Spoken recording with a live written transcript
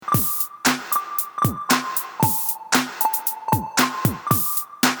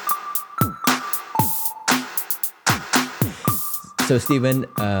So, Stephen,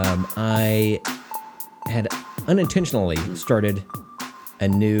 I had unintentionally started a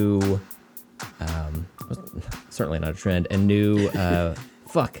new, certainly not a trend, a new,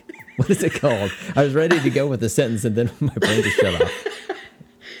 what is it called? I was ready to go with a sentence and then my brain just shut off.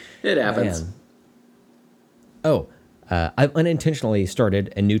 It happens. I've unintentionally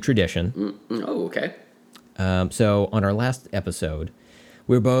started a new tradition. Oh, okay. So on our last episode,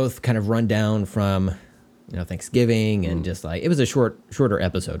 we were both kind of run down from, Thanksgiving and just like, it was a shorter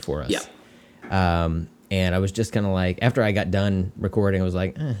episode for us. Yeah. And I was just kind of like, after I got done recording, I was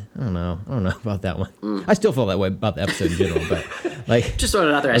like, I don't know about that one. I still feel that way about the episode in general, but like, just throwing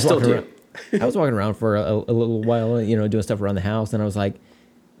it out there, I still do. I was walking around for a little while, doing stuff around the house, and I was like,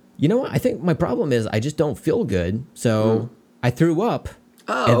 you know what? I think my problem is I just don't feel good, so I threw up.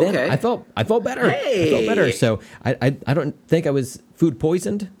 Oh, and then okay. I felt better. Hey. I felt better. So I don't think I was food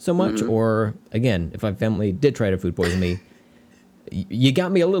poisoned so much, or again, if my family did try to food poison me, you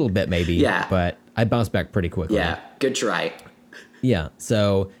got me a little bit maybe. Yeah. But I bounced back pretty quickly. Yeah, good try. Yeah.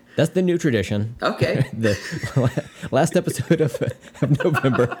 So that's the new tradition. Okay. The last episode of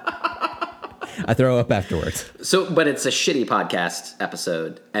November, I throw up afterwards. So, but it's a shitty podcast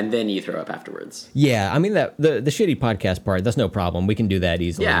episode, and then you throw up afterwards. Yeah, I mean the shitty podcast part, that's no problem. We can do that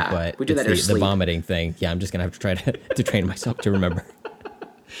easily. Yeah, but we do that in it's the sleep. vomiting thing. Yeah, I'm just gonna have to try to train myself to remember.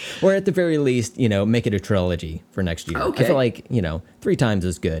 Or at the very least, make it a trilogy for next year. Okay. I feel like 3 times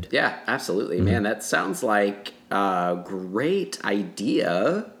is good. Yeah, absolutely, man. That sounds like a great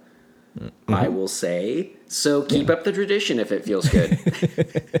idea. I will say. So keep up the tradition if it feels good.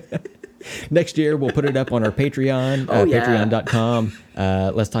 Next year, we'll put it up on our Patreon, patreon.com.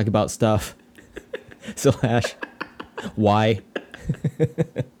 Let's talk about stuff. / why.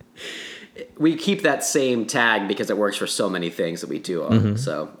 We keep that same tag because it works for so many things that we do on.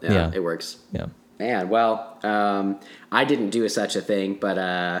 So yeah, it works. Yeah. Man, well, I didn't do such a thing, but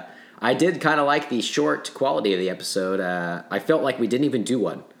I did kind of like the short quality of the episode. I felt like we didn't even do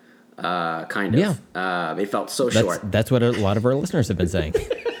one, kind of. Yeah. It felt so short. That's what a lot of our listeners have been saying.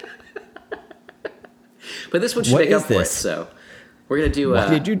 But this one should What make is up for it, this? so we're going to do Why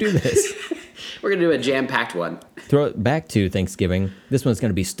did you do this? we're going to do a jam-packed one. Throw it back to Thanksgiving. This one's going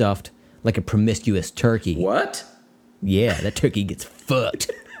to be stuffed like a promiscuous turkey. What? Yeah, that turkey gets fucked.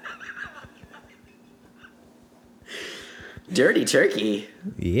 Dirty turkey.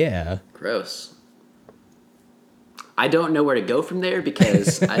 Yeah. Gross. I don't know where to go from there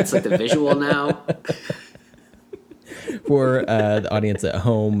because it's like the visual now. For the audience at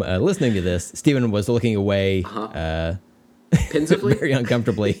home listening to this, Stephen was looking away Pensively? very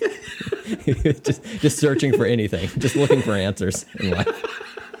uncomfortably. just searching for anything, just looking for answers in life.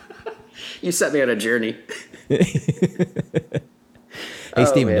 You set me on a journey. Hey,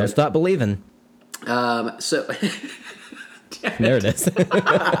 Stephen, man. don't stop believing. So There it is.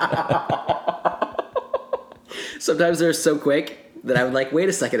 sometimes they're so quick that I would like, wait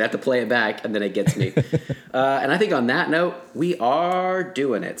a second, I have to play it back, and then it gets me. And I think on that note, we are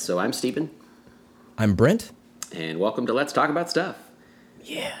doing it. So I'm Stephen. I'm Brent. And welcome to Let's Talk About Stuff.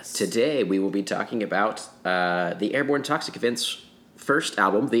 Yes. Today we will be talking about the Airborne Toxic Event's first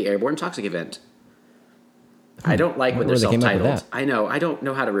album, The Airborne Toxic Event. I don't like when they're where they came up with self-titled. that. I know. I don't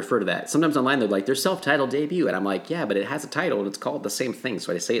know how to refer to that. Sometimes online they're like, their self-titled debut. And I'm like, yeah, but it has a title and it's called the same thing.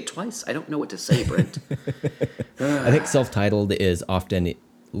 So I say it twice. I don't know what to say, Brent. I think self-titled is often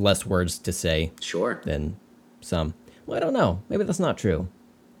less words to say Sure. than some. Well, I don't know. Maybe that's not true.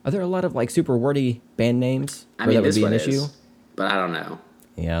 Are there a lot of like super wordy band names I where mean, that would this be one an is. issue? But I don't know.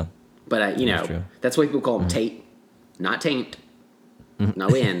 Yeah. But, That's true. that's why people call them Tate. Not Taint. No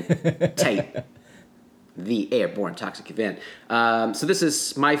in. Tate. The Airborne Toxic Event. So this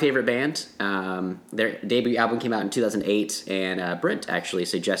is my favorite band. Their debut album came out in 2008, and Brent actually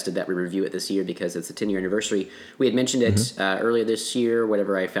suggested that we review it this year because it's the 10-year anniversary. We had mentioned it earlier this year,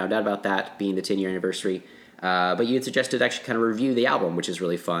 whatever I found out about that being the 10-year anniversary. But you had suggested actually kind of review the album, which is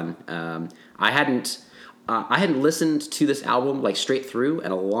really fun. I hadn't listened to this album like straight through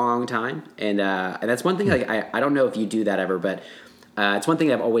in a long time, and that's one thing. Like I don't know if you do that ever, but it's one thing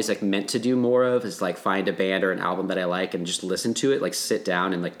that I've always like meant to do more of is like find a band or an album that I like and just listen to it, like sit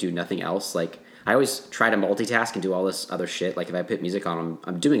down and like do nothing else. Like I always try to multitask and do all this other shit. Like if I put music on,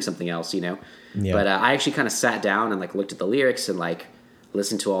 I'm doing something else, Yeah. But I actually kind of sat down and like looked at the lyrics and like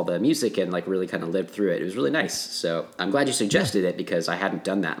listened to all the music and like really kind of lived through it. It was really nice. So I'm glad you suggested it because I hadn't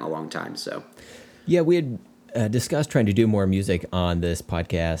done that in a long time. So Yeah, we had discussed trying to do more music on this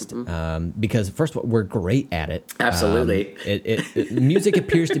podcast because, first of all, we're great at it. Absolutely. Music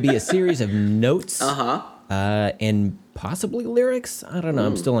appears to be a series of notes and possibly lyrics. I don't know.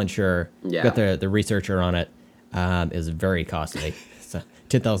 I'm still unsure. Yeah. Got the researcher on it. is very costly. So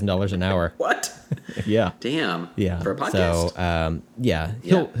 $10,000 an hour. What? Yeah. Damn. Yeah. For a podcast.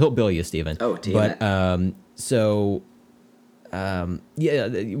 So, he'll bill you, Steven. Oh, damn but, it.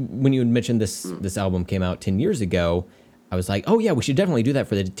 when you had mentioned this album came out 10 years ago, I was like, oh yeah, we should definitely do that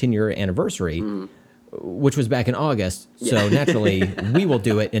for the 10-year anniversary, which was back in August. So naturally, we will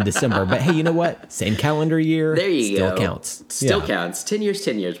do it in December. But hey, you know what? Same calendar year. There you still go. Counts. Still counts. 10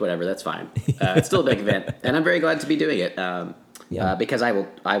 years, whatever. That's fine. It's still a big event, and I'm very glad to be doing it. Because I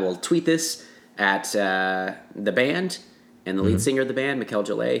will tweet this at the band and the lead singer of the band, Mikel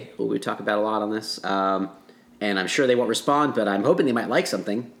Gillet, who we talk about a lot on this. And I'm sure they won't respond, but I'm hoping they might like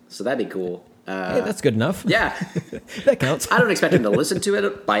something. So that'd be cool. Hey, that's good enough. Yeah. That counts. I don't expect them to listen to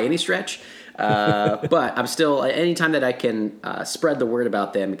it by any stretch. But I'm still, anytime that I can spread the word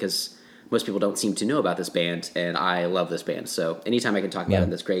about them, because most people don't seem to know about this band, and I love this band. So anytime I can talk about them,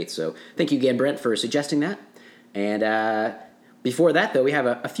 that's great. So thank you again, Brent, for suggesting that. And before that, though, we have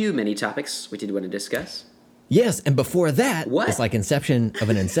a few mini topics we did want to discuss. Yes, and before that, What? it's like inception of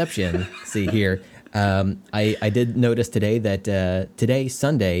an inception. See here. I did notice today that today,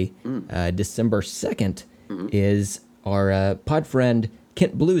 Sunday, December 2nd, is our pod friend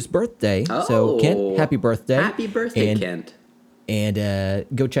Kent Blue's birthday. So, Kent, happy birthday. Happy birthday, Kent. And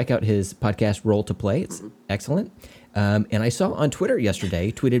go check out his podcast, Roll to Play. It's excellent. And I saw on Twitter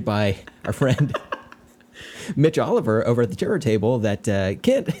yesterday, tweeted by our friend Mitch Oliver over at the Terror Table, that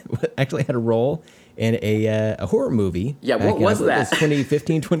Kent actually had a role in a horror movie. Yeah, what was that?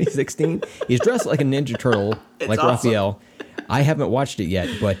 2015, 2016. He's dressed like a Ninja Turtle, like awesome. Raphael. I haven't watched it yet,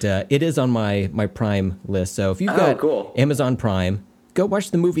 but it is on my Prime list. So if you've got cool. Amazon Prime, go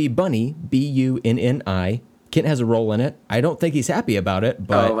watch the movie Bunny, Bunni. Kent has a role in it. I don't think he's happy about it,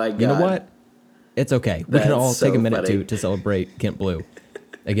 but Oh my God. you know what? It's okay. We can That's all so take a minute funny. to celebrate Kent Blue.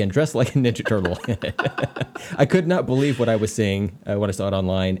 Again, dressed like a Ninja Turtle. I could not believe what I was seeing when I saw it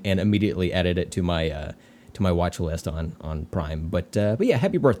online, and immediately added it to my watch list on Prime. But yeah,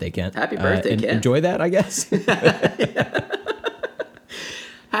 happy birthday, Kent. Happy birthday, Kent. Enjoy that, I guess.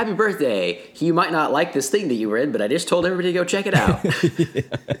 Happy birthday. You might not like this thing that you were in, but I just told everybody to go check it out.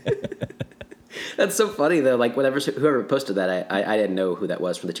 That's so funny, though. Like, whoever posted that, I didn't know who that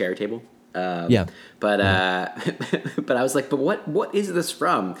was from the Terror Table. Yeah. But but I was like, but what is this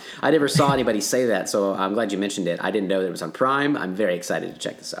from? I never saw anybody say that, so I'm glad you mentioned it. I didn't know that it was on Prime. I'm very excited to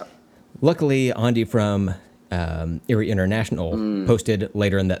check this out. Luckily, Andy from Erie International posted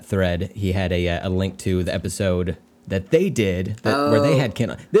later in that thread. He had a link to the episode that they did where they had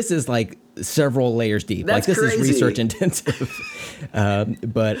Kent on. This is like several layers deep. That's like this crazy. is research intensive.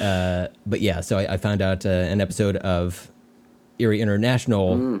 But yeah, so I found out an episode of Erie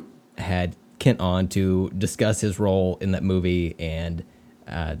International had Kent on to discuss his role in that movie, and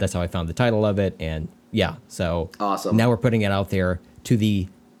that's how I found the title of it. And yeah, so Awesome. now we're putting it out there to the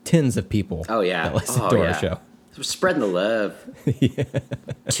tens of people that listen to our show. We're spreading the love.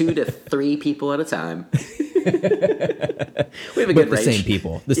 2 to 3 people at a time. We have a good The range. same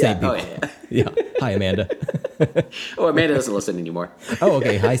people. The same people. Oh, yeah. Yeah. Hi, Amanda. Oh, Amanda doesn't listen anymore. Oh,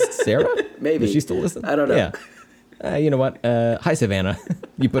 okay. Hi, Sarah? Maybe. Does she still listen? I don't know. Yeah. You know what? Hi, Savannah.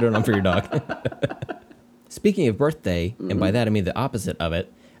 You put it on for your dog. Speaking of birthday, and by that I mean the opposite of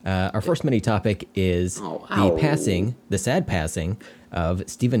it, our first mini topic is the sad passing of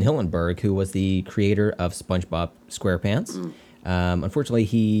Steven Hillenburg, who was the creator of SpongeBob SquarePants. Unfortunately,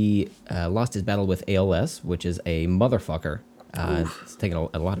 he lost his battle with ALS, which is a motherfucker. It's taken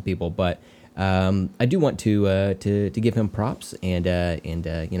a lot of people, but I do want to give him props and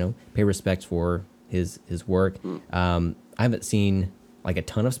pay respects for his work. I haven't seen like a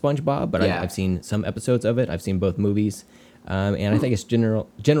ton of SpongeBob, but I've seen some episodes of it. I've seen both movies, and I think it's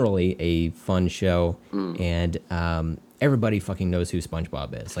generally a fun show. And everybody fucking knows who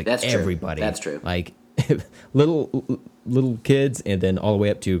SpongeBob is. Like That's true. everybody. That's true. Like little kids, and then all the way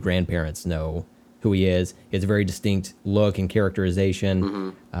up to grandparents know who he is. He has a very distinct look and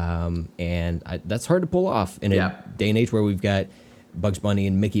characterization, and that's hard to pull off in a day and age where we've got Bugs Bunny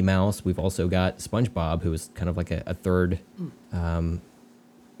and Mickey Mouse. We've also got SpongeBob, who is kind of like a third,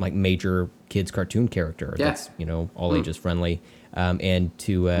 like major kids cartoon character that's all ages friendly, and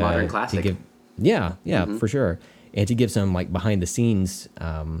to Modern classic. to give for sure, and to give some like behind the scenes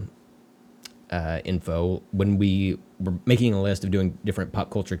info. When we were making a list of doing different pop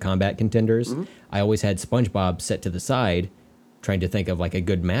culture combat contenders, I always had SpongeBob set to the side, trying to think of like a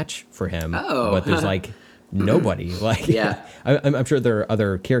good match for him. But there's like nobody. Like I'm sure there are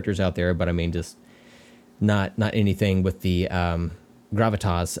other characters out there, but I mean just not anything with the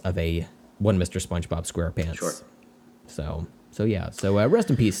gravitas of a one Mr. SpongeBob SquarePants. Sure. So yeah. So rest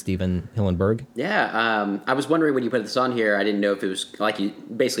in peace, Steven Hillenburg. Yeah, I was wondering when you put this on here. I didn't know if it was like you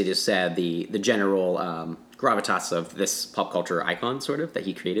basically just said the general gravitas of this pop culture icon, sort of that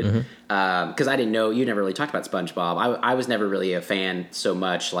he created. Because I didn't know you never really talked about SpongeBob. I was never really a fan so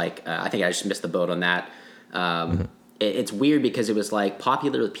much. Like I think I just missed the boat on that. It's weird because it was like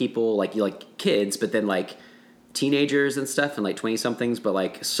popular with people like kids, but then like teenagers and stuff and like 20 somethings. But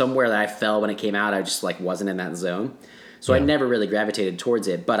like somewhere that I fell when it came out, I just like wasn't in that zone. So I never really gravitated towards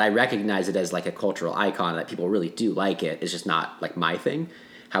it, but I recognize it as like a cultural icon that people really do like it. It's just not like my thing.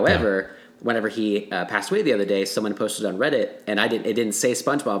 However, whenever he passed away the other day, someone posted on Reddit, and it didn't say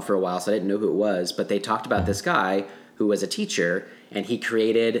SpongeBob for a while, so I didn't know who it was, but they talked about this guy who was a teacher, and he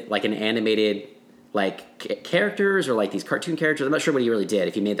created like an animated like characters or like these cartoon characters. I'm not sure what he really did,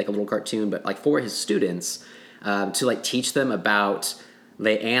 if he made like a little cartoon, but like for his students to like teach them about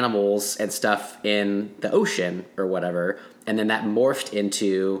the animals and stuff in the ocean or whatever, and then that morphed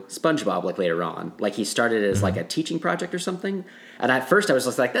into SpongeBob like later on. Like he started as like a teaching project or something, and at first I was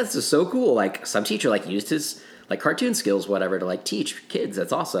just like, that's just so cool. Like some teacher like used his like cartoon skills whatever to like teach kids.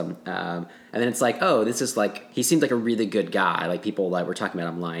 That's awesome. And then it's like, oh, this is like, he seemed like a really good guy. Like people that were talking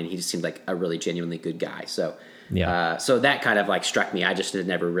about online, he just seemed like a really genuinely good guy. So so that kind of like struck me. I just had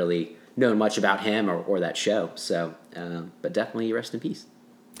never really known much about him or that show. So but definitely rest in peace.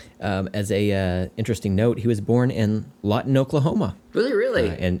 As a interesting note, he was born in Lawton, Oklahoma. Really?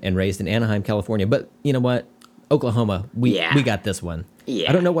 And raised in Anaheim, California. But you know what? Oklahoma, we got this one. Yeah.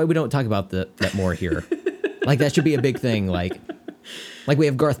 I don't know why we don't talk about that more here. Like that should be a big thing. Like we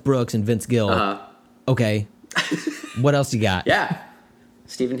have Garth Brooks and Vince Gill. Okay. What else you got? Yeah.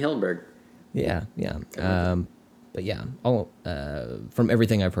 Steven Hillenburg. Yeah. But yeah, all from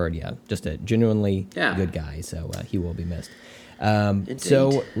everything I've heard, just a genuinely good guy. So he will be missed.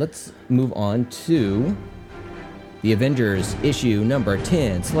 So let's move on to the Avengers issue number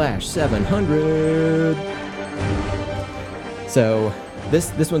 10/700. So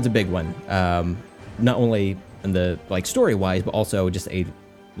this one's a big one. Not only in the like story wise, but also just a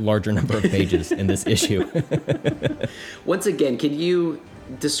larger number of pages in this issue. Once again, can you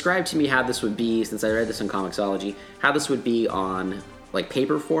describe to me how this would be, since I read this on Comixology, how this would be on like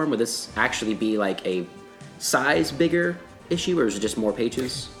paper form? Would this actually be like a size bigger issue, or is it just more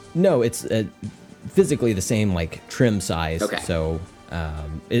pages? No, it's physically the same like trim size. Okay. So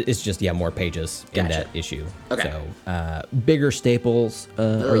it's just more pages in that issue. Okay. So bigger staples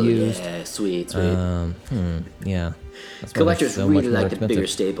are used. Yeah, sweet. Yeah. Collectors really like the bigger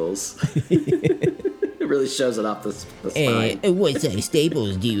staples. It really shows it off the spine. What size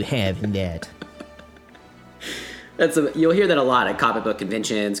staples do you have in that? You'll hear that a lot at comic book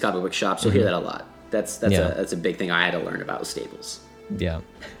conventions, comic book shops. You'll hear that a lot. That's a big thing I had to learn about with staples. Yeah.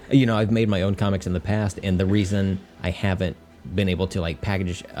 I've made my own comics in the past, and the reason I haven't been able to like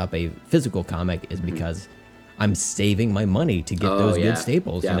package up a physical comic is because I'm saving my money to get those good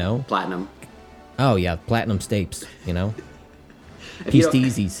staples, Platinum. Oh yeah, platinum staples, Piece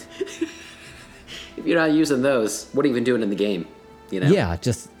Easies. If you're not using those, what are you even doing in the game? Yeah,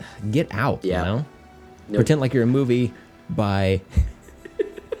 just get out, Nope. Pretend like you're a movie by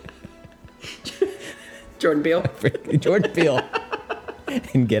Jordan Peele. Jordan Peele.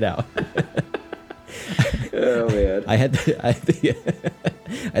 And get out. Oh man. I had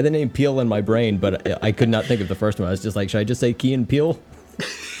the name Peele in my brain, but I could not think of the first one. I was just like, should I just say Key and Peele?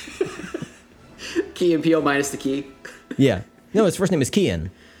 Key and Peele minus the key. Yeah. No, his first name is Keyan.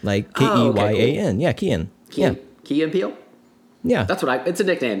 Like Keyan. Okay, cool. Yeah, Keyan. Key and Peele? Yeah. That's what it's a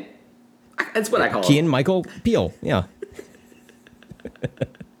nickname. That's what I call Keyan Michael Peele. Yeah.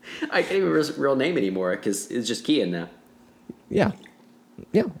 I can't even remember his real name anymore because it's just Keyan now. Yeah.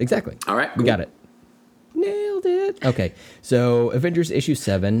 Yeah, exactly. All right. We got it. Nailed it. Okay. So Avengers issue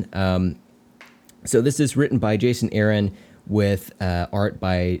 7. So this is written by Jason Aaron with art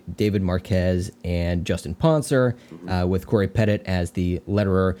by David Marquez and Justin Ponser, with Corey Pettit as the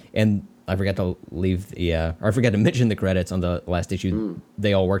letterer. And I forgot to I forgot to mention the credits on the last issue.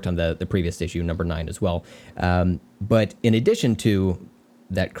 They all worked on the previous issue, number 9 as well. But in addition to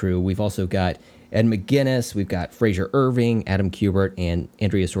that crew, we've also got Ed McGuinness, we've got Fraser Irving, Adam Kubert, and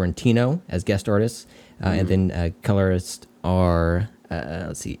Andrea Sorrentino as guest artists. And then colorists are,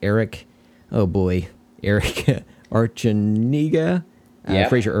 Eric Archaniga.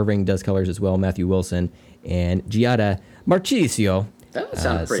 Fraser Irving does colors as well, Matthew Wilson, and Giada Marchisio. That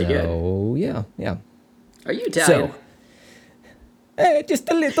sounds pretty good. So, yeah. Are you Italian? Just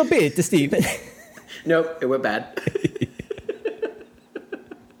a little bit, Stephen. Nope, it went bad.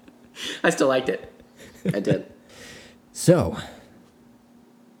 I still liked it. I did. So,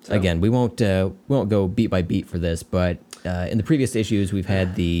 So. Again, we won't go beat by beat for this, but in the previous issues, we've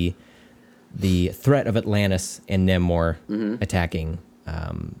had the threat of Atlantis and Namor attacking,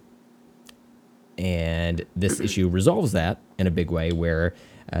 and this issue resolves that in a big way, where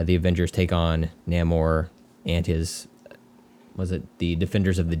the Avengers take on Namor and his, was it the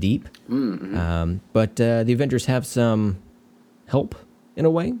Defenders of the Deep? But the Avengers have some help in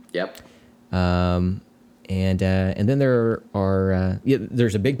a way. Yep. And then there are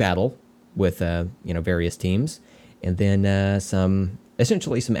there's a big battle with various teams, and then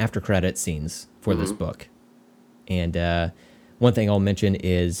essentially some after credit scenes for this book. And one thing I'll mention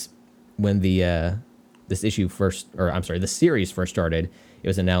is when the this series first started, it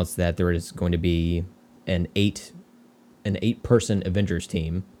was announced that there is going to be an eight person Avengers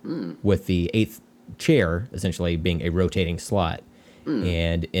team with the eighth chair essentially being a rotating slot.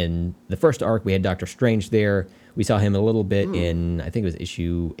 And in the first arc, we had Doctor Strange there. We saw him a little bit in, I think it was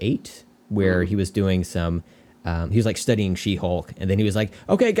issue 8, where he was doing some, he was like studying She-Hulk, and then he was like,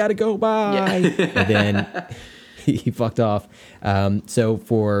 okay, gotta go, bye. Yeah. And then he fucked off. So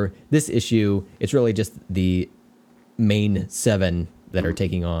for this issue, it's really just the main 7 that are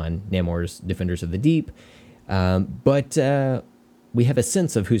taking on Namor's Defenders of the Deep. But we have a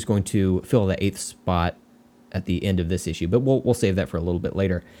sense of who's going to fill the 8th spot at the end of this issue, but we'll save that for a little bit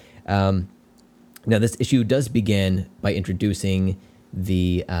later. Now, this issue does begin by introducing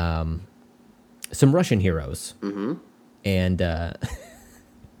the some Russian heroes, and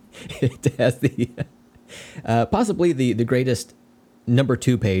it has the possibly the greatest number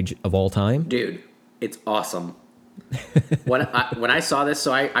 2 page of all time. Dude, it's awesome. when I saw this,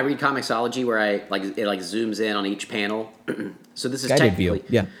 so I read Comixology, where it zooms in on each panel. So this is Guided technically view.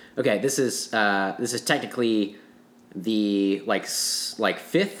 Yeah. Okay, this is technically the like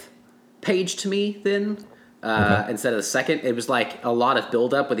 5th page to me. Then instead of the 2nd, it was like a lot of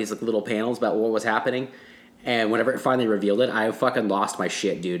build up with these like little panels about what was happening. And whenever it finally revealed it, I fucking lost my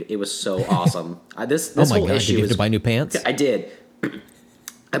shit, dude. It was so awesome. This oh my whole God, issue did you have to buy new pants? I did.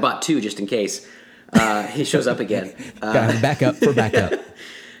 I bought 2 just in case. He shows up again. Backup for backup.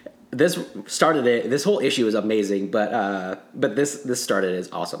 This started it. This whole issue is amazing, but this started it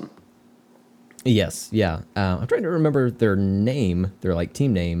is awesome. Yes, yeah. I'm trying to remember their name, their like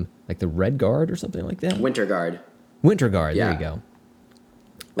team name, like the Red Guard or something like that. Winter Guard. Winter Guard. Yeah. There you go.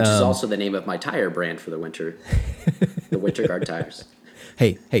 Which is also the name of my tire brand for the winter. The Winter Guard tires.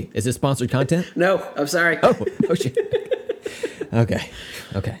 Hey, is this sponsored content? No, I'm sorry. Oh shit. Okay.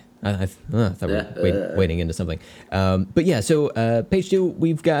 I thought we were wading into something. But yeah, so page 2,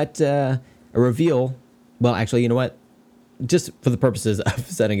 we've got a reveal. Well, actually, you know what? Just for the purposes of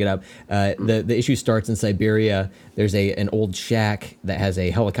setting it up, the issue starts in Siberia. There's an old shack that has a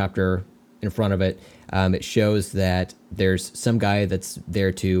helicopter in front of it. It shows that there's some guy that's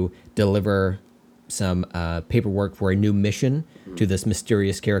there to deliver some paperwork for a new mission to this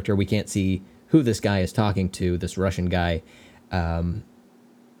mysterious character. We can't see who this guy is talking to, this Russian guy.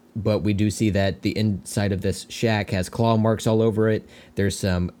 But we do see that the inside of this shack has claw marks all over it. There's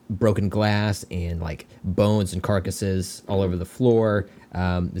some broken glass and like bones and carcasses all over the floor.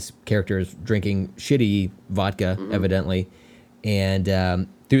 This character is drinking shitty vodka, evidently. And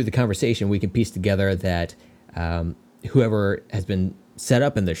through the conversation, we can piece together that whoever has been set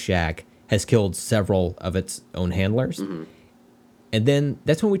up in the shack has killed several of its own handlers. And then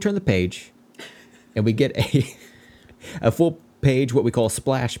that's when we turn the page and we get a full page, what we call a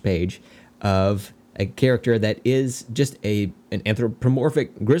splash page, of a character that is just an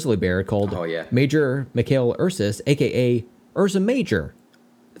anthropomorphic grizzly bear called Major Mikhail Ursus, a.k.a. Ursa Major.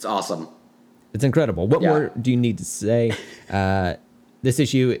 It's awesome. It's incredible. What more do you need to say? This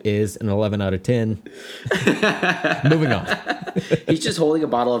issue is an 11 out of 10. Moving on. He's just holding a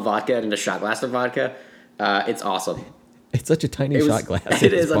bottle of vodka and a shot glass of vodka. It's awesome. It's such a tiny shot glass.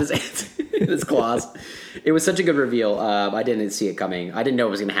 It is on his claws. It was such a good reveal. I didn't see it coming. I didn't know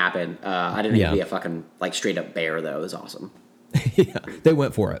it was going to happen. I didn't think it'd be a fucking like straight up bear though. It was awesome. Yeah, they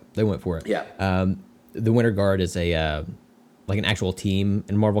went for it. Yeah. The Winter Guard is a like an actual team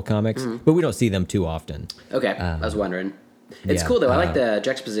in Marvel Comics, but we don't see them too often. Okay, I was wondering. It's cool though. I like the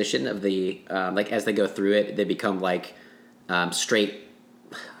juxtaposition of the like as they go through it, they become like straight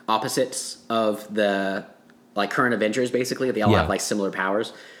opposites of the like current Avengers. Basically, they all have like similar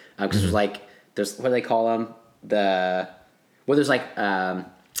powers. Because there's like there's what do they call them? There's like the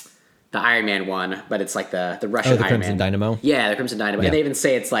Iron Man one, but it's like the Russian the Iron Crimson Man. Dynamo. Yeah, the Crimson Dynamo. Yeah. And they even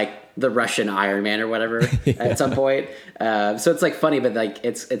say it's like the Russian Iron Man or whatever at some point. So it's like funny, but like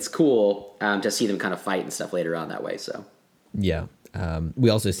it's cool to see them kind of fight and stuff later on that way. So yeah,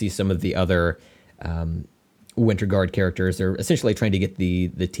 we also see some of the other Winter Guard characters. They're essentially trying to get the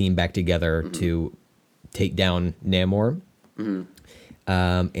team back together to take down Namor.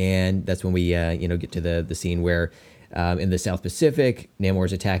 And that's when we get to the scene where in the South Pacific, Namor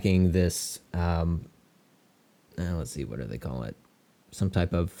is attacking this. Let's see, what do they call it? Some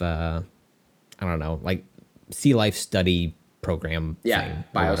type of I don't know, like sea life study program. Yeah,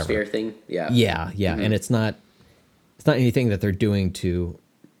 biosphere thing. Yeah. And it's not anything that they're doing to,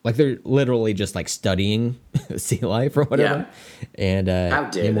 like, they're literally just like studying sea life or whatever. And how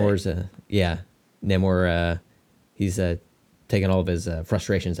dare Namor's Namor he's taking all of his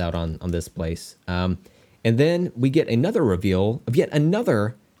frustrations out on this place. And then we get another reveal of yet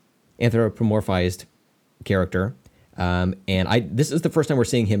another anthropomorphized character. And this is the first time we're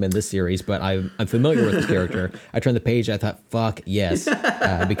seeing him in this series, but I'm familiar with this character. I turned the page, I thought, fuck yes,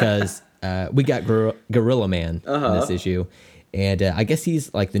 because we got Gorilla Man in this issue. And I guess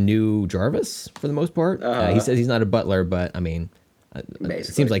he's like the new Jarvis for the most part. He says he's not a butler, but I mean, it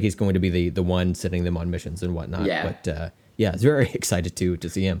seems like he's going to be the one sending them on missions and whatnot. Yeah. But yeah, it's very excited to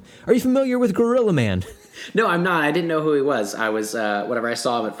see him. Are you familiar with Gorilla Man? No, I'm not. I didn't know who he was. I was whenever I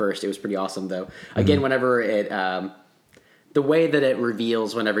saw him at first, it was pretty awesome though. Again, whenever it the way that it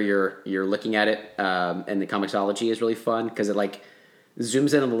reveals whenever you're looking at it and the comicsology is really fun because it like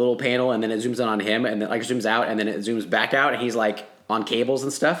zooms in on the little panel and then it zooms in on him and then like zooms out and then it zooms back out and he's like on cables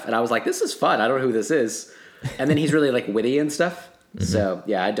and stuff and I was like, this is fun. I don't know who this is. And then he's really like witty and stuff. So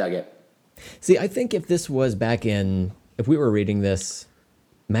yeah, I dug it. See, I think if this was if we were reading this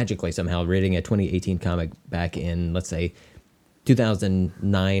magically somehow, reading a 2018 comic back in, let's say,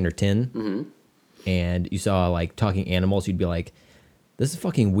 2009 or 10, and you saw like talking animals, you'd be like, this is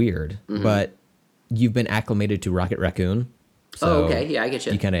fucking weird. But you've been acclimated to Rocket Raccoon. So okay. Yeah, I get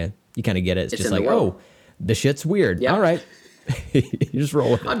you. You kind of get it. It's just like, oh, the shit's weird. Yep. All right. You just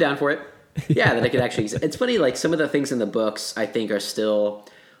roll with it. I'm down for it. Yeah, that I could actually. It's funny, like some of the things in the books I think are still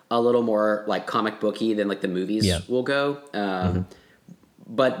a little more like comic booky than like the movies will go.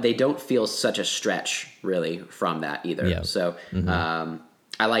 But they don't feel such a stretch really from that either. Yeah. So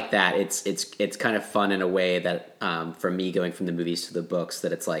I like that. It's kind of fun in a way that for me going from the movies to the books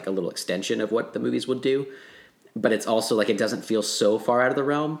that it's like a little extension of what the movies would do. But it's also like it doesn't feel so far out of the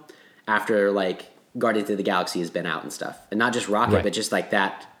realm after like Guardians of the Galaxy has been out and stuff. And not just Rocket, but just like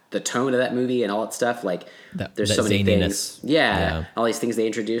that, the tone of that movie and all that stuff. Like there's so many things. Yeah. All these things they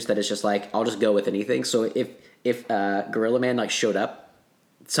introduced that it's just like, I'll just go with anything. So if Gorilla Man like showed up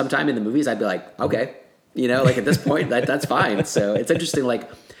sometime in the movies, I'd be like, okay, like at this point that's fine. So it's interesting, like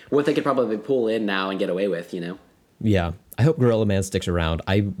what they could probably pull in now and get away with, Yeah. I hope Gorilla Man sticks around.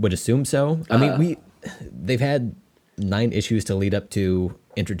 I would assume so. I mean, they've had 9 issues to lead up to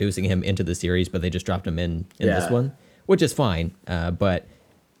introducing him into the series, but they just dropped him in this one, which is fine. But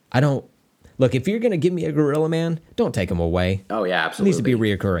I don't look, if you're going to give me a Gorilla Man, don't take him away. Oh yeah, absolutely. It needs to be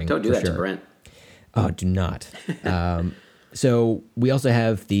reoccurring. Don't do that to Brent. Oh, do not. So we also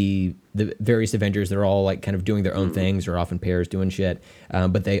have the various Avengers. They're all like kind of doing their own things or off in pairs doing shit.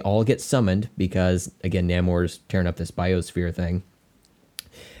 But they all get summoned because, again, Namor's tearing up this biosphere thing.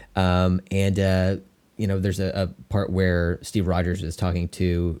 There's a part where Steve Rogers is talking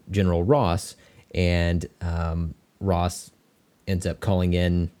to General Ross, and Ross ends up calling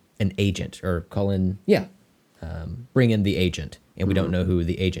in an agent, bring in the agent, and we don't know who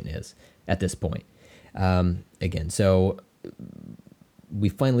the agent is at this point. So we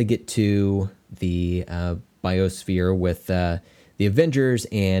finally get to the biosphere with the Avengers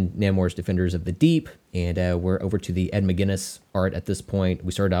and Namor's Defenders of the Deep, and we're over to the Ed McGuinness art at this point.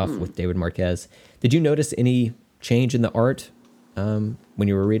 We started off with David Marquez. Did you notice any change in the art when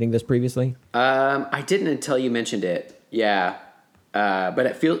you were reading this previously? I didn't until you mentioned it. Yeah.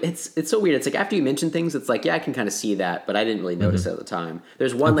 But it's so weird. It's like after you mention things, it's like, yeah, I can kind of see that, but I didn't really notice it at the time.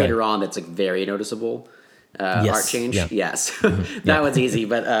 There's one later on that's like very noticeable art change. Yeah. Yes. That one's easy,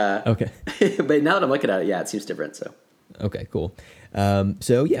 but okay. But now that I'm looking at it, yeah, it seems different. So okay, cool.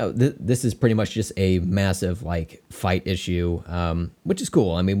 This is pretty much just a massive like fight issue, which is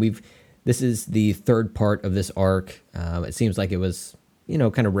cool. I mean, this is the third part of this arc. It seems like it was,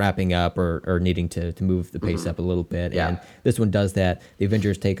 kind of wrapping up or needing to move the pace up a little bit. Yeah. And this one does that. The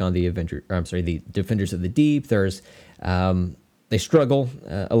Avengers take on the Defenders of the Deep. There's, they struggle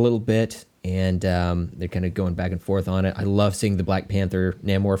a little bit, and they're kind of going back and forth on it. I love seeing the Black Panther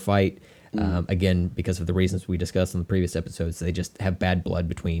Namor fight. Again, because of the reasons we discussed in the previous episodes, they just have bad blood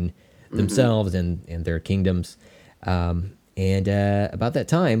between themselves and their kingdoms. And about that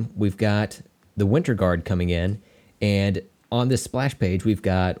time, we've got the Winter Guard coming in, and on this splash page, we've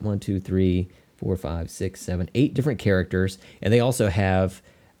got 8 different characters, and they also have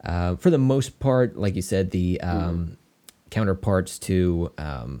For the most part, like you said, the counterparts to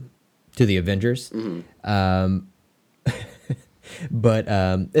the Avengers. But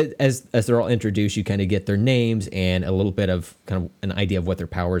as they're all introduced, you kind of get their names and a little bit of kind of an idea of what their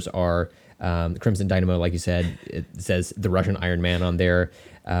powers are. Crimson Dynamo, like you said, it says the Russian Iron Man on there.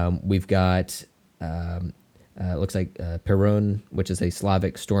 We've got looks like Perun, which is a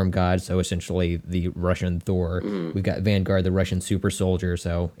Slavic storm god, so essentially the Russian Thor. We've got Vanguard, the Russian super soldier,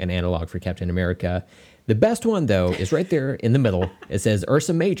 so an analog for Captain America. The best one, though, is right there in the middle. It says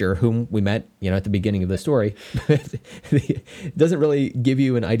Ursa Major, whom we met, at the beginning of the story. It doesn't really give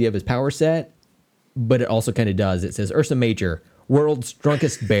you an idea of his power set, but it also kind of does. It says Ursa Major, world's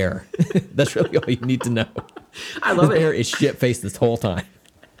drunkest bear. That's really all you need to know. I love the bear is shit-faced this whole time.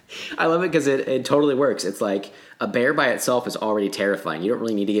 I love it because it totally works. It's like a bear by itself is already terrifying. You don't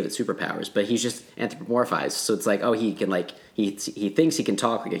really need to give it superpowers, but he's just anthropomorphized. So it's like, oh, he can he thinks he can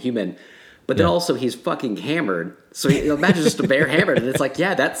talk like a human, but then also he's fucking hammered. So imagine just a bear hammered, and it's like,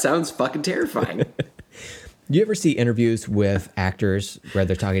 yeah, that sounds fucking terrifying. Do you ever see interviews with actors where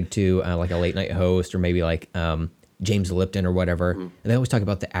they're talking to like a late night host or maybe like James Lipton or whatever, and they always talk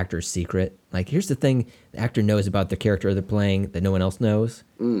about the actor's secret. Like, here's the thing the actor knows about the character they're playing that no one else knows.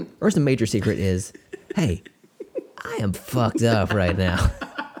 Or the major secret is, hey, I am fucked up right now.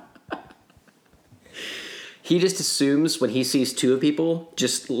 He just assumes when he sees two people,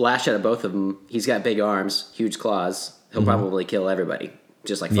 just lash out at both of them. He's got big arms, huge claws. He'll probably kill everybody.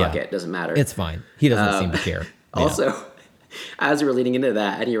 Just like, fuck it, doesn't matter. It's fine. He doesn't seem to care. Also, as we were leading into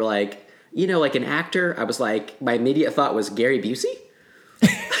that, and you were like, like an actor, I was like, my immediate thought was Gary Busey.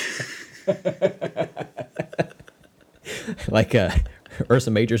 Like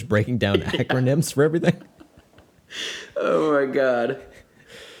Ursa Major's breaking down acronyms for everything. Oh my God.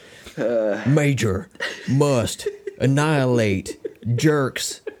 Major must annihilate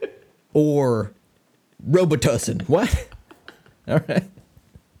jerks or Robitussin. What? All right.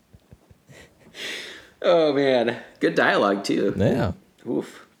 Oh man, good dialogue too. Yeah.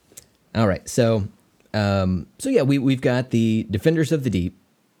 Oof. All right. So yeah, we've got the Defenders of the Deep.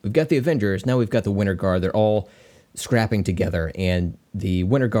 We've got the Avengers. Now we've got the Winter Guard. They're all scrapping together, and the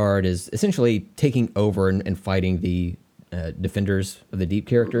Winter Guard is essentially taking over and fighting the Defenders of the Deep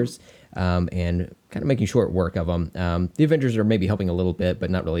characters, and kind of making short work of them. The Avengers are maybe helping a little bit,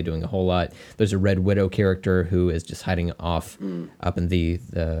 but not really doing a whole lot. There's a Red Widow character who is just hiding off up in the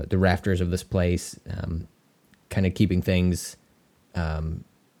rafters of this place, kind of keeping things on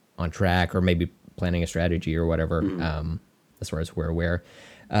track, or maybe planning a strategy or whatever, as far as we're aware.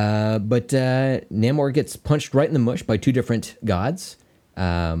 But Namor gets punched right in the mush by two different gods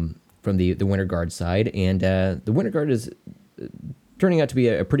from the Winter Guard side, and the Winter Guard is turning out to be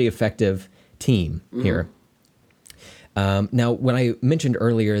a pretty effective team here. Now, when I mentioned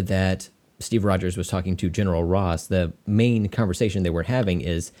earlier that Steve Rogers was talking to General Ross, the main conversation they were having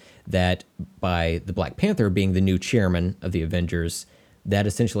is that by the Black Panther being the new chairman of the Avengers, that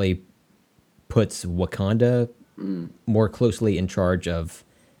essentially puts Wakanda more closely in charge of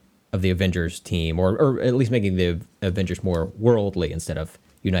the Avengers team, or at least making the Avengers more worldly instead of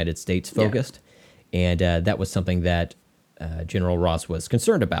United States focused. Yeah. And that was something that General Ross was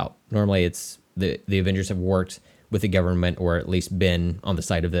concerned about. Normally it's the Avengers have worked with the government, or at least been on the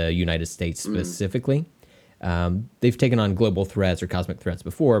side of the United States specifically. They've taken on global threats or cosmic threats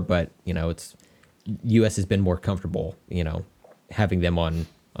before, but it's U.S. has been more comfortable, having them on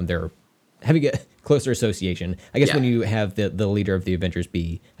their, having a closer association. I guess when you have the leader of the Avengers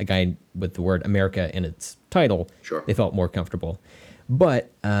be a guy with the word America in its title, they felt more comfortable.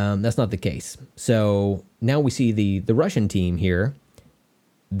 But that's not the case. So now we see the Russian team here.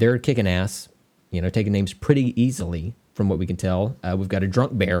 They're kicking ass, taking names pretty easily from what we can tell. We've got a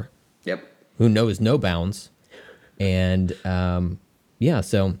drunk bear. Yep. Who knows no bounds. And so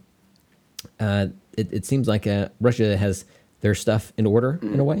it seems like Russia has their stuff in order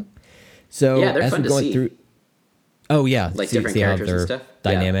in a way. So as we're going through, like different characters and stuff,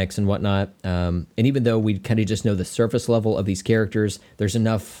 dynamics and whatnot. And even though we kind of just know the surface level of these characters, there's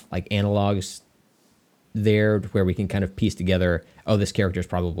enough like analogs there where we can kind of piece together, oh, this character is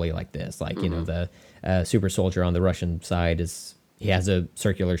probably like this. Like, the super soldier on the Russian side he has a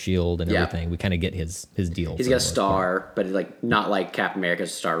circular shield and everything. We kind of get his deal. He's got a star, but like not like Captain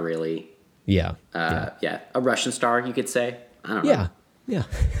America's star, really. Yeah. A Russian star, you could say. I don't know. Yeah.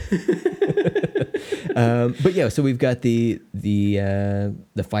 But so we've got the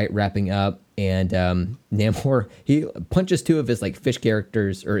fight wrapping up, and Namor, he punches two of his like fish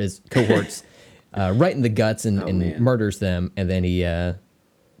characters or his cohorts right in the guts and murders them, and then he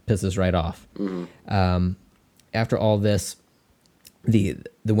pisses right off. After all this, the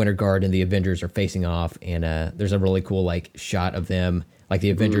Winter Guard and the Avengers are facing off, and there's a really cool like shot of them, like the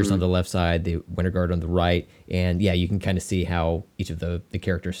Avengers on the left side, the Winter Guard on the right, and yeah, you can kind of see how each of the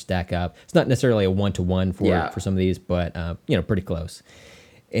characters stack up. It's not necessarily a 1-to-1 for some of these, but pretty close.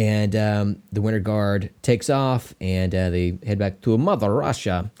 And the Winter Guard takes off, and they head back to Mother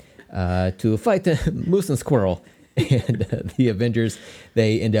Russia to fight the Moose and Squirrel. And the Avengers,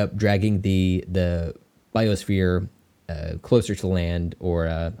 they end up dragging the biosphere closer to land, or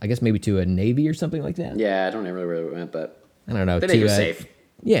I guess maybe to a navy or something like that. Yeah, I don't remember where it went, but I don't know. They make it safe.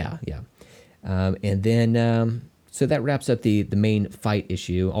 Yeah. And then so that wraps up the main fight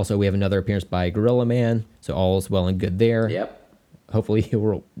issue. Also, we have another appearance by Gorilla Man, so all is well and good there. Yep. Hopefully he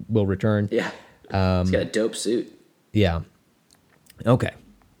will return. Yeah. He's got a dope suit. Yeah. Okay.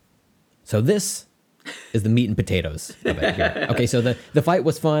 So this is the meat and potatoes of it here. Okay, so the fight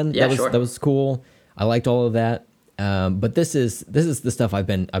was fun. Yeah, that was cool. I liked all of that. But this is the stuff I've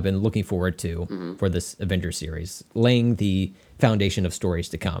been looking forward to for this Avengers series, laying the foundation of stories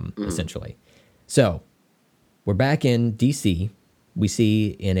to come, essentially. So we're back in DC. We see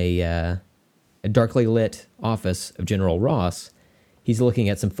in a darkly lit office of General Ross. He's looking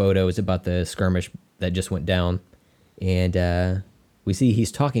at some photos about the skirmish that just went down, and we see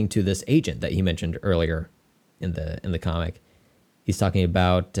he's talking to this agent that he mentioned earlier in the comic. He's talking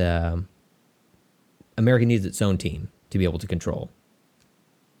about America needs its own team to be able to control.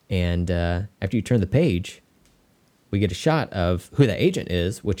 And after you turn the page, we get a shot of who that agent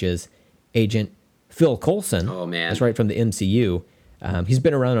is, which is Agent Phil Coulson. Oh, man. That's right, from the MCU. He's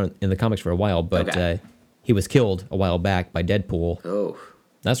been around in the comics for a while, but he was killed a while back by Deadpool. Oh.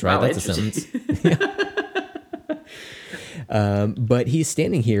 That's right, Wow, that's a sentence. But he's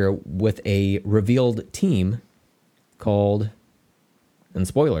standing here with a revealed team called, and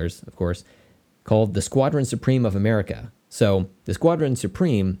spoilers, of course, called the Squadron Supreme of America. So the Squadron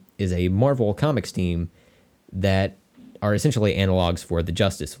Supreme is a Marvel Comics team that are essentially analogs for the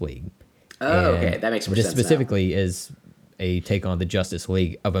Justice League. Oh, okay. That makes more sense. This specifically is a take on the Justice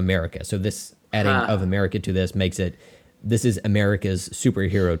League of America. So this adding of America to this is America's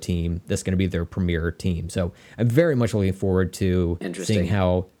superhero team. That's going to be their premier team. So I'm very much looking forward to seeing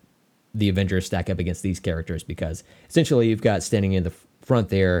how the Avengers stack up against these characters, because essentially you've got standing in the front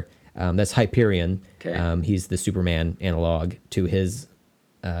there, that's Hyperion. Okay. He's the Superman analog to his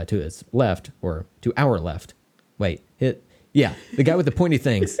left, or to our left. Wait, the guy with the pointy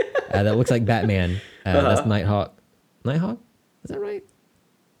things that looks like Batman. That's Nighthawk. Nighthawk? Is that right?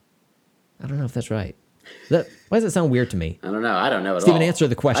 I don't know if that's right. Why does that sound weird to me? I don't know. I don't know at all. Steven, answer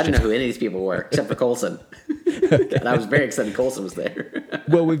the question. I didn't know who any of these people were, except for Coulson. And I was very excited Coulson was there.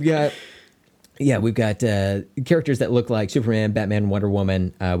 Well, we've got characters that look like Superman, Batman, Wonder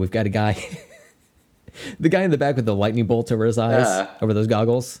Woman. We've got a guy, the guy in the back with the lightning bolts over his eyes, over those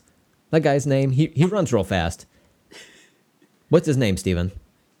goggles. That guy's name, he runs real fast. What's his name, Steven?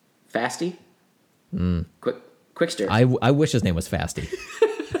 Fasty? Quickster. I wish his name was Fasty.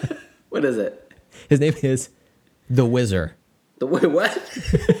 What is it? His name is The Whizzer. What?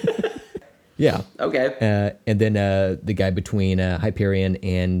 Yeah. Okay. And then the guy between Hyperion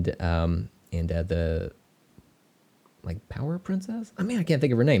and the like Power Princess. I mean, I can't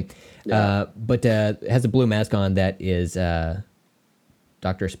think of her name. Yeah. But has a blue mask on that is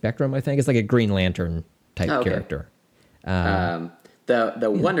Dr. Spectrum. I think it's like a Green Lantern type character. The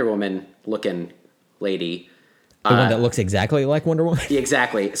Wonder Woman looking lady. The one that looks exactly like Wonder Woman.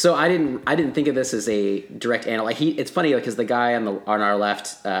 Exactly. So I didn't think of this as a direct analog. It's funny because the guy on our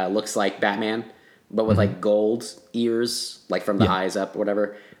left looks like Batman, but with like gold ears, like from the eyes up or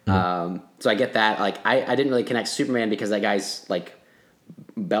whatever. So I get that. Like I didn't really connect Superman because that guy's like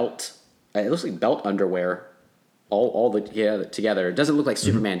belt. It looks like belt underwear, all together. It doesn't look like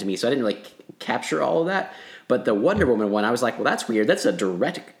Superman to me. So I didn't really capture all of that. But the Wonder Woman one, I was like, well, that's weird. That's a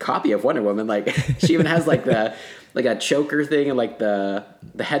direct copy of Wonder Woman. Like she even has like a choker thing and like the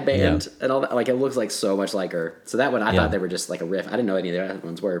headband and all that. Like it looks like so much like her. So that one, I thought they were just like a riff. I didn't know any of the other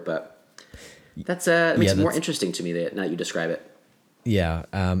ones were, but that's makes it more interesting to me now that you describe it. Yeah,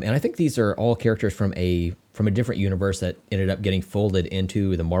 and I think these are all characters from a different universe that ended up getting folded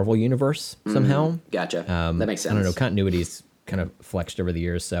into the Marvel universe somehow. Gotcha. That makes sense. I don't know. Continuity's kind of flexed over the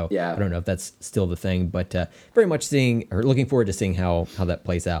years, so yeah. I don't know if that's still the thing, but very much looking forward to seeing how that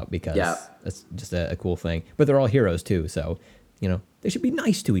plays out, because that's just a cool thing. But they're all heroes too, so they should be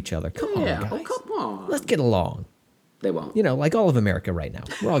nice to each other. Come on, guys. Oh, come on. Let's get along. They won't. Like all of America right now.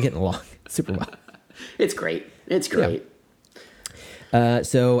 We're all getting along super well. It's great. It's great. Yeah.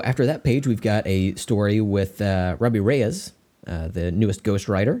 So after that page, we've got a story with Robbie Reyes, the newest Ghost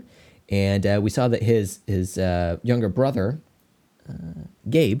Rider, and we saw that his younger brother,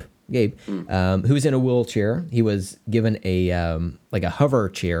 Gabe, who's in a wheelchair. He was given a like a hover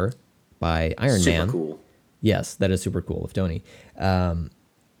chair by Iron Man. Super cool. Yes, that is super cool of Tony. And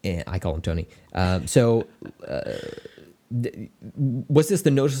I call him Tony. So was this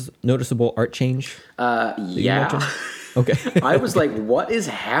the noticeable art change? Yeah. Okay. I was like, what is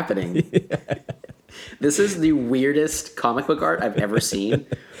happening? This is the weirdest comic book art I've ever seen.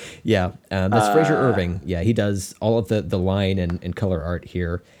 Yeah, that's Fraser Irving. Yeah, he does all of the line and color art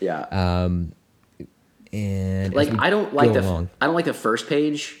here. Yeah. And like I don't like along, I don't like the first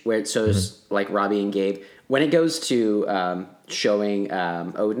page where it shows like Robbie and Gabe. When it goes to showing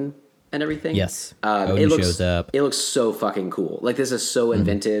Odin and everything. Yes. Odin shows up. It looks so fucking cool. Like this is so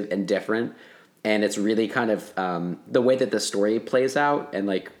inventive and different. And it's really kind of the way that the story plays out and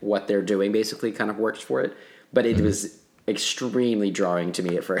like what they're doing basically kind of works for it. But it was extremely jarring to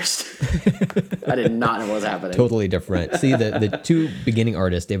me at first. I did not know what was happening. Totally different. See, the two beginning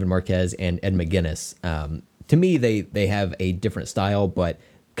artists, David Marquez and Ed McGuinness, to me, they have a different style, but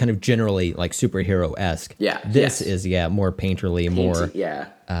kind of generally like superhero-esque. Yeah. This is, more painterly, more...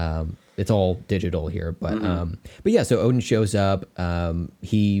 Yeah. It's all digital here. But yeah, so Odin shows up.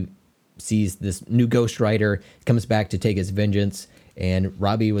 He sees this new Ghost Rider, comes back to take his vengeance, and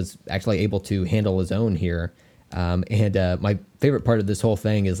Robbie was actually able to handle his own here. And my favorite part of this whole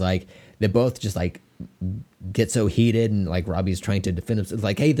thing is like they both just like get so heated, and like Robbie's trying to defend himself. It's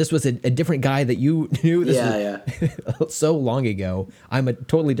like, hey, this was a different guy that you knew. This was so long ago. I'm a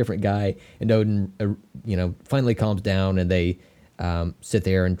totally different guy. And Odin, finally calms down, and they sit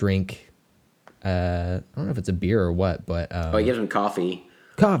there and drink. I don't know if it's a beer or what, but he gives him coffee.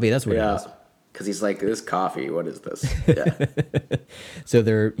 Coffee, that's what it is. Because he's like, this coffee, what is this? Yeah. So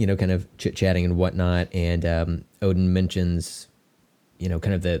they're, kind of chit-chatting and whatnot, and Odin mentions,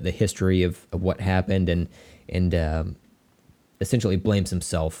 kind of the history of what happened, and essentially blames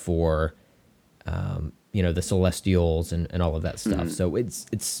himself for, the Celestials and all of that stuff. So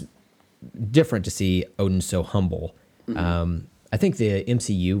it's different to see Odin so humble. I think the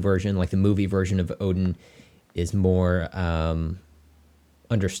MCU version, like the movie version of Odin, is more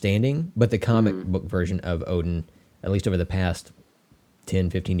understanding, but the comic book version of Odin, at least over the past 10,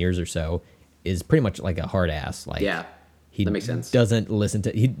 15 years or so, is pretty much like a hard ass. Like, that makes sense. He doesn't listen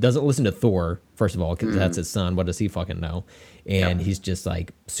to Thor, first of all, because that's his son. What does he fucking know? And he's just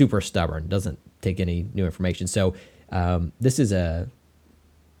like super stubborn, doesn't take any new information. So this is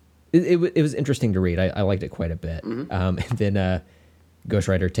it was interesting to read. I liked it quite a bit. And then Ghost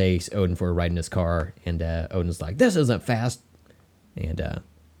Rider takes Odin for a ride in his car, and Odin's like, this isn't fast. And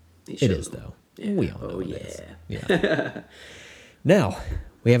it is, though. Yeah. We all know it is. Yeah. Now,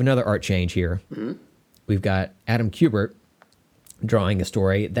 we have another art change here. We've got Adam Kubert drawing a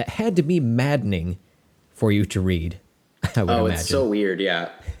story that had to be maddening for you to read, I would imagine. It's so weird, yeah.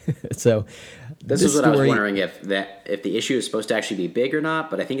 So this is what I was wondering if the issue is supposed to actually be big or not,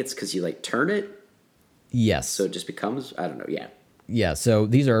 but I think it's because you like turn it. Yes. So it just becomes, I don't know, yeah. Yeah, so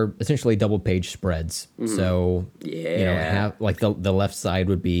these are essentially double page spreads. So like the left side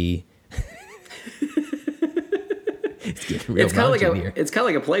would be it's kind of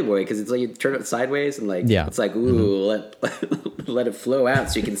like a Playboy, because it's like you turn it sideways and like it's like let it flow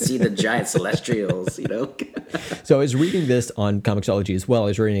out so you can see the giant celestials, So I was reading this on Comixology as well. I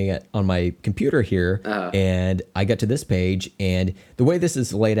was reading it on my computer here, and I got to this page, and the way this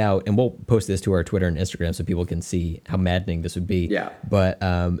is laid out, and we'll post this to our Twitter and Instagram so people can see how maddening this would be. Yeah. But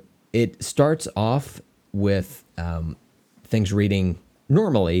it starts off with things reading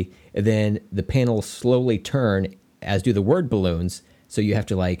normally, and then the panels slowly turn, as do the word balloons. So you have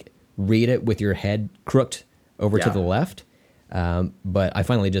to like read it with your head crooked over to the left. But I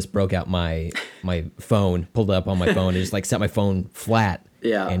finally just broke out my phone, pulled it up on my phone, and just like set my phone flat,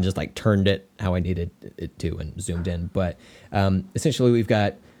 and just like turned it how I needed it to, and zoomed in. But essentially, we've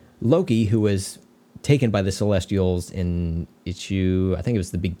got Loki, who was taken by the Celestials in issue, I think it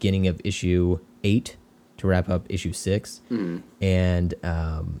was the beginning of issue 8 to wrap up issue 6, and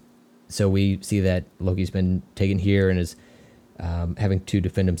so we see that Loki's been taken here and is having to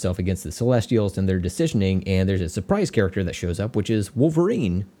defend himself against the Celestials and their decisioning, and there's a surprise character that shows up, which is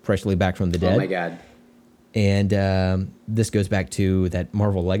Wolverine, freshly back from the dead. Oh my god. And this goes back to that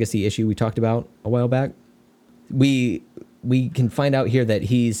Marvel Legacy issue we talked about a while back. We can find out here that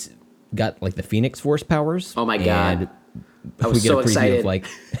he's got like the Phoenix Force powers. Oh my god. I was we get so a preview excited. of like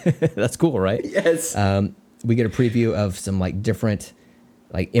that's cool, right? Yes. We get a preview of some like different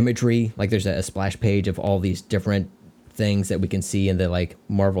like imagery. Like there's a splash page of all these different things that we can see in the like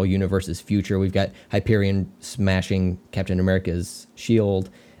Marvel Universe's future. We've got Hyperion smashing Captain America's shield.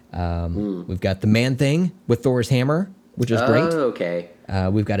 We've got the Man-Thing with Thor's hammer, which is great. Okay.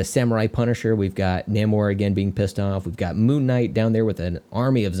 We've got a Samurai Punisher. We've got Namor again being pissed off. We've got Moon Knight down there with an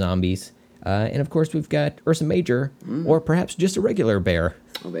army of zombies. And of course, we've got Ursa Major, or perhaps just a regular bear.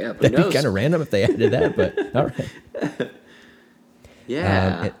 Oh, yeah. Who That'd knows? be kind of random if they added that, but all right.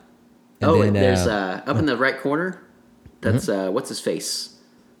 Yeah. And then, there's up in the right corner. That's what's his face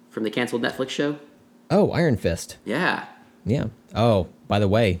from the canceled Netflix show. Oh, Iron Fist. Yeah. Yeah. Oh, by the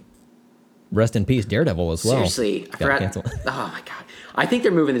way, rest in peace, Daredevil as well. Seriously, I Got forgot. canceled. Oh my god! I think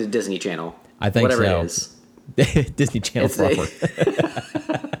they're moving to Disney Channel. I think whatever so. it is. Disney Channel It's proper.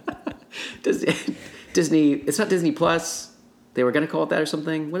 Disney. It's not Disney Plus. They were going to call it that or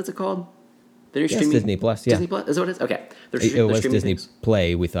something. What is it called? They're Yes, streaming. Disney Plus. Yeah, Disney Plus. Is that what it is? Okay. it was streaming Disney things.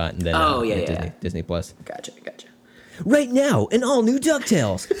 Play. We thought, and then Oh, yeah, Disney, yeah. Disney Plus. Gotcha. Right now, an all-new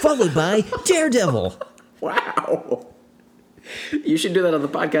DuckTales, followed by Daredevil. Wow. You should do that on the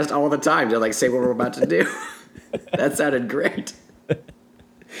podcast all the time to like say what we're about to do. That sounded great.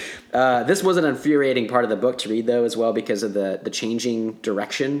 This was an infuriating part of the book to read though as well because of the changing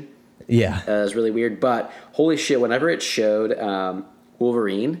direction. Yeah. It was really weird, but holy shit, whenever it showed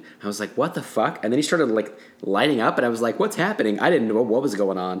Wolverine, I was like, what the fuck? And then he started like lighting up and I was like, what's happening? I didn't know what was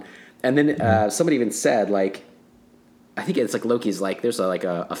going on. And then somebody even said like, I think it's like Loki's like, there's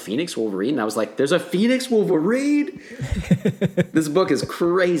a Phoenix Wolverine. And I was like, there's a Phoenix Wolverine? This book is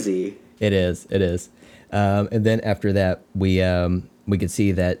crazy. It is. And then after that, we could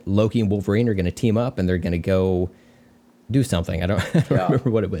see that Loki and Wolverine are going to team up and they're going to go do something. I don't remember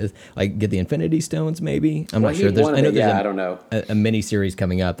what it was. Like get the Infinity Stones, maybe. I'm not sure. I know there's I don't know. a mini series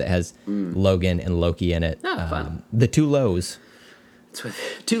coming up that has Logan and Loki in it. Oh, fun. The Two Lows. It's with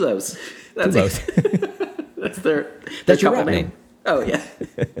Two Lows. That's Two Lows. That's their That's your couple rap name. Oh yeah.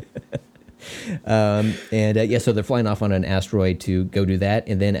 So they're flying off on an asteroid to go do that.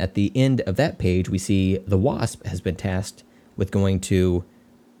 And then at the end of that page, we see the Wasp has been tasked with going to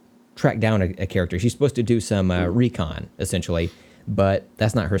track down a character. She's supposed to do some recon, essentially, but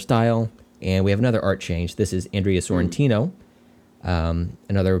that's not her style. And we have another art change. This is Andrea Sorrentino.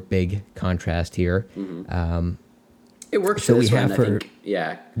 Another big contrast here. It works So for we this one, have I her- think.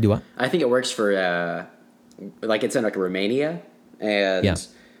 Yeah. Do what? I think it works for like it's in like Romania and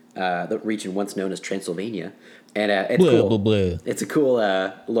the region once known as Transylvania. And it's Blah, cool. blah, blah. It's a cool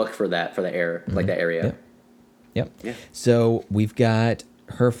look for the like that area. Yep. Yeah. So we've got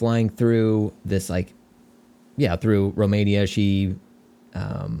her flying through this, through Romania. She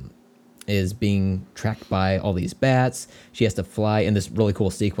is being tracked by all these bats. She has to fly in this really cool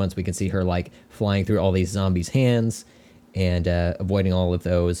sequence. We can see her like flying through all these zombies' hands and avoiding all of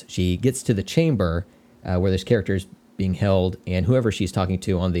those. She gets to the chamber where there's characters being held, and whoever she's talking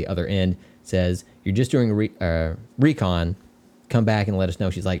to on the other end says, "You're just doing recon. Come back and let us know."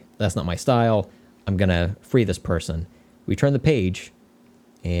 She's like, "That's not my style. I'm going to free this person." We turn the page,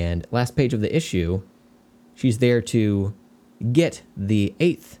 and last page of the issue, she's there to get the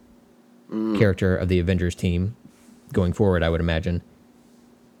 8th character of the Avengers team going forward, I would imagine.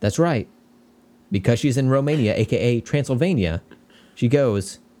 That's right. Because she's in Romania, a.k.a. Transylvania, she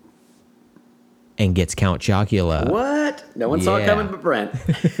goes and gets Count Chocula. What? No one saw it Yeah. coming but Brent.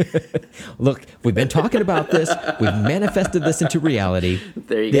 Look, we've been talking about this. We've manifested this into reality.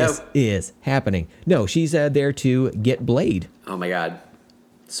 There you This go. is happening. No, she's there to get Blade. Oh my god.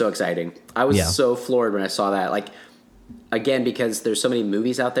 So exciting. I was Yeah. so floored when I saw that. Like again, because there's so many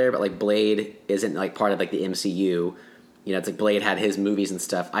movies out there, but like Blade isn't like part of like the MCU. You know, it's like Blade had his movies and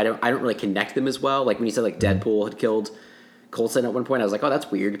stuff. I don't really connect them as well. Like when you said like Deadpool had killed Coulson at one point, I was like, oh, that's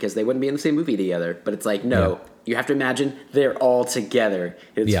weird because they wouldn't be in the same movie together. But it's like, no, you have to imagine they're all together.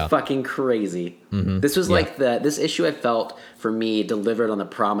 It's fucking crazy. This was like this issue I felt for me delivered on the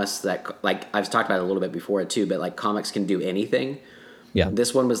promise that, like I've talked about it a little bit before too, but like comics can do anything. Yeah.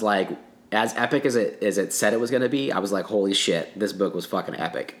 This one was like as epic as it said it was going to be. I was like, holy shit, this book was fucking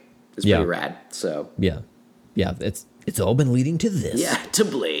epic. It's pretty rad. So Yeah. It's all been leading to this. yeah, to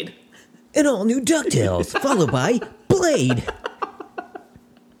Blade. An all-new DuckTales, followed by Blade.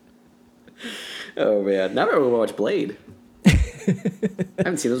 Oh man, now I want to watch Blade. I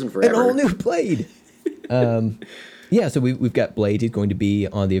haven't seen those in An forever. all new Blade. So we've got Blade. He's going to be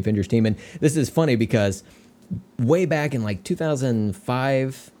on the Avengers team. And this is funny because way back in like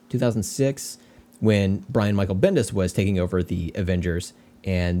 2005, 2006, when Brian Michael Bendis was taking over the Avengers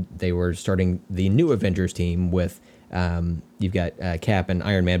and they were starting the new Avengers team with, you've got Cap and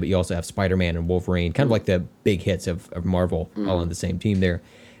Iron Man, but you also have Spider-Man and Wolverine, kind of like the big hits of Marvel all on the same team there.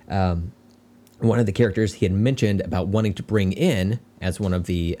 One of the characters he had mentioned about wanting to bring in as one of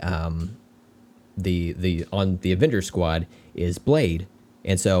the on the Avengers squad is Blade,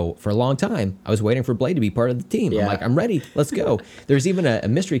 And so for a long time, I was waiting for Blade to be part of the team. Yeah. I'm like, I'm ready. Let's go. There's even a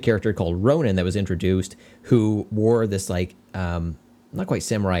mystery character called Ronan that was introduced who wore this like, not quite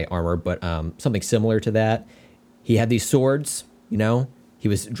samurai armor, but something similar to that. He had these swords, you know, he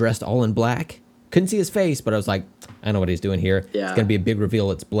was dressed all in black. Couldn't see his face, but I was like, I know what he's doing here. Yeah. It's going to be a big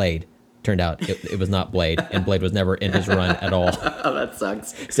reveal. It's Blade. Turned out it was not Blade, and Blade was never in his run at all. Oh, that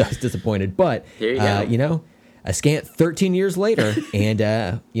sucks. So I was disappointed. But, Here you go. you know, a scant 13 years later,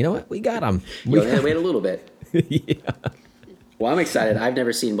 and you know what? We got him. You only had to wait a little bit. Yeah. Well, I'm excited. I've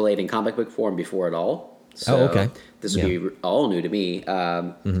never seen Blade in comic book form before at all. So Oh, okay. This would be all new to me.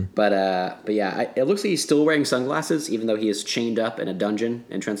 But yeah, it looks like he's still wearing sunglasses, even though he is chained up in a dungeon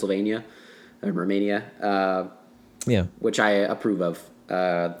in Transylvania, or Romania, Yeah. which I approve of.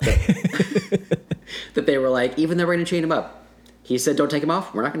 That they were like, even though we're going to chain him up, he said, don't take him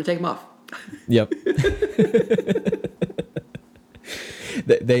off. We're not going to take him off. Yep.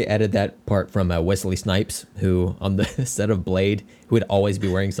 They added that part from Wesley Snipes, who on the set of Blade, who would always be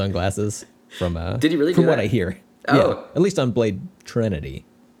wearing sunglasses. From Did he really From do what that? I hear, Oh. yeah. At least on Blade Trinity,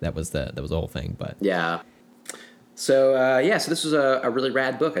 that was the whole thing. But Yeah. So so this was a really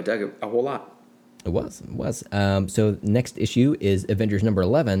rad book. I dug it a whole lot. it was. So next issue is Avengers number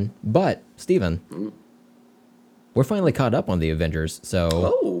 11. But Steven, we're finally caught up on the Avengers, so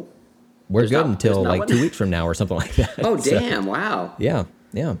Oh. we're there's good not- until there's not like one? 2 weeks from now or something like that. Oh, So, damn. Wow. yeah.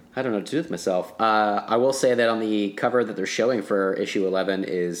 I don't know what to do with myself. I will say that on the cover that they're showing for issue 11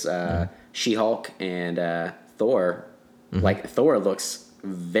 is She-Hulk and Thor. Like, Thor looks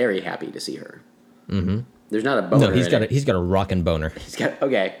very happy to see her. Mm-hmm. There's not a boner. No, he's in got it. he's got a rockin' boner. He's got,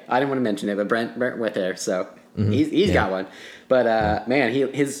 okay, I didn't want to mention it, but Brent went there, so he's got one. But man,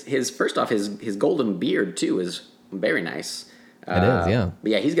 his first off, his golden beard too is very nice. It is, yeah.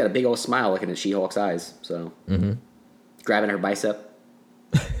 But yeah, he's got a big old smile looking at She-Hulk's eyes. So grabbing her bicep.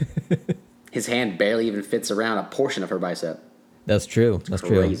 His hand barely even fits around a portion of her bicep. That's true. That's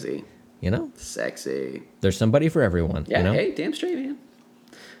true. Crazy, You know, sexy. there's somebody for everyone. Yeah, you know? hey, damn straight, man.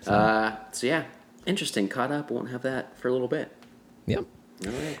 So yeah, interesting. Caught up. Won't have that for a little bit. Yep.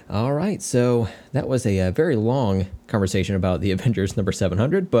 All right. All right. So that was a very long conversation about the Avengers number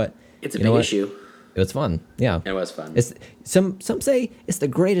 700, but It's a you know big what? issue. It was fun. Yeah. It was fun. It's some say it's the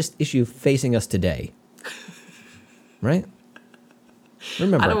greatest issue facing us today. Right?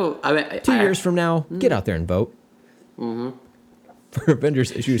 Remember, I don't. I mean, 2 years from now, get out there and vote for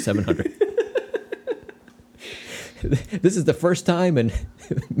Avengers issue 700. This is the first time in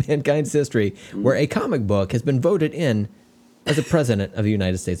mankind's history where a comic book has been voted in as a president of the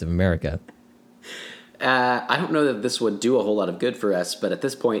United States of America. I don't know that this would do a whole lot of good for us, but at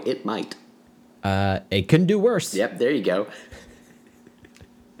this point, it might. It couldn't do worse. Yep, there you go.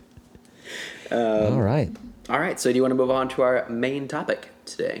 All right. All right, so do you want to move on to our main topic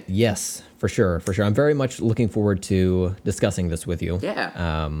today? Yes, for sure. I'm very much looking forward to discussing this with you.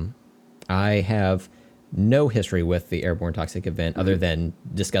 Yeah. I have no history with the airborne toxic event other than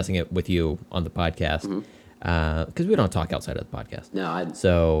discussing it with you on the podcast because we don't talk outside of the podcast. No,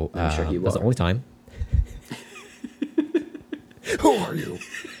 So I'm sure you that's the are. only time. Who are you?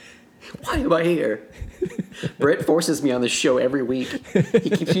 Why am I here? Brett forces me on this show every week. He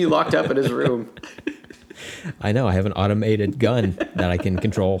keeps me locked up in his room. I know. I have an automated gun that I can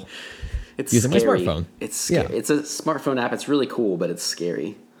control. It's Using my scary. smartphone. It's scary. Yeah. It's a smartphone app. It's really cool, but it's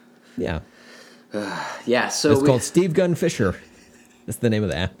scary. Yeah. Yeah, so It's called Steve Gunn Fisher. That's the name of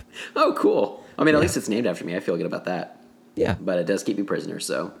the app. Oh, cool. I mean, at least it's named after me. I feel good about that. Yeah. But it does keep me prisoner,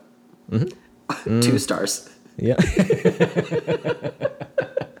 so 2 stars. Yeah.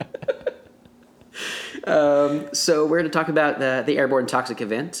 So we're going to talk about the Airborne Toxic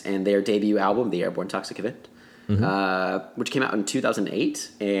Event and their debut album, The Airborne Toxic Event, which came out in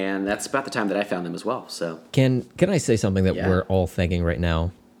 2008, and that's about the time that I found them as well. So Can I say something that Yeah. we're all thinking right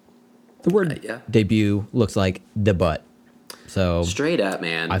now? The word yeah. debut looks like the butt. So straight up,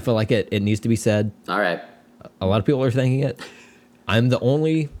 man. I feel like it needs to be said. All right. A lot of people are thinking it. I'm the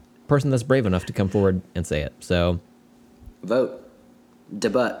only person that's brave enough to come forward and say it. So Vote.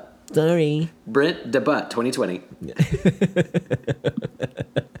 Debut. sorry. Brent Debut 2020.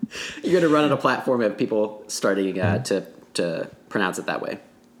 You're going to run on a platform of people starting to pronounce it that way.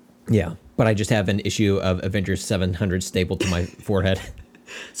 Yeah, but I just have an issue of Avengers 700 stapled to my forehead.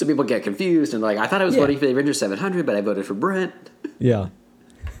 So people get confused and like, I thought I was Yeah. voting for the Avengers 700, but I voted for Brent. Yeah.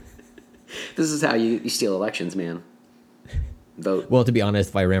 This is how you steal elections, man. Vote. Well, to be honest,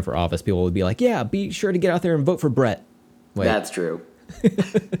 if I ran for office, people would be like, "Yeah, be sure to get out there and vote for Brett." Wait, That's true.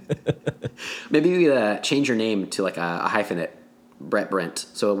 Maybe you change your name to like a hyphenate, Brett Brent,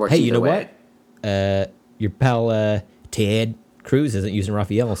 so it works hey, either you know way. what? Your pal Ted Cruz isn't using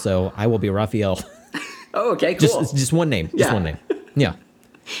Raphael, so I will be Raphael. Oh, okay, cool. Just one name. Just Yeah. one name. Yeah.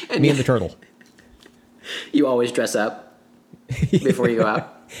 And Me and the turtle. you always dress up before you go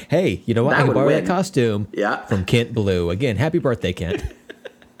out. Hey, you know what? That I can would borrow win. that costume Yeah. from Kent Blue. Again, happy birthday, Kent.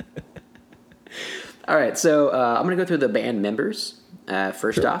 All right, so I'm going to go through the band members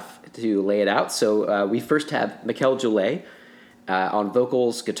first off to lay it out. So we first have Mikel Joulet on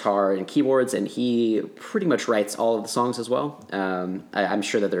vocals, guitar, and keyboards, and he pretty much writes all of the songs as well. I'm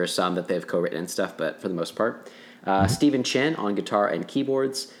sure that there are some that they've co-written and stuff, but for the most part. Stephen Chen on guitar and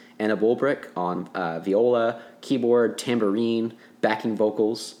keyboards, Anna Bulbrick on viola, keyboard, tambourine, backing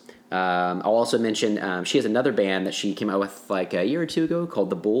vocals. I'll also mention she has another band that she came out with like a year or two ago called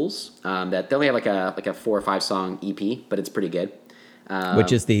The Bulls. That they only have like a 4 or 5 song EP, but it's pretty good.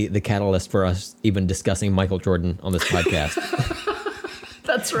 Which is the catalyst for us even discussing Michael Jordan on this podcast.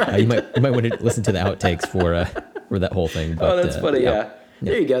 That's right. You might want to listen to the outtakes for that whole thing. But, Oh, that's funny. Yeah.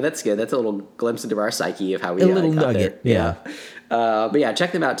 There you go. That's good. That's a little glimpse into our psyche of how we A little got nugget, there. yeah. But yeah,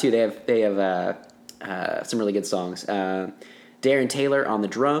 check them out too. They have some really good songs. Darren Taylor on the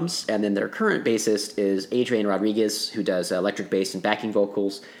drums, and then their current bassist is Adrian Rodriguez, who does electric bass and backing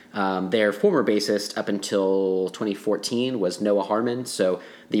vocals. Their former bassist up until 2014 was Noah Harmon. So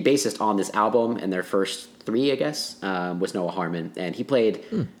the bassist on this album and their first 3, I guess, was Noah Harmon, and he played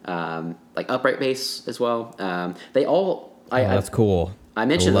like upright bass as well. They all. That's cool. I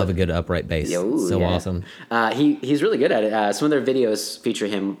mentioned I love a good upright bass. Ooh, So yeah. awesome. He's really good at it. Some of their videos feature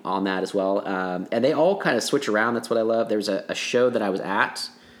him on that as well. And they all kind of switch around. That's what I love. There's a show that I was at,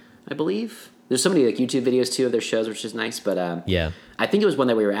 I believe. There's so many like YouTube videos too of their shows, which is nice. But Yeah. I think it was one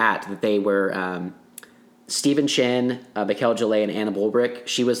that we were at that they were Stephen Chen, Mikel Joulet, and Anna Bulbrick.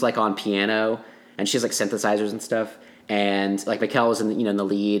 She was like on piano, and she has like synthesizers and stuff. And like Mikel was in the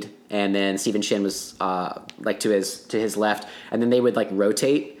lead, and then Stephen Chen was like to his left, and then they would like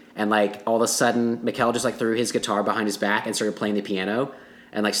rotate, and like all of a sudden Mikel just like threw his guitar behind his back and started playing the piano,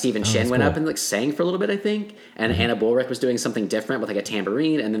 and like Stephen Chen went up cool. and like sang for a little bit, I think, and Anna Bulbrick was doing something different with like a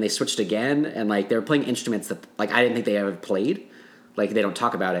tambourine, and then they switched again, and like they were playing instruments that like I didn't think they ever played, like they don't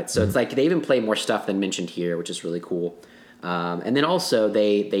talk about it, so it's like they even play more stuff than mentioned here, which is really cool. And then also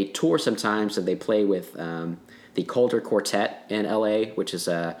they tour sometimes, and they play with the Calder Quartet in LA, which is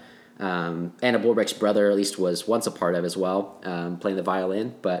Anna Bulbrick's brother, at least was once a part of as well, playing the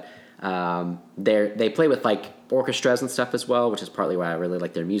violin. But they play with like orchestras and stuff as well, which is partly why I really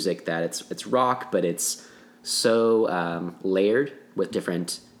like their music. That it's rock, but it's so layered with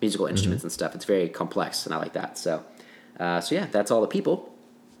different musical instruments and stuff. It's very complex, and I like that. So yeah, that's all the people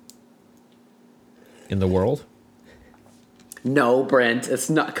In the world. No, Brent, it's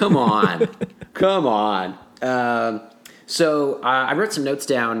not. Come on, come on. So I wrote some notes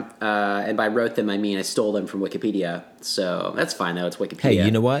down, and by wrote them I mean I stole them from Wikipedia. So that's fine though. It's Wikipedia. Hey,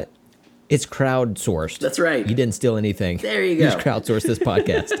 you know what? It's crowdsourced. That's right. You didn't steal anything. There you go. You just crowdsourced this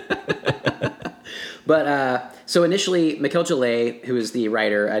podcast. But so initially, Mikel Joulet, who is the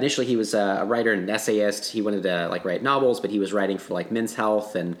writer, initially he was a writer and an essayist. He wanted to like write novels, but he was writing for like Men's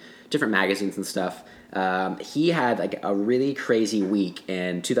Health and different magazines and stuff. He had like a really crazy week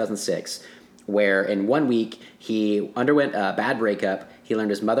in 2006, where in 1 week he underwent a bad breakup. He learned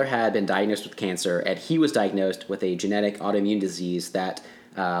his mother had been diagnosed with cancer, and he was diagnosed with a genetic autoimmune disease that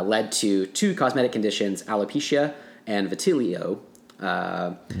led to 2 cosmetic conditions: alopecia and vitiligo.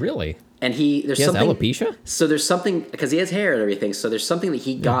 Really? And He has alopecia? So there's something, because he has hair and everything, so there's something that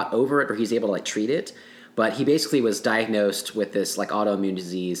he got over it, or he's able to like treat it. But he basically was diagnosed with this like autoimmune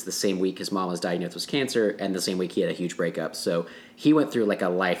disease the same week his mom was diagnosed with cancer, and the same week he had a huge breakup. So he went through like a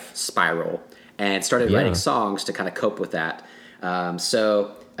life spiral and started writing songs to kind of cope with that.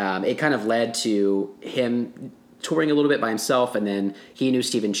 It kind of led to him touring a little bit by himself, and then he knew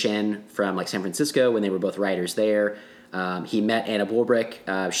Stephen Chen from like San Francisco when they were both writers there. He met Anna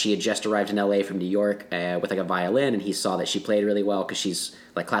Bulbrick. She had just arrived in LA from New York with like a violin, and he saw that she played really well because she's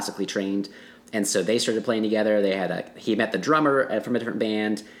like classically trained. And so they started playing together. He met the drummer from a different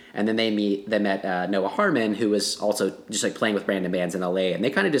band, and then they met Noah Harmon, who was also just like playing with random bands in LA. And they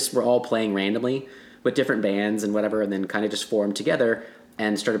kind of just were all playing randomly with different bands and whatever, and then kind of just formed together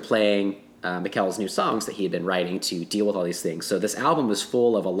and started playing Mikel's new songs that he had been writing to deal with all these things. So this album was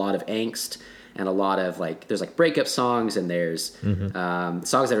full of a lot of angst and a lot of like, there's like breakup songs, and there's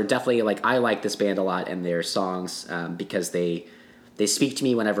songs that are definitely like, I like this band a lot, and their songs because they speak to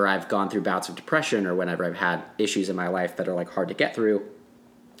me whenever I've gone through bouts of depression, or whenever I've had issues in my life that are like hard to get through,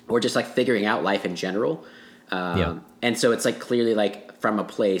 or just like figuring out life in general. And so it's like clearly like from a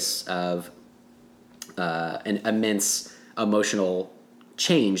place of an immense emotional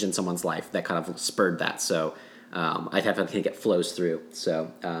change in someone's life that kind of spurred that. So I definitely think it flows through.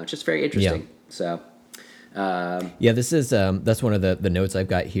 So just very interesting. So yeah, this is that's one of the notes I've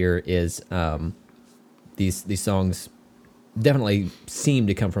got here is these songs definitely seem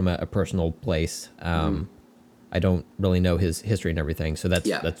to come from a personal place. I don't really know his history and everything, so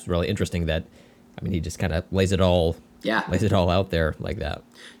that's really interesting. That I mean, he just kind of lays it all out there like that.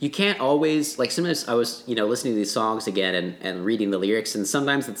 You can't always, like, sometimes I was, listening to these songs again and reading the lyrics, and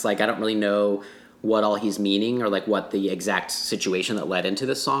sometimes it's like I don't really know what all he's meaning or like what the exact situation that led into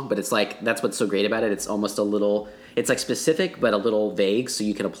this song, but it's like that's what's so great about it. It's almost a little, it's like specific but a little vague, so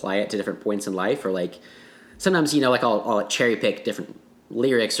you can apply it to different points in life. Or like sometimes like I'll cherry pick different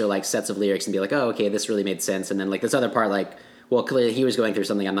lyrics or like sets of lyrics and be like, oh, okay, this really made sense, and then like this other part, like, well, clearly he was going through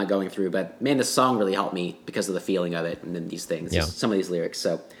something I'm not going through, but man, this song really helped me because of the feeling of it and then these things, some of these lyrics.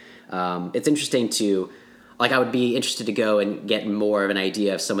 So it's interesting to, like, I would be interested to go and get more of an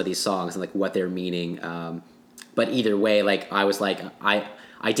idea of some of these songs and like what they're meaning. But either way, like I was like, I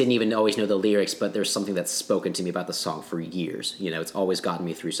didn't even always know the lyrics, but there's something that's spoken to me about the song for years. It's always gotten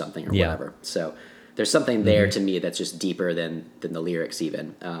me through something or whatever. So there's something there to me that's just deeper than the lyrics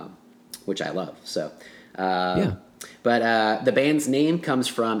even, which I love. So But the band's name comes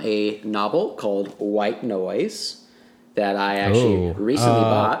from a novel called White Noise that I actually recently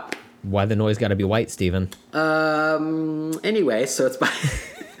bought. Why the noise got to be white, Steven? Anyway, so it's by...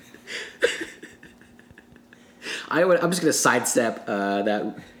 I'm just going to sidestep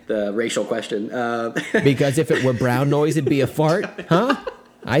the racial question. Because if it were brown noise, it'd be a fart? Huh?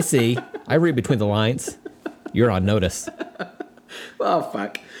 I see. I read between the lines. You're on notice. Oh,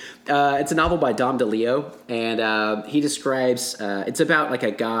 fuck. It's a novel by Dom DeLeo, and he describes, it's about like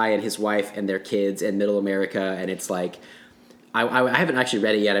a guy and his wife and their kids in middle America, and it's like, I haven't actually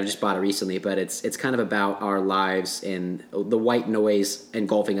read it yet, I've just bought it recently, but it's kind of about our lives and the white noise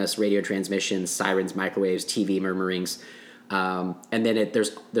engulfing us, radio transmissions, sirens, microwaves, TV murmurings, and then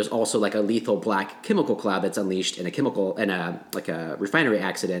there's also like a lethal black chemical cloud that's unleashed in a refinery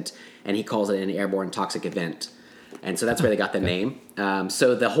accident, and he calls it an airborne toxic event. And so that's where they got the name.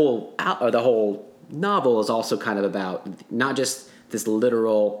 So the whole novel is also kind of about not just this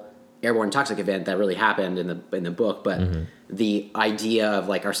literal airborne toxic event that really happened in the book, but the idea of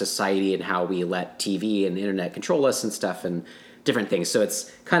like our society and how we let TV and the internet control us and stuff and different things. So it's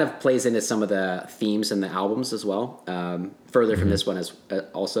kind of plays into some of the themes in the albums as well. Further from this one as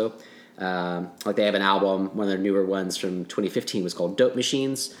also, like they have an album, one of their newer ones from 2015 was called Dope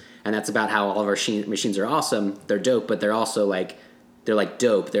Machines. And that's about how all of our machines are awesome. They're dope, but they're also like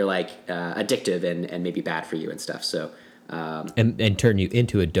dope. They're like addictive and maybe bad for you and stuff. So and turn you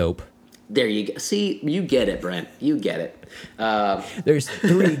into a dope. There you go. See, you get it, Brent. You get it. There's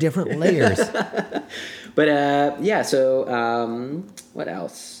 3 different layers. But So what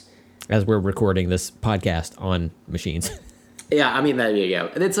else? As we're recording this podcast on machines. Yeah, I mean, there you go.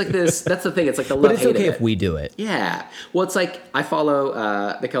 And it's like this, that's the thing, it's like the love But it's okay if we do it. Yeah. Well, it's like, I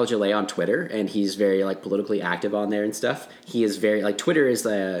follow Mikel Gillet on Twitter, and he's very, like, politically active on there and stuff. He is very, like, Twitter is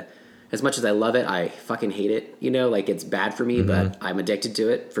as much as I love it, I fucking hate it. Like, it's bad for me, but I'm addicted to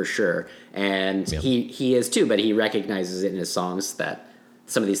it, for sure. And he is too, but he recognizes it in his songs that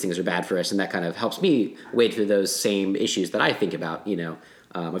some of these things are bad for us, and that kind of helps me wade through those same issues that I think about,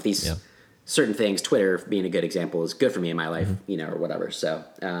 of these... Yeah. Certain things, Twitter being a good example, is good for me in my life, or whatever. So,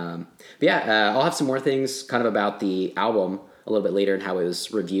 I'll have some more things kind of about the album a little bit later and how it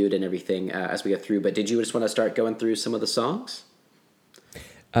was reviewed and everything as we go through. But did you just want to start going through some of the songs?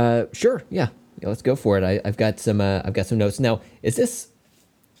 Sure. Yeah, let's go for it. I've got some notes. Now, is this?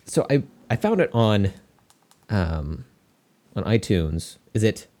 So I found it on iTunes. Is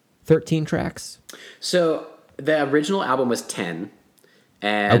it 13 tracks? So the original album was 10.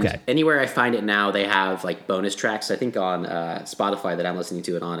 And anywhere I find it now, they have like bonus tracks. I think on Spotify that I'm listening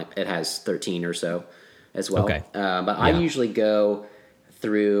to it on, it has 13 or so as well. Okay. But I usually go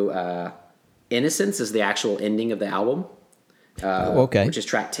through Innocence is the actual ending of the album. Which is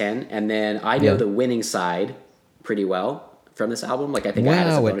track 10. And then I know the winning side pretty well from this album. Like I think I had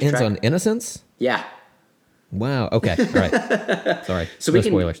as a bonus it ends track. on Innocence? Yeah. Wow. Okay. All right. Sorry. So no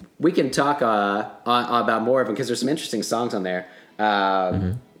spoilers. We can talk about more of them because there's some interesting songs on there.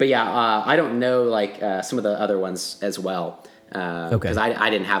 But I don't know like some of the other ones as well because I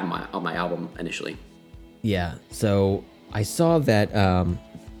didn't have them on my album initially. Yeah, so I saw that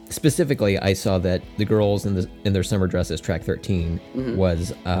specifically. I saw that the girls in their summer dresses, track 13,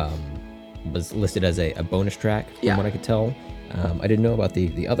 was listed as a bonus track from what I could tell. I didn't know about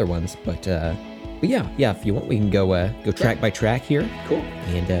the other ones, but yeah. If you want, we can go track by track here. Cool.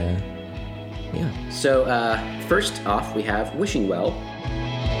 And. Yeah. So first off, we have Wishing Well.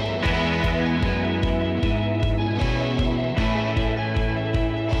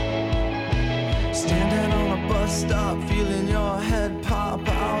 stop feeling your head pop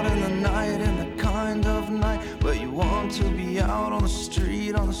out in the night, in the kind of night where you want to be out on the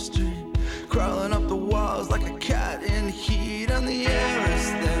street, crawling up the walls like a cat in heat, and the air is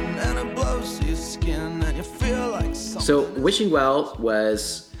thin and it blows to your skin and you feel like something. So Wishing Well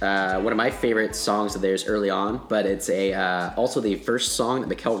was one of my favorite songs of theirs early on, but it's also the first song that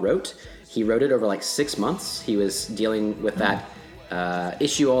Mikkel wrote. He wrote it over like 6 months. He was dealing with that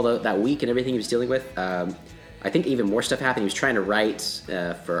issue that week and everything he was dealing with. I think even more stuff happened. He was trying to write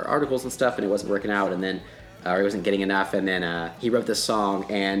for articles and stuff, and it wasn't working out, and then or he wasn't getting enough, and then he wrote this song,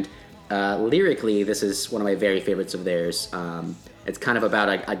 and lyrically, this is one of my very favorites of theirs. It's kind of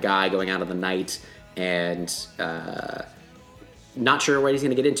about a guy going out in the night and not sure what he's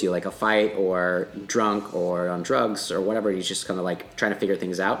going to get into, like a fight or drunk or on drugs or whatever. He's just kind of like trying to figure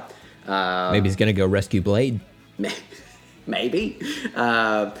things out. Maybe he's gonna go rescue Blade. Maybe,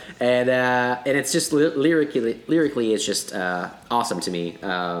 and it's just lyrically, it's just awesome to me.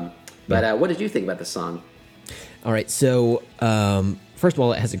 But what did you think about this song? All right, so first of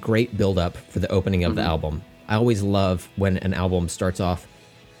all, it has a great build-up for the opening of the album. I always love when an album starts off,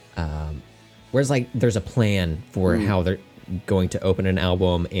 whereas like there's a plan for how they're going to open an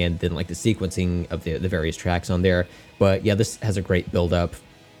album, and then like the sequencing of the various tracks on there. But yeah, this has a great build-up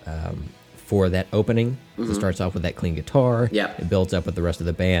for that opening. It starts off with that clean guitar. Yeah. It builds up with the rest of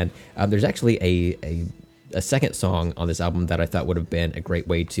the band. There's actually a second song on this album that I thought would have been a great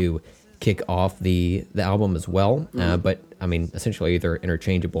way to kick off the album as well. But I mean, essentially they're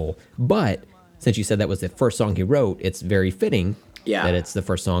interchangeable. But since you said that was the first song he wrote, it's very fitting that it's the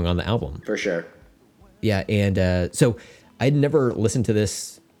first song on the album. For sure. Yeah, and so I'd never listened to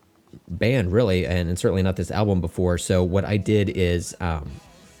this band really, and certainly not this album before. So what I did is,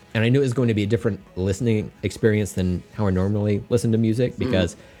 and I knew it was going to be a different listening experience than how I normally listen to music,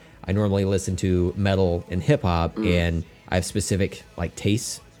 because I normally listen to metal and hip hop, and I have specific like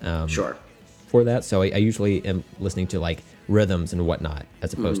tastes for that. So I usually am listening to like rhythms and whatnot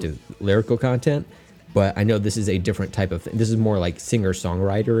as opposed to lyrical content. But I know this is a different type of thing. This is more like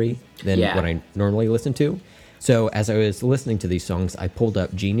singer-songwritery than what I normally listen to. So as I was listening to these songs, I pulled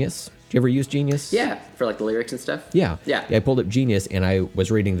up Genius. Do you ever use Genius? Yeah, for like the lyrics and stuff. Yeah. Yeah. I pulled up Genius, and I was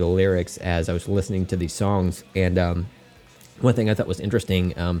reading the lyrics as I was listening to these songs. And one thing I thought was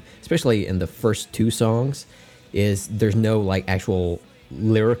interesting, especially in the first two songs, is there's no like actual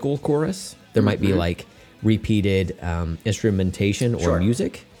lyrical chorus. There might be like repeated instrumentation or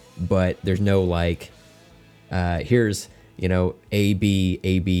music, but there's no like, here's, A, B,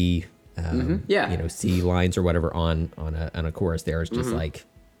 A, B, C lines or whatever on a chorus. There, it's just like,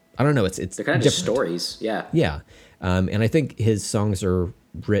 I don't know. It's they're kind of just stories. Yeah. Yeah. And I think his songs are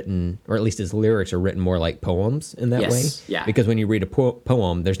written, or at least his lyrics are written more like poems in that way. Yeah. Because when you read a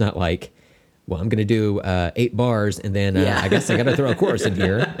poem, there's not like, well, I'm going to do 8 bars, and then I guess I got to throw a chorus in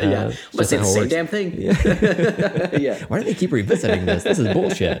here. Let's say the same damn thing. Yeah. Why do they keep revisiting this? This is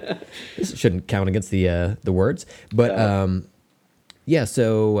bullshit. This shouldn't count against the words. But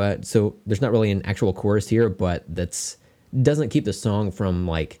so there's not really an actual chorus here, but that's doesn't keep the song from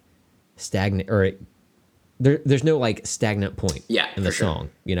like stagnant, or there's no like stagnant point in the song.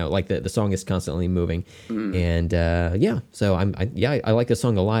 Like the song is constantly moving. And so I like this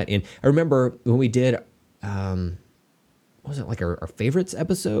song a lot. And I remember when we did what was it, like our favorites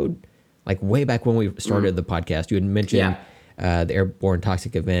episode, like way back when we started the podcast, you had mentioned the Airborne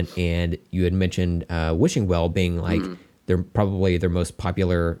Toxic event, and you had mentioned Wishing Well being like probably their most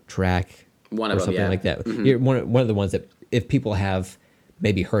popular track, one or of them, something like that. One of the ones that if people have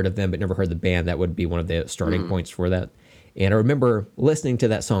maybe heard of them but never heard the band, that would be one of the starting points for that. And I remember listening to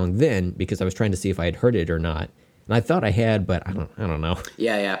that song then, because I was trying to see if I had heard it or not, and I thought I had, but I don't know.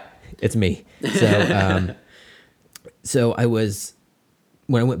 It's me. So so I was,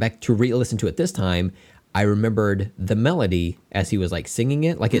 when I went back to re-listen to it this time, I remembered the melody as he was like singing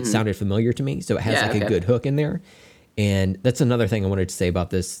it, like it sounded familiar to me. So it has like a good hook in there. And that's another thing I wanted to say about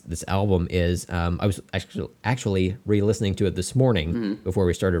this album is I was actually re-listening to it this morning before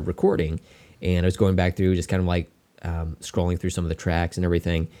we started recording, and I was going back through just kind of like scrolling through some of the tracks and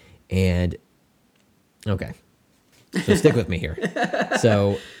everything. And okay, so stick with me here.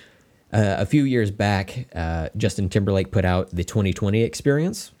 So a few years back, Justin Timberlake put out the 2020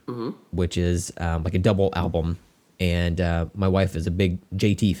 Experience, which is like a double album. And my wife is a big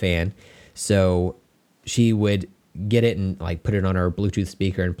JT fan, so she would get it and like put it on our Bluetooth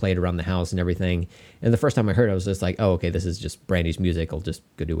speaker and play it around the house and everything. And the first time I heard it, I was just like, oh, okay, this is just Brandy's music. I'll just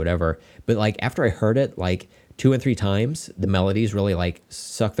go do whatever. But like after I heard it like 2 and 3 times, the melodies really like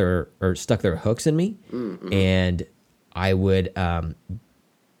stuck their hooks in me. And I would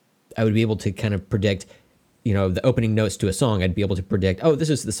be able to kind of predict the opening notes to a song, I'd be able to predict, oh, this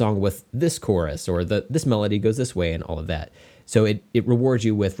is the song with this chorus, or this melody goes this way, and all of that. So it rewards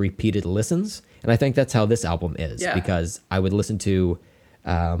you with repeated listens. And I think that's how this album is, because I would listen to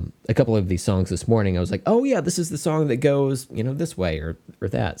a couple of these songs this morning. I was like, oh yeah, this is the song that goes, this way or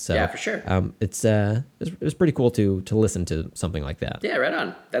that. So yeah, for sure. It was pretty cool to listen to something like that. Yeah, right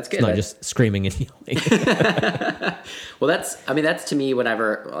on. That's good. It's not just screaming and yelling. Well, that's to me what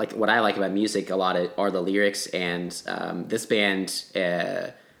I like about music a lot are the lyrics, and this band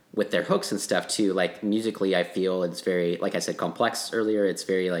with their hooks and stuff too. Like musically, I feel it's very, like I said, complex earlier. It's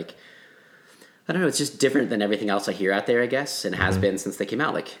very like, I don't know, it's just different than everything else I hear out there, I guess, and has been since they came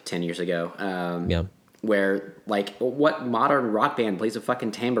out like 10 years ago. Where, like, what modern rock band plays a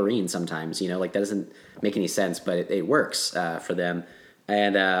fucking tambourine sometimes, like that doesn't make any sense, but it works for them.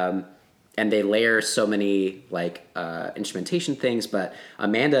 And they layer so many, like, instrumentation things, but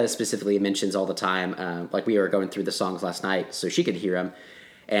Amanda specifically mentions all the time, like we were going through the songs last night so she could hear them.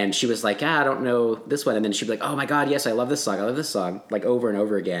 And she was like, I don't know this one. And then she'd be like, oh my God, yes, I love this song, like over and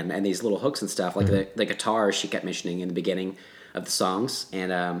over again. And these little hooks and stuff, like the guitars she kept mentioning in the beginning of the songs.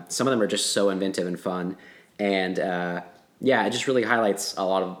 And some of them are just so inventive and fun. And it just really highlights a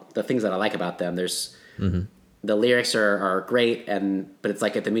lot of the things that I like about them. There's the lyrics are great, but it's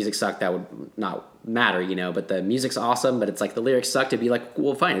like if the music sucked, that would not matter, But the music's awesome, but it's like the lyrics suck to be like,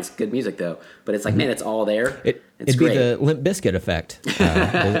 well, fine, it's good music though. But it's like, man, it's all there. It's great. Be the Limp Bizkit effect,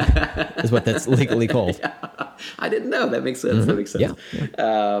 is what that's legally called. Yeah. I didn't know. That makes sense. That makes sense. Yeah.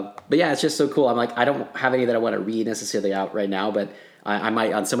 But yeah, it's just so cool. I'm like, I don't have any that I want to read necessarily out right now, but I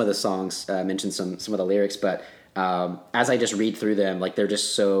might on some of the songs mention some of the lyrics, but as I just read through them, like they're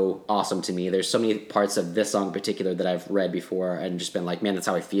just so awesome to me. There's so many parts of this song in particular that I've read before and just been like, man, that's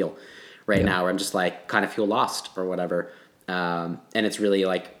how I feel right now. Where I'm just like kind of feel lost or whatever. And it's really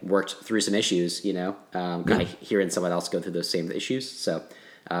like worked through some issues, kind of hearing someone else go through those same issues. So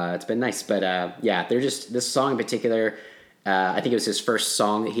it's been nice. But they're just, this song in particular, I think it was his first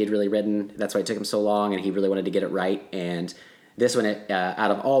song that he had really written. That's why it took him so long, and he really wanted to get it right. And this one,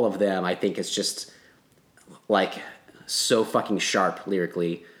 out of all of them, I think it's just like so fucking sharp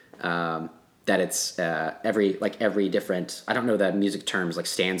lyrically that it's every different, I don't know the music terms, like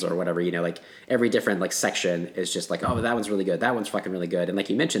stanza or whatever, like every different like section is just like, oh, that one's really good, that one's fucking really good. And like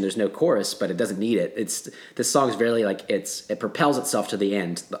you mentioned, there's no chorus, but it doesn't need it. This song's very like it propels itself to the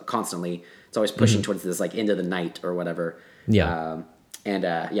end constantly. It's always pushing towards this like end of the night or whatever. Really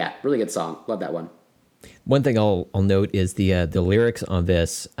good song. Love that one. One thing I'll note is the lyrics on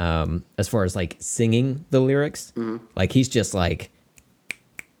this, as far as like singing the lyrics, like he's just like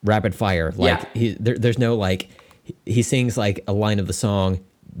rapid fire. Like there's no like, he sings like a line of the song,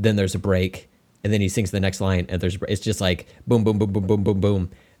 then there's a break, and then he sings the next line, and it's just like boom, boom, boom, boom, boom,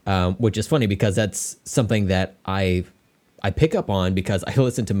 boom, boom, which is funny because that's something that I pick up on because I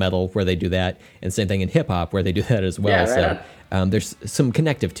listen to metal where they do that, and same thing in hip hop where they do that as well. Yeah, right so there's some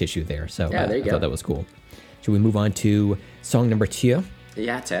connective tissue there. So there you I thought that was cool. Should we move on to song number 2?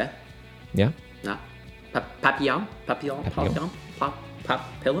 Yeah, Yeah. No. Papillon? Papillon?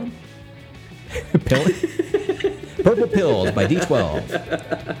 Papillon? Purple Pills by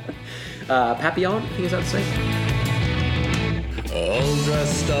D12. Papillon, I think is how to say. All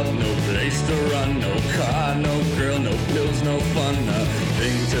dressed up, no place to run, no car, no girl, no pills, no fun,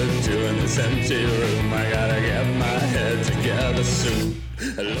 nothing to do in this empty room. I gotta get my head together soon.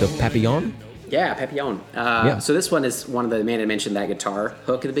 So Papillon? Yeah, Papillon. So this one is one of the, Amanda mentioned that guitar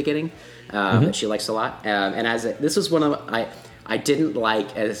hook at the beginning that she likes a lot. And this was one of I didn't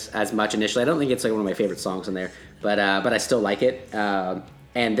like as much initially. I don't think it's like one of my favorite songs in there, but I still like it.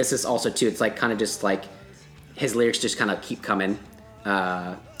 And this is also too. It's like kind of just like his lyrics just kind of keep coming,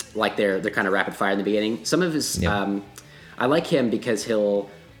 like they're kind of rapid fire in the beginning. Some of his I like him because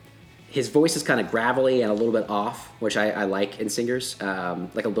his voice is kind of gravelly and a little bit off, which I like in singers,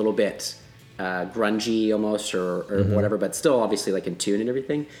 like a little bit grungy almost or whatever, but still obviously like in tune and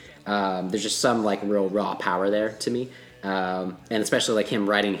everything. There's just some like real raw power there to me. And especially like him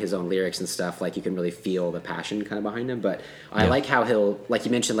writing his own lyrics and stuff, like you can really feel the passion kind of behind him. But I like how he'll, like you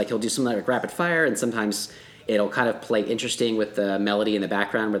mentioned, like he'll do something like rapid fire, and sometimes it'll kind of play interesting with the melody in the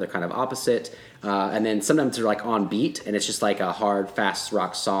background where they're kind of opposite. And then sometimes they're like on beat and it's just like a hard, fast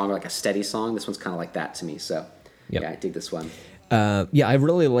rock song, or like a steady song. This one's kind of like that to me. So yeah, I dig this one. I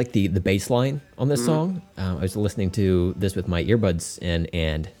really like the bass line on this song. I was listening to this with my earbuds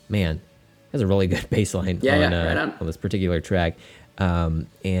and man, has a really good bass line on this particular track.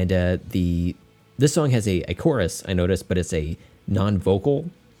 This song has a chorus, I noticed, but it's a non-vocal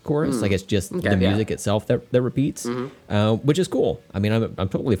chorus. Like it's just the music itself that repeats, which is cool. I mean, I'm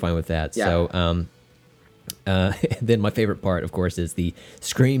totally fine with that. Yeah. So And then my favorite part, of course, is the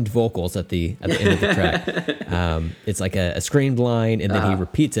screamed vocals at the end of the track. It's like a screamed line, and then he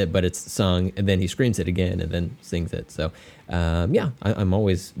repeats it, but it's sung, and then he screams it again, and then sings it. So, I'm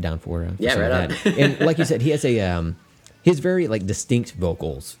always down for some right of on. that. And like you said, he has he has very like distinct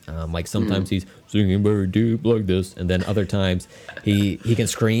vocals. Like sometimes he's singing very deep like this, and then other times he can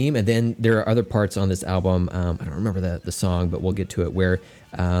scream. And then there are other parts on this album. I don't remember the song, but we'll get to it. Where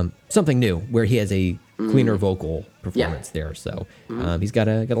something new, where he has a cleaner vocal performance there. So he's got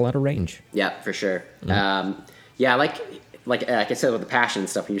a lot of range. Yeah, for sure. Like I said with the passion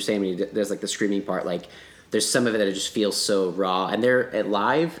stuff, when you're saying when there's like the screaming part, like there's some of it that it just feels so raw, and they're at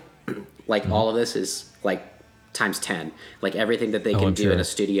live, like all of this is like times 10. Like everything that they can do in a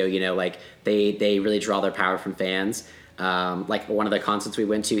studio, you know, like they really draw their power from fans. Like one of the concerts we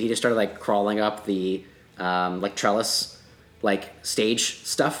went to, he just started like crawling up the like trellis, like stage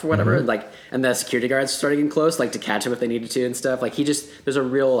stuff or whatever, and the security guards started getting close, like to catch him if they needed to and stuff. Like there's a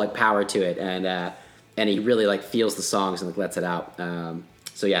real like power to it, and he really like feels the songs and like lets it out.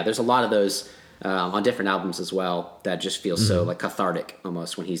 So yeah, there's a lot of those on different albums as well that just feels so like cathartic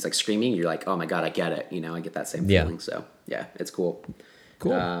almost. When he's like screaming, you're like, oh my god, I get it, you know, I get that same feeling. So yeah, it's cool.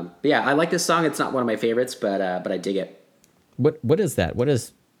 But yeah, I like this song. It's not one of my favorites, but I dig it. What is that? What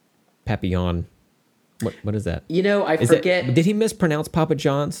is Papillon? What is that? You know, I forget. Did he mispronounce Papa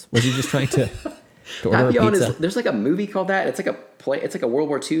John's? Was he just trying to order a Papillon pizza? There's like a movie called that. It's like a play. It's like a World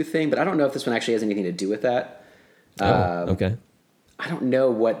War II thing, but I don't know if this one actually has anything to do with that. Okay. I don't know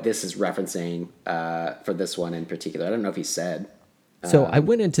what this is referencing for this one in particular. I don't know if he said. So I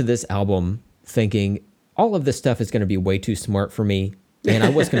went into this album thinking all of this stuff is going to be way too smart for me. And I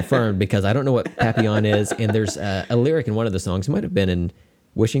was confirmed because I don't know what Papillon is. And there's a lyric in one of the songs, it might have been in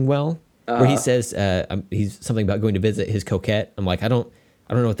Wishing Well, where he says he's something about going to visit his coquette. I'm like, I don't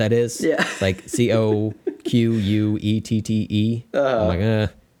know what that is. Yeah. Like COQUETTE. I'm like,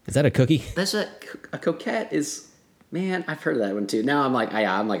 is that a cookie? That's a coquette is. Man, I've heard of that one too. Now I'm like, I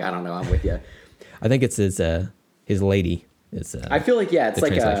don't know. I'm with you. I think it's his lady. I feel like it's the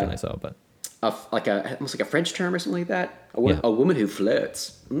like translation I saw, but almost like a French term or something like that. A woman who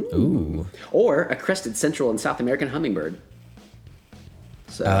flirts. Ooh. Or a crested Central and South American hummingbird.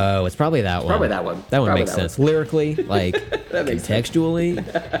 So it's probably that one. probably that one. That one Probably makes that sense. Lyrically, like makes contextually,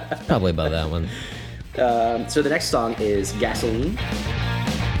 it's probably about that one. So the next song is Gasoline.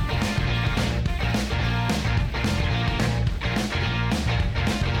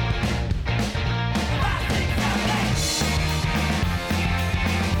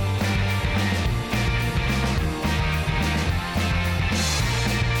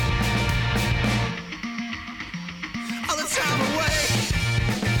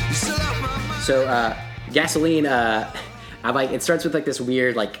 So Gasoline, I like. It starts with like this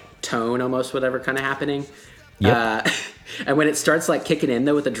weird like tone, almost whatever kind of happening. Yep. And when it starts like kicking in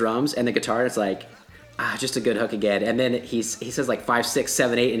though with the drums and the guitar, it's like just a good hook again. And then he says like 5, 6,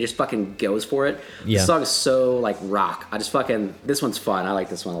 7, 8, and just fucking goes for it. Yeah. The song is so like rock. This one's fun. I like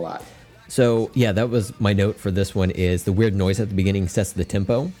this one a lot. So yeah, that was my note for this one. Is the weird noise at the beginning sets the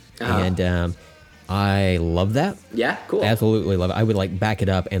tempo, and I love that. Yeah, cool. Absolutely love it. I would like back it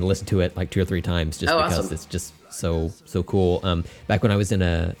up and listen to it like 2 or 3 times just because awesome. it's just so cool. Back when I was in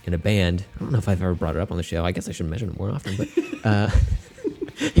a band, I don't know if I've ever brought it up on the show. I guess I should mention it more often, but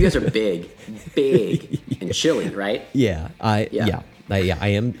You guys are big and chilly, right? yeah, I am.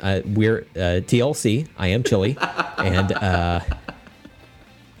 We're TLC. I am chilly, and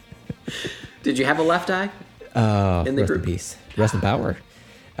Did you have a left eye? In the rest group? in peace, rest in power.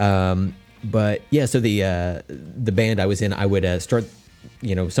 But yeah, so the band I was in, I would start,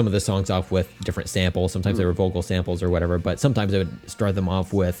 some of the songs off with different samples. Sometimes they were vocal samples or whatever, but sometimes I would start them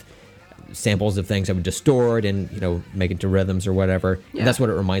off with samples of things I would distort and make into rhythms or whatever. Yeah. And that's what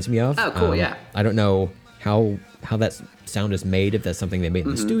it reminds me of. Oh, cool, yeah. I don't know how that sound is made, if that's something they made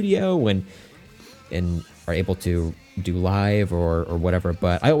in the studio and are able to do live or whatever.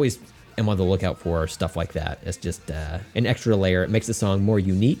 But I always am on the lookout for stuff like that. It's just an extra layer. It makes the song more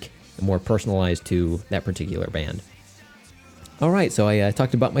unique and more personalized to that particular band. All right, so I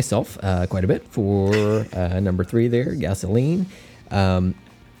talked about myself quite a bit for number 3 there, Gasoline.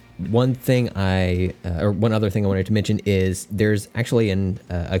 One other thing I wanted to mention is there's actually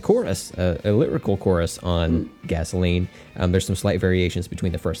a chorus, a lyrical chorus on Gasoline. There's some slight variations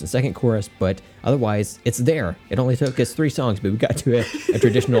between the first and second chorus, but otherwise it's there. It only took us 3 songs, but we got to a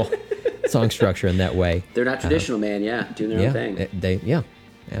traditional song structure in that way. They're not traditional, man. Yeah, doing their own thing.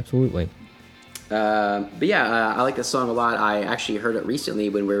 Absolutely. But yeah, I like this song a lot. I actually heard it recently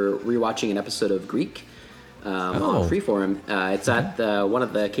when we were rewatching an episode of Greek. on Freeform. It's at one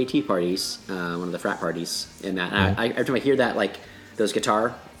of the KT parties, one of the frat parties. And every time I hear that, like those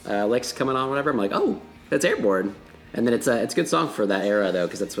guitar licks coming on, whatever, I'm like, oh, that's Airborne. And then it's a good song for that era though,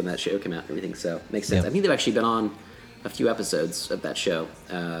 because that's when that show came out and everything. So it makes sense. Yeah. I think they've actually been on a few episodes of that show.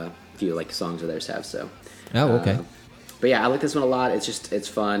 A few like songs of theirs have. So. Oh, okay. But yeah, I like this one a lot. It's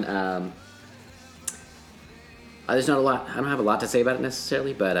fun. There's not a lot. I don't have a lot to say about it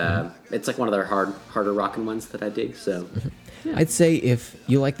necessarily, but it's like one of their harder rocking ones that I dig. So, yeah. I'd say if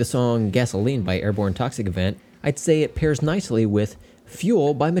you like the song "Gasoline" by Airborne Toxic Event, I'd say it pairs nicely with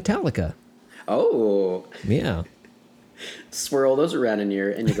 "Fuel" by Metallica. Oh, Yeah. swirl those around in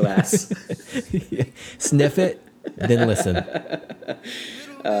your glass. Sniff it, then listen.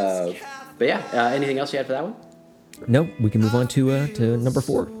 But yeah, anything else you had for that one? No, we can move on to number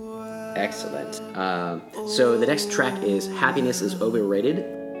 4. Excellent. So the next track is "Happiness is Overrated."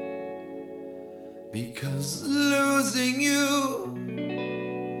 Because losing you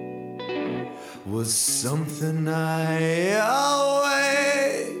was something I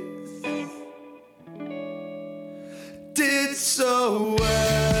always did so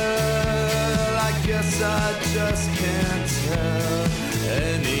well. I guess I just can't tell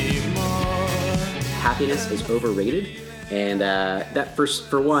anymore. "Happiness is Overrated," and that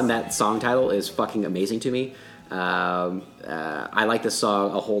that song title is fucking amazing to me. I like this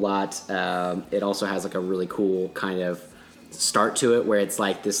song a whole lot. It also has like a really cool kind of start to it, where it's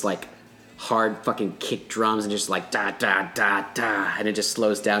like this like hard fucking kick drums and just like da da da da, and it just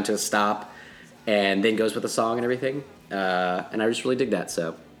slows down to a stop, and then goes with the song and everything. And I just really dig that.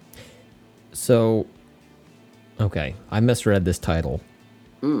 So, okay, I misread this title.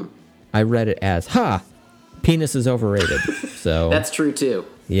 I read it as penis is overrated. So That's true too.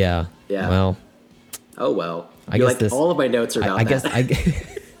 yeah. Yeah. Well, Oh well. I guess like all of my notes are about I that. guess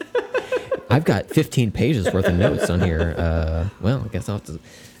I've got 15 pages worth of notes on here. Well, I guess I'll have to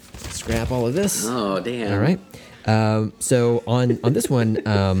scrap all of this. Oh damn. All right. So on this one,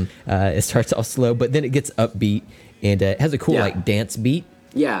 it starts off slow, but then it gets upbeat, and it has a cool Yeah. like dance beat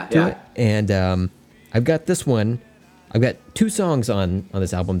Yeah. to Yeah. it. And I've got this one. I've got 2 songs on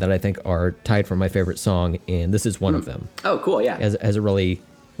this album that I think are tied for my favorite song, and this is one of them. Oh cool. Yeah. Has a really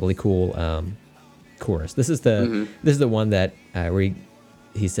cool chorus. This is the one that where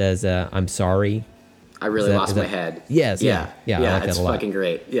he says, "I'm sorry." I really Is that- lost is my that- head. Yes, yeah. I like it's that a lot. fucking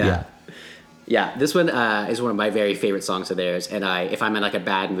great. Yeah. This one is one of my very favorite songs of theirs, and if I'm in like a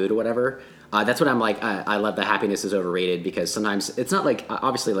bad mood or whatever, that's what I'm like. I love that "Happiness is Overrated," because sometimes it's not like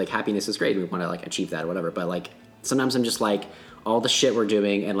obviously like happiness is great and we want to like achieve that or whatever, but like sometimes I'm just like all the shit we're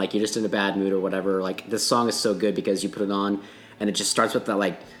doing and like you're just in a bad mood or whatever. Like this song is so good because you put it on and it just starts with that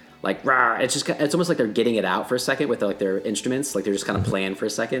like rah, it's almost like they're getting it out for a second with like their instruments, like they're just kind of playing for a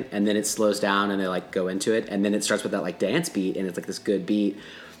second, and then it slows down and they like go into it, and then it starts with that like dance beat, and it's like this good beat,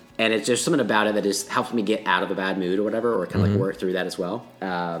 and it's just something about it that just helps me get out of a bad mood or whatever, or kind of like work through that as well,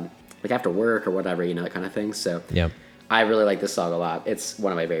 like after work or whatever, you know, that kind of thing. So Yeah. I really like this song a lot. It's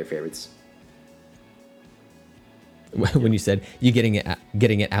one of my very favorites. When you said you getting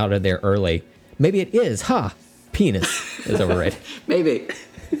it out of there early, maybe it is. Penis is overrated. Maybe.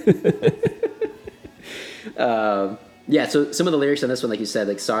 Yeah, so some of the lyrics on this one, like you said,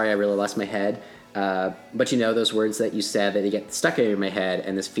 like, sorry, I really lost my head. But you know, those words that you said that they get stuck in my head,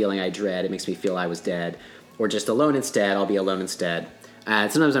 and this feeling I dread, it makes me feel I was dead. Or just alone instead, I'll be alone instead.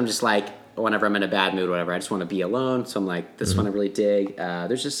 And sometimes I'm just like, whenever I'm in a bad mood or whatever, I just want to be alone. So I'm like, this one I really dig.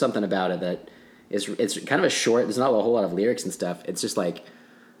 There's just something about it that it's kind of a short, there's not a whole lot of lyrics and stuff. It's just like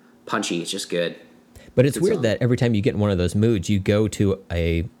punchy. It's just good. But it's Good weird song. that every time you get in one of those moods, you go to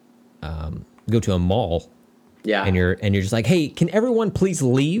a mall, Yeah. and you're just like, hey, can everyone please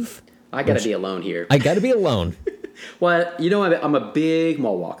leave? I gotta be alone here. I got to be alone. Well, you know, I'm a big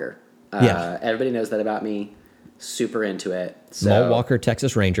mall walker. Yeah. Everybody knows that about me. Super into it. So Mall Walker,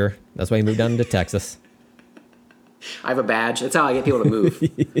 Texas Ranger. That's why he moved down to Texas. I have a badge. That's how I get people to move.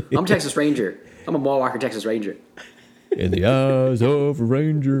 I'm a Texas Ranger. I'm a mall walker Texas Ranger. In the eyes of a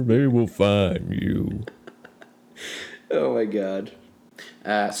ranger, they will find you. Oh my god.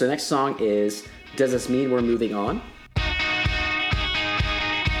 So next song is "Does This Mean We're Moving On?"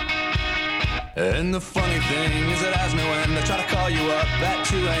 And the funny thing is it has no end. I try to call you up at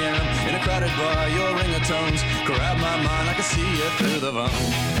 2 a.m. in a crowded bar, your ringtones grab my mind. I can see you through the phone,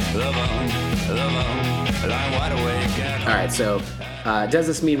 and I'm wide awake at home. All right, so "Does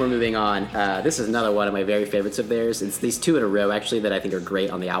This Mean We're Moving On?" This is another one of my very favorites of theirs. It's these 2 in a row actually that I think are great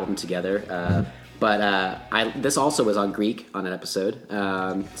on the album together. But this also was on Greek on an episode,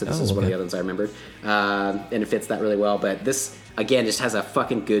 so this is one of the other ones I remembered, and it fits that really well. But this again just has a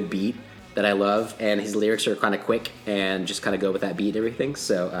fucking good beat, that I love, and his lyrics are kind of quick and just kind of go with that beat and everything.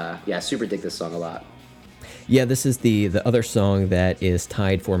 So yeah, super dig this song a lot. Yeah, this is the other song that is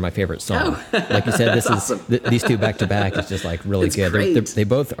tied for my favorite song. Oh. Like you said, this is awesome. These two back to back is just like really It's good. great. They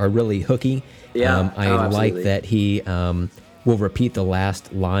both are really hooky. Yeah. I Oh, like absolutely. that he will repeat the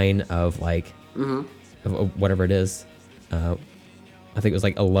last line of like of whatever it is. I think it was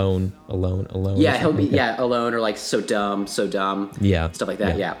like alone. Yeah, or he'll be something like that. alone, or like so dumb, Yeah, stuff like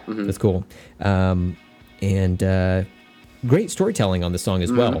that. Yeah, mhm. That's cool. And great storytelling on the song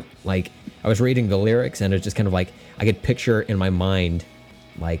as well. Like I was reading the lyrics, and it's just kind of like I could picture in my mind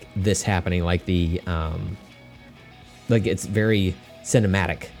like this happening, like the like it's very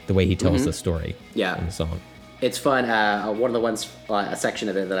cinematic the way he tells the story. Yeah. in the song. It's fun. One of the ones, a section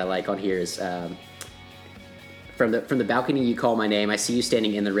of it that I like on here is from the balcony you call my name. I see you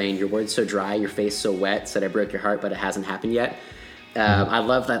standing in the rain. Your words so dry, your face so wet. Said I broke your heart, but it hasn't happened yet. I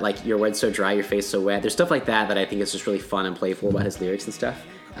love that, like, your words so dry, your face so wet. There's stuff like that I think is just really fun and playful about his lyrics and stuff.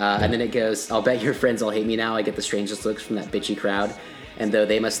 And then it goes, I'll bet your friends all hate me now. I get the strangest looks from that bitchy crowd. And though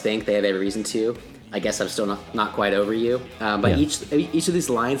they must think they have every reason to, I guess I'm still not quite over you. But Yeah. each of these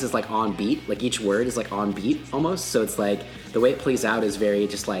lines is like on beat. Like each word is like on beat almost. So it's like the way it plays out is very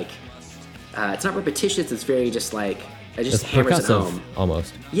just like, it's not repetitious. It's very just like, it just It's hammers it percussive home.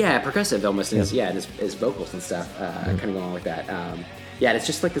 almost. Yeah, percussive almost. And his vocals and stuff kind of go along with that. Yeah, and it's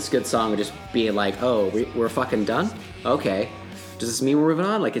just like this good song of just being like, oh, we're fucking done? Okay. Does this mean we're moving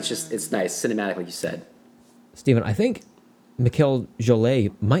on? Like, it's nice. Cinematic, like you said. Steven, I think Michael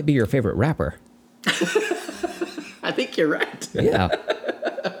Jolet might be your favorite rapper. I think you're right. Yeah.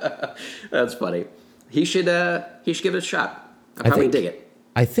 That's funny. He should give it a shot. I I probably think- dig it.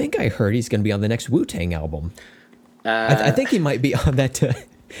 I think I heard he's going to be on the next Wu-Tang album. I think he might be on that.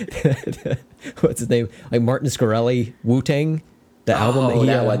 What's his name? Like Martin Scorsese Wu-Tang, the album that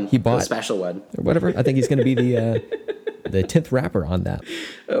that one. he The bought special one. or whatever. I think he's going to be the 10th rapper on that.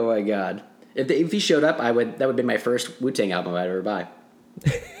 Oh my god. If he showed up, that would be my first Wu-Tang album I'd ever buy.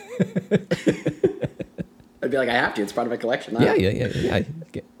 I'd be like, I have to. It's part of my collection. Yeah.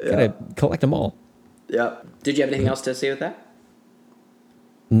 Gotta collect them all. Yep. Did you have anything else to say with that?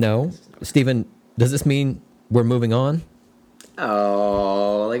 No, Steven, does this mean we're moving on?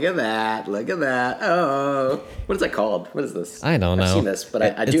 Oh, look at that. Look at that. Oh. What is that called? What is this? I don't know. I've seen this, but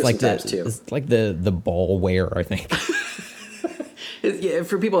I do it like sometimes too. It's like the ball wear, I think. Yeah,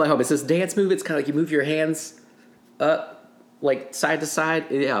 for people at home, it's this dance move. It's kind of like you move your hands up, like side to side.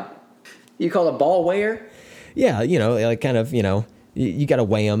 Yeah. You call it ball wear? Yeah, like kind of, you got to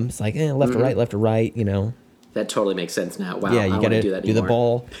weigh them. It's like left to right, That totally makes sense now. Wow. Yeah, I you don't got wanna to do that do the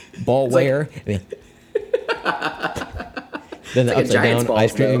anymore. ball like- wear. Then the like a upside Giants down ball,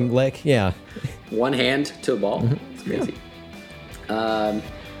 ice cream though. lick. Yeah. One hand to a ball. Mm-hmm. It's crazy.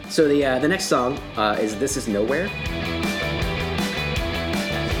 So the next song is "This Is Nowhere."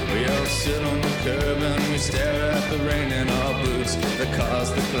 We all sit on the curb and we stare at the rain in our boots. The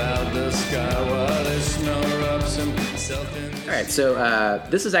cars, the cloud, the sky, while there's snow erupts and something. All right, so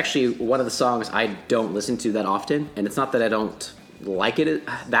this is actually one of the songs I don't listen to that often, and it's not that I don't like it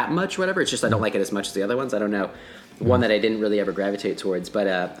that much, or whatever. It's just I don't like it as much as the other ones. I don't know. One that I didn't really ever gravitate towards, but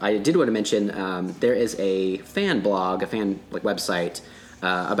I did want to mention there is a fan blog, a fan website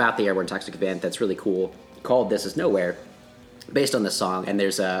about the Airborne Toxic event that's really cool called "This Is Nowhere," based on this song. And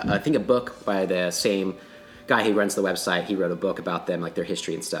there's I think a book by the same guy who runs the website. He wrote a book about them, like their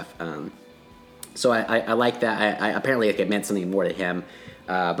history and stuff. So I like that. I apparently it meant something more to him.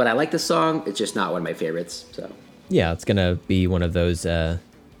 But I like this song. It's just not one of my favorites. So Yeah, it's going to be one of those,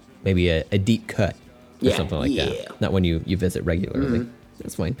 maybe a deep cut or Yeah, something like yeah. that. Not when you visit regularly.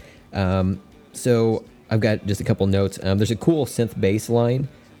 That's fine. So I've got just a couple notes. There's a cool synth bass line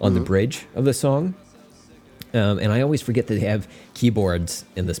on the bridge of the song. And I always forget that they have keyboards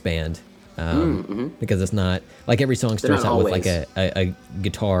in this band. Because it's not like every song starts not out with like always. a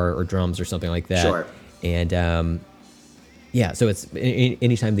guitar or drums or something like that. Sure. And yeah, so it's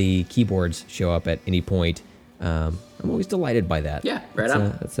anytime the keyboards show up at any point, I'm always delighted by that. Yeah, right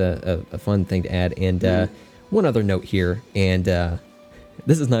on. That's a fun thing to add. And one other note here, and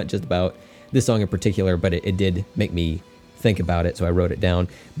this is not just about this song in particular, but it did make me think about it, so I wrote it down.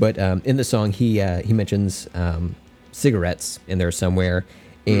 But in the song, he mentions cigarettes in there somewhere,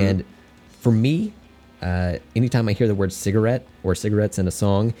 and for me, anytime I hear the word cigarette or cigarettes in a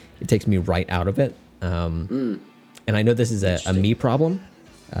song, it takes me right out of it. And I know this is a me problem,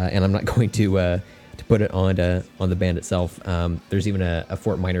 and I'm not going to put it on the band itself. There's even a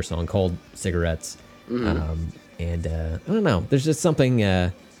Fort Minor song called "Cigarettes," and I don't know. There's just something.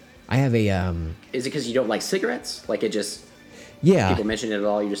 I have a is it because you don't like cigarettes? Like it just yeah. people mention it at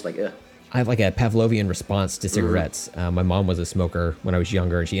all? You're just like, ugh. I have like a Pavlovian response to cigarettes. My mom was a smoker when I was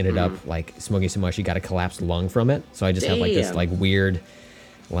younger, and she ended up like smoking so much she got a collapsed lung from it. So I just have like this Damn. like weird,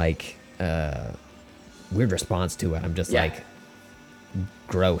 like weird response to it. I'm just Yeah. like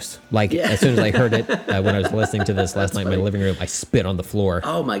gross. Like as soon as I heard it when I was listening to this last night in my funny. living room, I spit on the floor.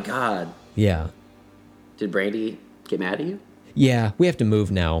 Oh my God. Yeah, Did Brandy get mad at you? yeah. We have to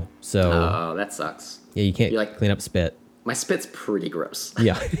move now, so Oh, that sucks. yeah, you can't you're like- clean up spit. My spit's pretty gross.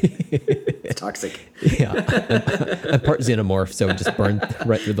 Yeah, It's toxic. yeah. I'm part xenomorph, so it just burned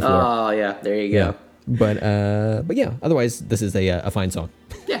right through the floor. Oh yeah, there you Yeah, go. but yeah. Otherwise, this is a fine song.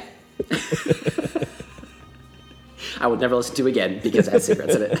 Yeah. I would never listen to again because it had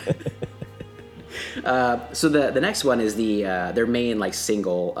cigarettes in it. So the next one is their main like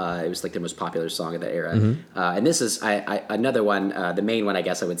single. It was like their most popular song of that era, and this is another one. The main one, I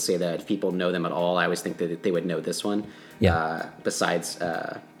guess I would say that if people know them at all, I always think that they would know this one. Yeah. Besides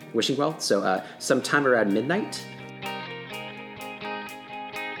Wishing Well, so Sometime Around Midnight.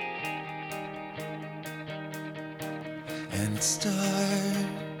 And it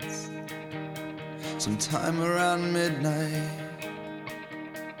starts sometime around midnight,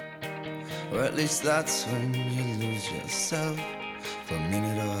 or at least that's when you lose yourself for a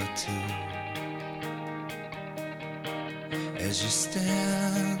minute or two. As you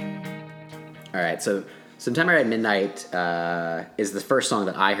stand. All right, so Sometime Around Midnight is the first song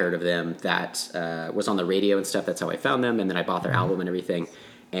that I heard of them that was on the radio and stuff. That's how I found them, and then I bought their album and everything.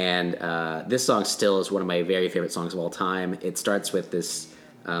 And this song still is one of my very favorite songs of all time. It starts with this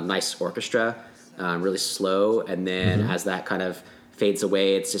nice orchestra, really slow, and then as that kind of fades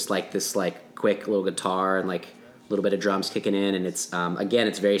away, it's just like this like quick little guitar and like a little bit of drums kicking in, and it's again,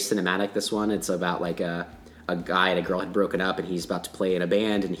 it's very cinematic. This one, it's about like a guy and a girl had broken up, and he's about to play in a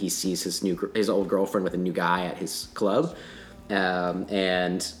band, and he sees his old girlfriend with a new guy at his club,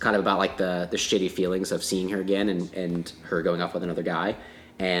 and kind of about like the shitty feelings of seeing her again and her going off with another guy.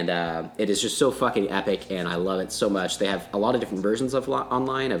 And it is just so fucking epic, and I love it so much. They have a lot of different versions of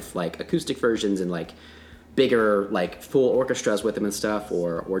online of like acoustic versions and like bigger like full orchestras with them and stuff,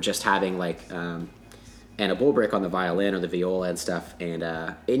 or just having like Anna Bulbrick on the violin or the viola and stuff. And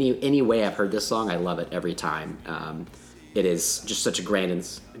any way I've heard this song, I love it every time. It is just such a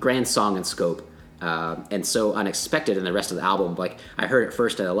grand song in scope, and so unexpected in the rest of the album. Like I heard it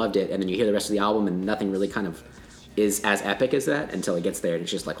first and I loved it, and then you hear the rest of the album and nothing really kind of is as epic as that until it gets there, and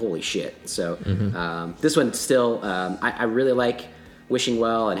it's just like holy shit. So this one still, I really like Wishing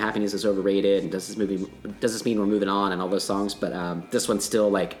Well and Happiness is Overrated and Does This Mean We're Moving On and all those songs, but this one's still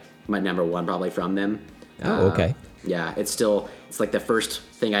like my number one probably from them. Oh, okay. Yeah, it's like the first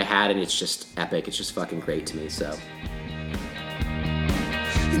thing I had, and it's just epic. It's just fucking great to me. So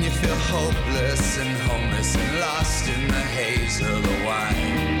And you feel hopeless and homeless and lost in the haze of the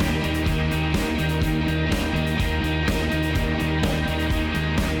wine.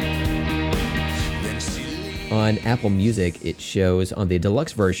 Then she leaves. On Apple Music, it shows on the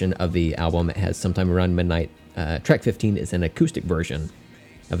deluxe version of the album, it has Sometime Around Midnight. Track 15 is an acoustic version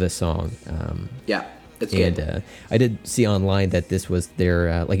of this song. yeah, it's good. And I did see online that this was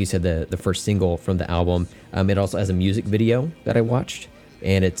their, like you said, the first single from the album. It also has a music video that I watched,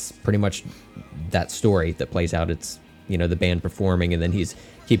 and it's pretty much that story that plays out. It's, the band performing, and then he's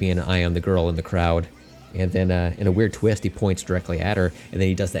keeping an eye on the girl in the crowd. And then in a weird twist, he points directly at her, and then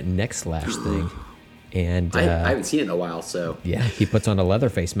he does that neck slash thing. And I haven't seen it in a while, so yeah, he puts on a leather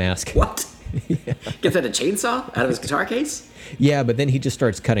face mask. what? Gets out a chainsaw out of his guitar case? Yeah, but then he just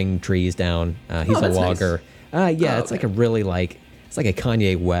starts cutting trees down. He's a that's logger. nice. It's like a really it's like a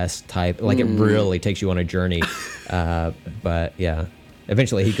Kanye West type. Like it really takes you on a journey. But yeah,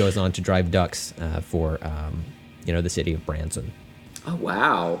 eventually he goes on to drive ducks for the city of Branson. Oh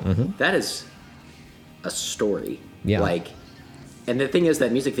wow, That is a story. Yeah. And the thing is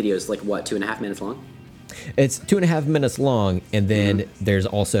that music video is like what, 2.5 minutes long? It's 2.5 minutes long, and then there's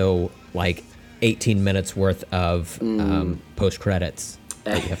also like 18 minutes worth of post credits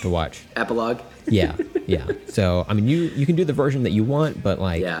that you have to watch. Epilogue. Yeah. So I mean, you can do the version that you want, but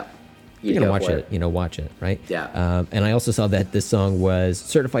like, Yeah. you're gonna go watch for it. Watch it, right? Yeah. And I also saw that this song was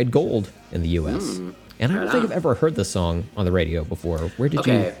certified gold in the U.S. And I don't Right think on. I've ever heard this song on the radio before. Where did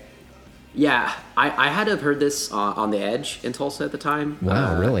you? Okay. Yeah, I had to have heard this on the Edge in Tulsa at the time.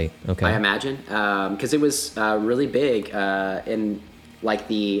 Wow, really? Okay. I imagine because it was really big in like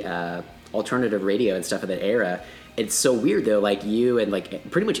the alternative radio and stuff of that era. It's so weird though, like you and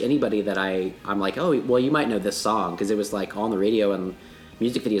like pretty much anybody that I'm like, oh well, you might know this song because it was like on the radio and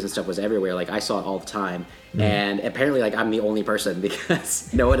music videos and stuff was everywhere. Like I saw it all the time, and apparently like I'm the only person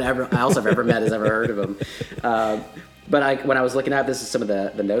because no one else I've ever met has ever heard of him. But when I was looking at this is some of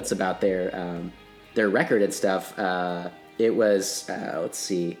the notes about their record and stuff. It was let's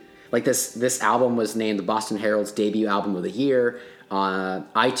see, like this album was named the Boston Herald's debut album of the year.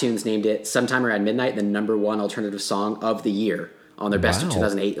 iTunes named it sometime around midnight the #1 alternative song of the year on their best of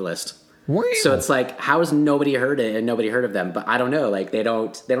 2008 list. Wow. So it's like, how has nobody heard it and nobody heard of them? But I don't know. Like they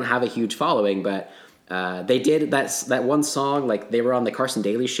don't have a huge following, but they did that one song. Like they were on the Carson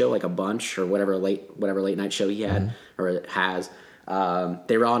Daly show like a bunch or whatever late night show he had or has.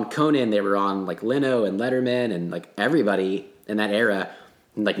 They were on Conan. They were on like Leno and Letterman and like everybody in that era.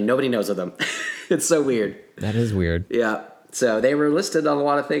 And, like nobody knows of them. It's so weird. That is weird. Yeah. So they were listed on a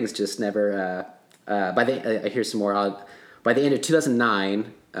lot of things, just never. Here's some more. By the end of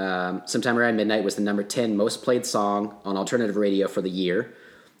 2009, sometime around midnight was the #10 most played song on alternative radio for the year.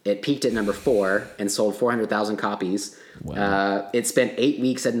 It peaked at #4 and sold 400,000 copies. Wow. It spent 8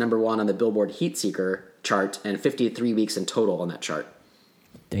 weeks at #1 on the Billboard Heatseeker chart and 53 weeks in total on that chart.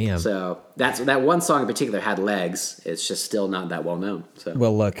 Damn. So that one song in particular had legs. It's just still not that well known. So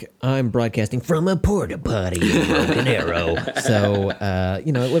Well, look, I'm broadcasting from a porta potty in Broken Arrow. So,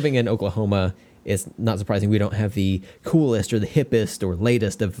 living in Oklahoma, it's not surprising we don't have the coolest or the hippest or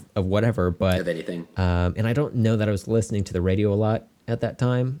latest of whatever. But of anything. And I don't know that I was listening to the radio a lot at that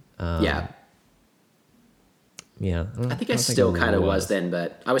time. Yeah. Yeah. I think I still kind of was then,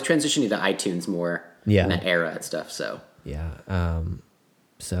 but I was transitioning to iTunes more in that era and stuff. So yeah.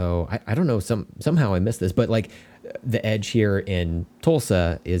 So I don't know. Somehow I missed this, but like the Edge here in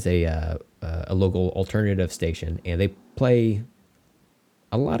Tulsa is a local alternative station, and they play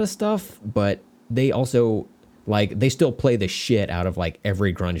a lot of stuff, but they also they still play the shit out of like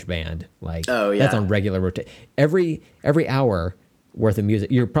every grunge band. Like that's on regular rotation. Every hour worth of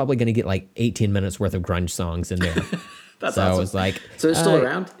music, you're probably going to get like 18 minutes worth of grunge songs in there. That's so awesome. I was like, so it's still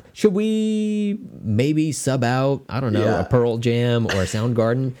around? Should we maybe sub out, I don't know, a Pearl Jam or a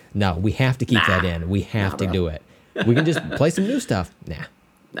Soundgarden? No, we have to keep that in. We have to do it. We can just play some new stuff. No.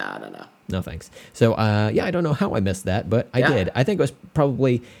 No, thanks. So, I don't know how I missed that, but I did. I think I was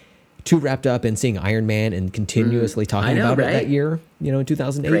probably too wrapped up in seeing Iron Man and continuously talking about it that year, in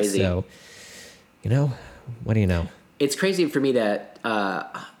 2008. Crazy. So, what do you know? It's crazy for me that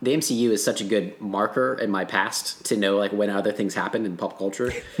the MCU is such a good marker in my past to know like when other things happened in pop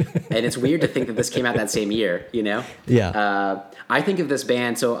culture, and it's weird to think that this came out that same year. Yeah. I think of this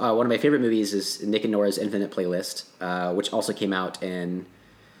band. So one of my favorite movies is Nick and Nora's Infinite Playlist, which also came out in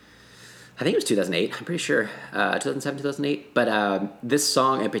I think it was 2008. I'm pretty sure 2007, 2008. But this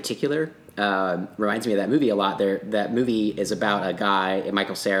song in particular reminds me of that movie a lot. That movie is about a guy,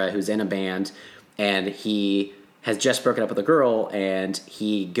 Michael Cera, who's in a band, and he has just broken up with a girl, and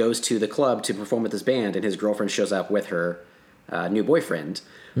he goes to the club to perform with his band, and his girlfriend shows up with her new boyfriend.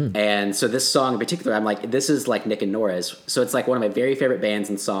 And so this song in particular, I'm like, this is like Nick and Nora's. So it's like one of my very favorite bands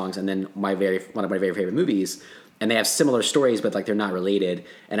and songs, and then one of my very favorite movies. And they have similar stories, but like they're not related.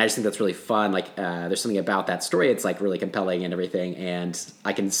 And I just think that's really fun. Like there's something about that story. It's like really compelling and everything. And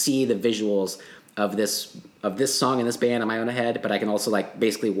I can see the visuals of this song and this band in my own head, but I can also like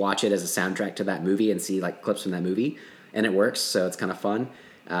basically watch it as a soundtrack to that movie and see like clips from that movie, and it works. So it's kind of fun.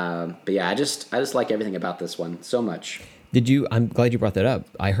 But yeah, I just like everything about this one so much. I'm glad you brought that up.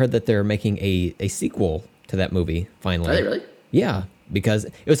 I heard that they're making a sequel to that movie finally. Are they really? Yeah, because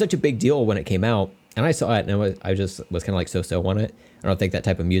it was such a big deal when it came out, and I saw it, and I just was kind of like so on it. I don't think that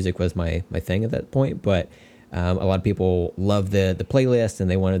type of music was my thing at that point, but a lot of people love the playlist,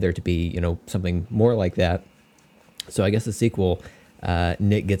 and they wanted there to be something more like that. So I guess the sequel,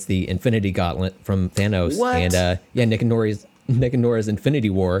 Nick gets the Infinity Gauntlet from Thanos, What? and Nick and Nora's Infinity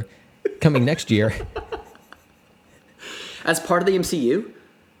War coming next year. As part of the MCU?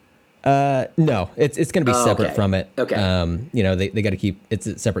 No, it's going to be separate okay. from it. Okay. They got to keep it's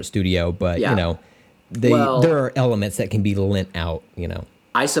a separate studio, but Yeah. there are elements that can be lent out.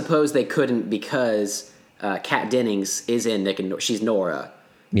 I suppose they couldn't because Kat Dennings is in Nick and Nora. She's Nora,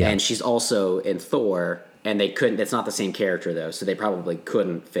 and she's also in Thor. And they couldn't. It's not the same character though, so they probably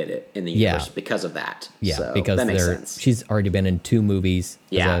couldn't fit it in the universe because of that. Yeah, so because that makes sense. She's already been in 2 movies.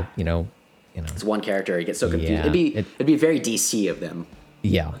 Yeah. It's one character. You get so confused. Yeah, It'd be very DC of them.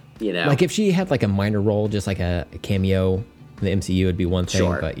 Yeah. Like if she had like a minor role, just like a cameo in the MCU would be one thing.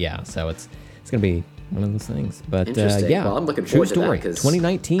 Sure. But yeah, so it's gonna be one of those things. But Interesting. yeah, Well, I'm looking true forward to that, story. 'cause-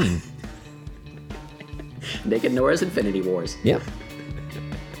 2019. Nick and Nora's Infinity Wars. Yeah.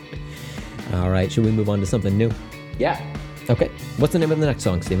 All right, should we move on to something new? Yeah. Okay. What's the name of the next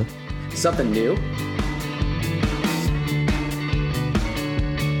song, Steven? Something new.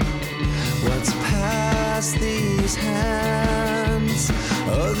 What's past these hands?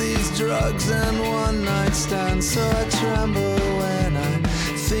 Oh, these drugs and one night stands, so I tremble when I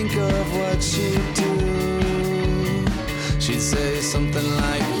think of what you do. She'd say something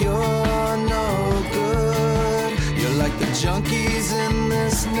like, you're no good. You're like the junkies in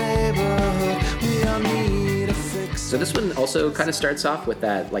this neighborhood. We all need a fix. So this one also kind of starts off with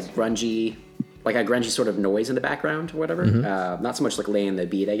that like grungy, like a grungy sort of noise in the background or whatever. Not so much like laying the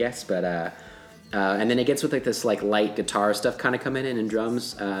beat, I guess, but and then it gets with like this like light guitar stuff kind of coming in and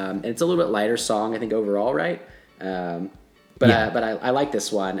drums. And it's a little bit lighter song, I think overall, right? But I like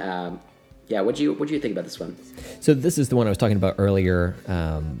this one. Yeah, what'd you think about this one? So this is the one I was talking about earlier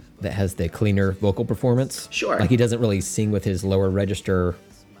that has the cleaner vocal performance. Sure. Like he doesn't really sing with his lower register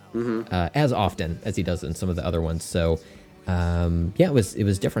as often as he does in some of the other ones. So yeah, it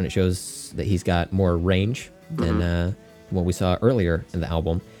was different. It shows that he's got more range than what we saw earlier in the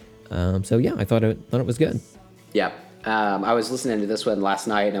album. So yeah, I thought it was good. Yeah. I was listening to this one last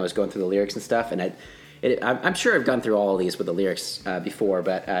night and I was going through the lyrics and stuff, and I'm sure I've gone through all of these with the lyrics before,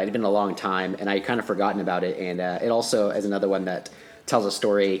 but it had been a long time, and I kind of forgotten about it. And it also is another one that tells a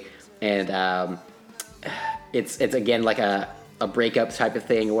story, and it's again like a breakup type of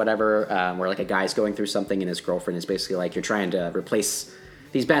thing or whatever, where like a guy's going through something, and his girlfriend is basically like, you're trying to replace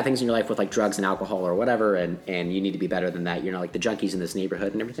these bad things in your life with like drugs and alcohol or whatever, and you need to be better than that. You're not like the junkies in this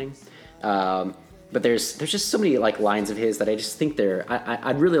neighborhood and everything. But there's just so many like lines of his that I just think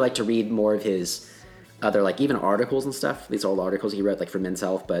I'd really like to read more of his other like even articles and stuff. These old articles he wrote like for Men's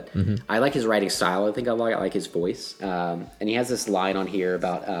Health, but I like his writing style. I think I like his voice. And he has this line on here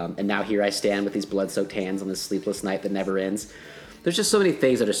about and now here I stand with these blood-soaked hands on this sleepless night that never ends. There's just so many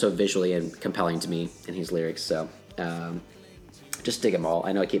things that are so visually and compelling to me in his lyrics. So just dig them all.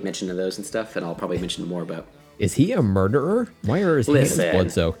 I know I keep mentioning those and stuff, and I'll probably mention more, but Is he a murderer? Why are his hands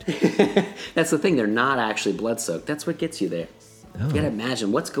blood-soaked? That's the thing. They're not actually blood-soaked. That's what gets you there. Oh. You gotta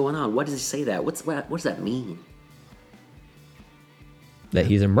imagine what's going on. What does he say that? What does that mean? That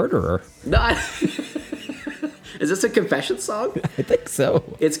he's a murderer. Not. Is this a confession song? I think so.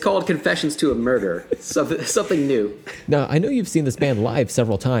 It's called Confessions to a Murder. Something new. Now, I know you've seen this band live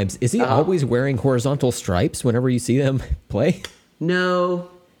several times. Is he always wearing horizontal stripes whenever you see them play? No.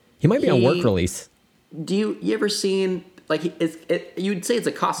 He might be on work release. Do you ever seen like you'd say it's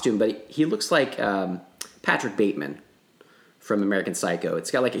a costume, but he looks like Patrick Bateman from American Psycho.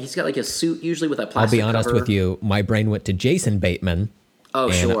 He's got like a suit usually with a plastic I'll be honest cover. with you. My brain went to Jason Bateman. Oh,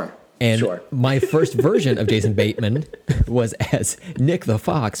 And sure. my first version of Jason Bateman was as Nick the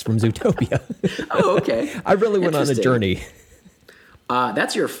Fox from Zootopia. Oh, okay. I really went on a Interesting. journey.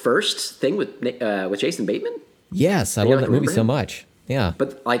 That's your first thing with Jason Bateman? Yes, I You love like that movie remember so him? much. Yeah.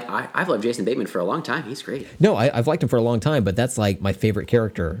 But like I've loved Jason Bateman for a long time. He's great. No, I've liked him for a long time, but that's like my favorite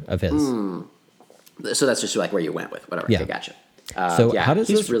character of his. So that's just like where you went with whatever. Yeah. Okay, gotcha. So yeah, how does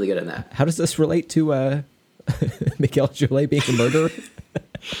he's this really good in that. How does this relate to Miguel Jolet being a murderer?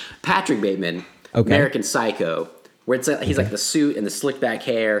 Patrick Bateman, Okay. American Psycho, where it's like, he's like the suit and the slick back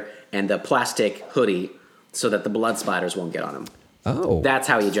hair and the plastic hoodie, so that the blood splatters won't get on him. Oh, That's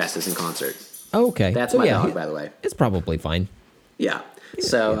how he dresses in concert. okay. That's So, my yeah, dog, by the way. It's probably fine. Yeah.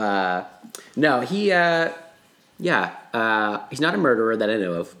 So no, he he's not a murderer that I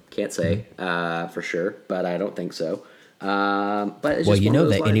know of. Can't say for sure, but I don't think so. But it's Well, just you one of know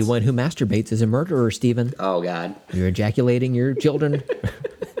those that lines. anyone who masturbates is a murderer, Stephen. Oh God. You're ejaculating your children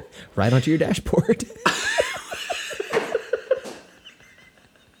right onto your dashboard.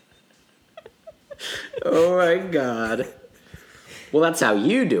 Oh my God. Well, that's how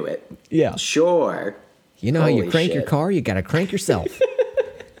you do it. Yeah. Sure. You know how you Holy crank your shit. car? You got to crank yourself.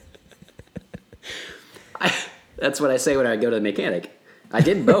 That's what I say when I go to the mechanic. I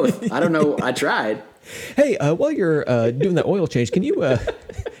did both. I don't know. I tried. Hey, while you're doing that oil change, can you can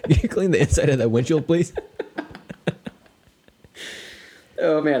you clean the inside of that windshield, please?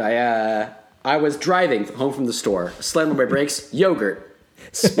 Oh man, I was driving home from the store, slammed on my brakes, yogurt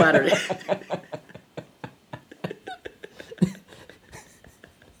splattered.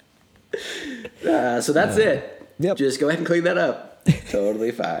 So that's it. Yep. Just go ahead and clean that up.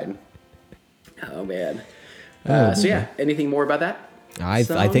 Totally fine. Oh man. So yeah, anything more about that? I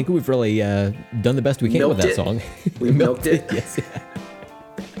song? think we've really done the best we can with Milked that it. song. We milked it. Yes. Yeah.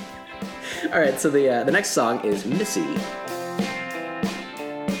 All right. So the next song is Missy.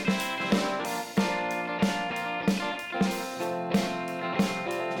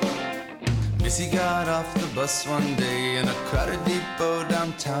 Missy got off the bus one day in a crowded depot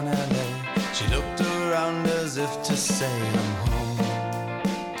downtown LA. She looked around as if to say, I'm home.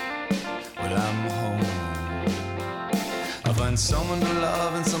 Well, I'm home. A find someone to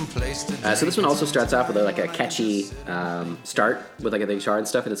love and some place to So this one also starts off with like a catchy start with like the guitar and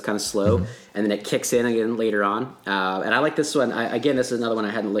stuff, and it's kind of slow, and then it kicks in again later on. And I like this one. Again, this is another one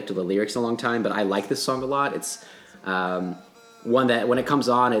I hadn't looked at the lyrics in a long time, but I like this song a lot. It's one that when it comes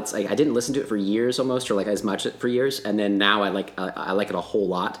on, it's like I didn't listen to it for years almost, or like as much for years, and then now I like it a whole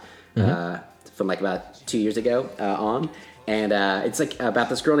lot from like about 2 years ago on. And it's like about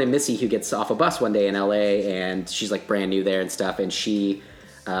this girl named Missy who gets off a bus one day in LA, and she's like brand new there and stuff. And she,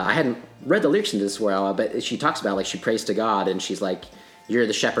 I hadn't read the lyrics into this well, but she talks about like she prays to God, and she's like, "You're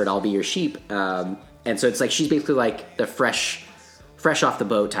the shepherd, I'll be your sheep." And so it's like she's basically like the fresh off the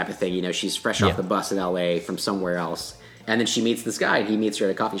boat type of thing. You know, she's fresh off the bus in LA from somewhere else. And then she meets this guy, and he meets her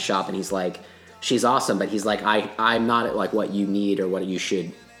at a coffee shop, and he's like, "She's awesome," but he's like, I'm not like what you need or what you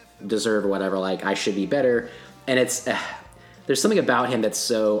should deserve or whatever. Like I should be better. And it's there's something about him that's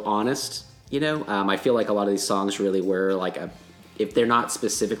so honest, you know. I feel like a lot of these songs really were like if they're not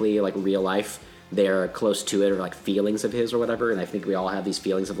specifically like real life, they're close to it, or like feelings of his or whatever. And I think we all have these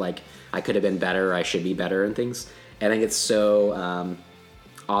feelings of like I could have been better, or I should be better, and things. And I think it's so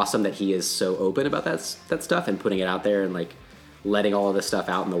awesome that he is so open about that stuff and putting it out there and like letting all of this stuff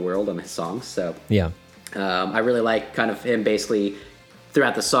out in the world on his songs. So Yeah. I really like kind of him basically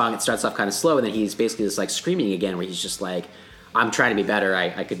throughout the song. It starts off kind of slow, and then he's basically just like screaming again, where he's just like, "I'm trying to be better.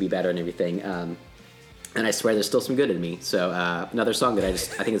 I could be better," and everything. And I swear there's still some good in me. So another song that I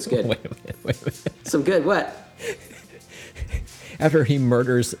think is good. Wait. Some good what? After he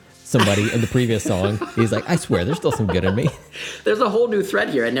murders somebody in the previous song, he's like, "I swear, there's still some good in me." There's a whole new thread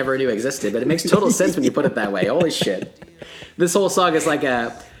here I never knew existed, but it makes total sense when you put it that way. Holy shit. This whole song is like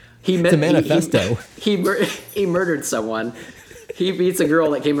it's a manifesto. He murdered someone. He meets a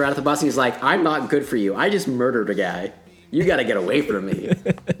girl that came around at the bus, and he's like, "I'm not good for you. I just murdered a guy. You got to get away from me."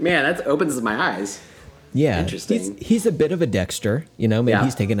 Man, that opens my eyes. Yeah, Interesting. He's a bit of a Dexter, you know. Maybe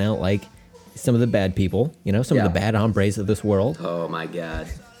he's taking out like some of the bad people, you know, some of the bad hombres of this world. Oh my god.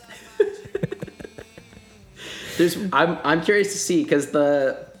 I'm curious to see, because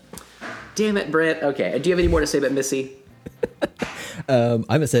damn it, Brent. Okay, do you have any more to say about Missy? I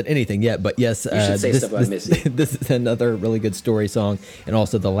haven't said anything yet, but yes, You should say stuff about Missy. This is another really good story song, and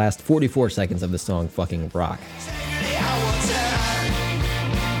also the last 44 seconds of the song fucking rock.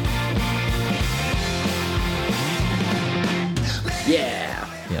 Yeah.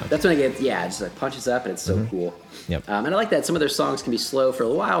 That's when it just like punches up, and it's so cool. Yep. And I like that some of their songs can be slow for a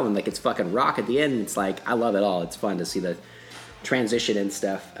while, and like it's fucking rock at the end. It's like I love it all. It's fun to see the transition and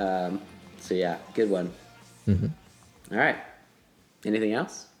stuff. So yeah, good one. All right. Anything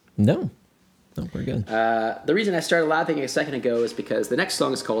else? No, we're good. The reason I started laughing a second ago is because the next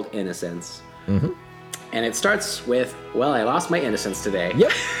song is called Innocence. And it starts with, "Well, I lost my innocence today."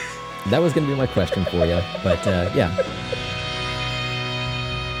 Yep. That was going to be my question for you, but yeah.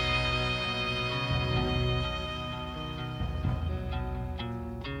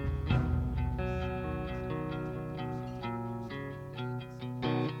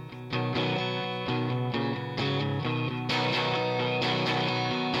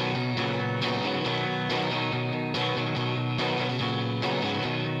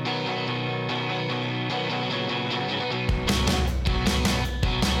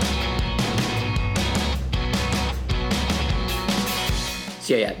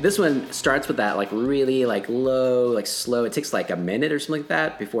 So yeah, this one starts with that like really like low, like slow. It takes like a minute or something like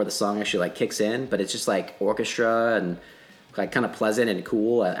that before the song actually like kicks in, but it's just like orchestra and like kind of pleasant and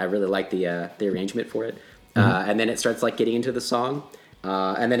cool. I really like the arrangement for it. And then it starts like getting into the song.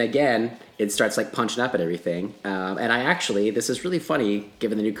 And then again, it starts like punching up at everything. And I actually, this is really funny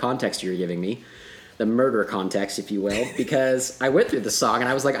given the new context you're giving me, the murder context, if you will, because I went through the song and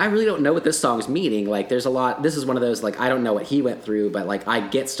I was like, I really don't know what this song's meaning. Like there's a lot, this is one of those, like, I don't know what he went through, but like I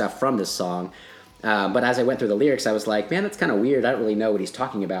get stuff from this song. But as I went through the lyrics, I was like, man, that's kind of weird. I don't really know what he's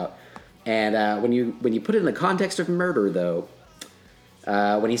talking about. And when you put it in the context of murder, though,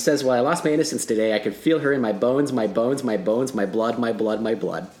 when he says, "Well, I lost my innocence today. I could feel her in my bones, my bones, my bones, my blood, my blood, my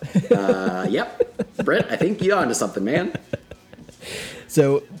blood." Yep. Brett, I think you're onto something, man.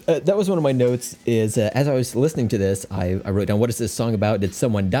 So that was one of my notes is as I was listening to this, I wrote down, what is this song about? Did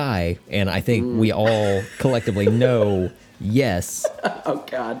someone die? And I think we all collectively know, yes. Oh,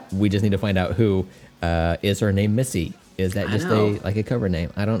 God. We just need to find out who. Is her name Missy? Is that just a cover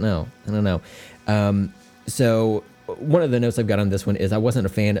name? I don't know. So one of the notes I've got on this one is I wasn't a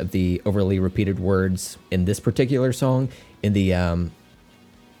fan of the overly repeated words in this particular song. In the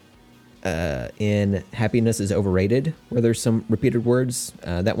in Happiness is Overrated, where there's some repeated words.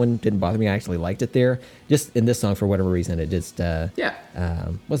 That one didn't bother me. I actually liked it there. Just in this song, for whatever reason, it just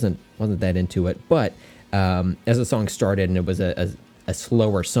wasn't that into it. But as the song started, and it was a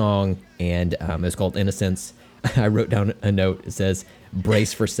slower song, and it was called Innocence. I wrote down a note. It says,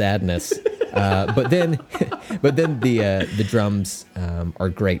 "Brace for sadness." But then the drums are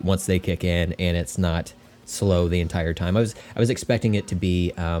great once they kick in, and it's not slow the entire time. I was expecting it to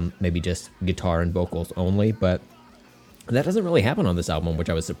be maybe just guitar and vocals only, but that doesn't really happen on this album, which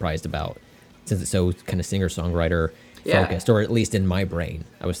I was surprised about, since it's so kind of singer-songwriter focused, or at least in my brain,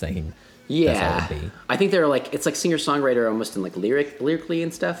 I was thinking. Yeah, that's how it'd be. I think they're like, it's like singer-songwriter almost in like lyrically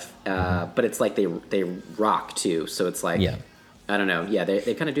and stuff, but it's like they rock too, so it's like, I don't know,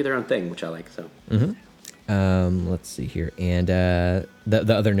 they kind of do their own thing, which I like. So let's see here, and the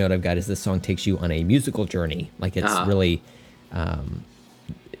other note I've got is this song takes you on a musical journey. Like it's really,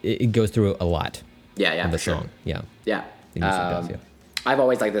 it goes through a lot. Yeah, of the for sure. song. Yeah. Yeah. The music does, yeah. I've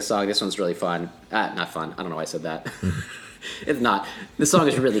always liked this song. This one's really fun. Not fun. I don't know why I said that. It's not. The song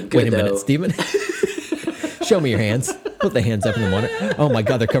is really good, Wait a though. minute, Steven. Show me your hands. Put the hands up in the monitor. Oh my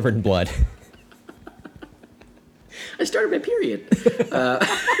God, they're covered in blood. I started my period.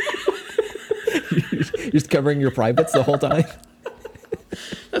 You're just covering your privates the whole time?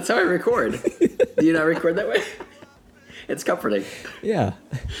 That's how I record. Do you not record that way? It's comforting. Yeah,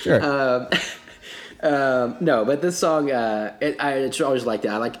 sure. No, but this song, I always liked it.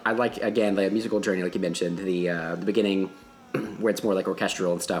 I like again the musical journey, like you mentioned, the beginning where it's more like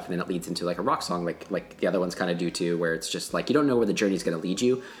orchestral and stuff, and then it leads into like a rock song, like the other ones kind of do too, where it's just like you don't know where the journey's going to lead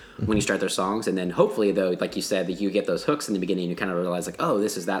you when you start their songs, and then hopefully though, like you said, that you get those hooks in the beginning, and you kind of realize like, oh,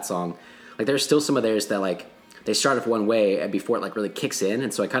 this is that song. Like there's still some of theirs that like they start off one way and before it like really kicks in,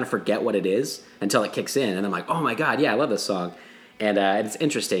 and so I kind of forget what it is until it kicks in, and I'm like, oh my God, yeah, I love this song, and it's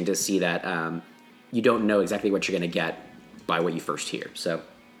interesting to see that. You don't know exactly what you're going to get by what you first hear. So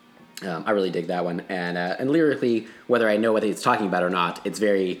I really dig that one. And lyrically, whether I know what he's talking about or not, it's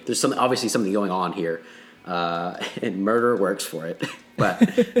there's obviously something going on here. And murder works for it.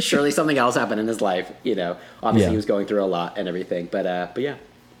 But surely something else happened in his life. You know, obviously he was going through a lot and everything. But yeah,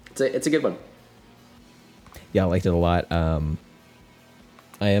 it's a good one. Yeah, I liked it a lot. I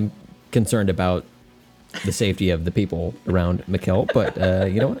am concerned about the safety of the people around Mikkel, but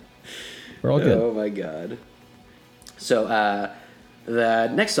you know what? We're all good. Oh my God. So the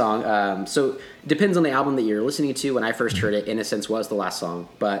next song, so depends on the album that you're listening to. When I first heard it, Innocence was the last song,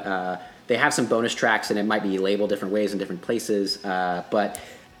 but they have some bonus tracks, and it might be labeled different ways in different places. But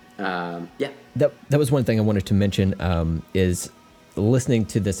yeah. That was one thing I wanted to mention, is listening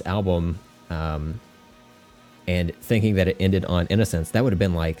to this album and thinking that it ended on Innocence. That would have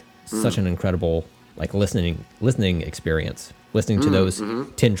been like such an incredible like listening experience. Listening to those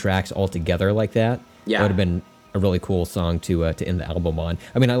 10 tracks all together like that, that would have been a really cool song to end the album on.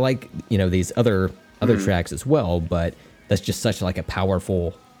 I mean, I like these other tracks as well, but that's just such like a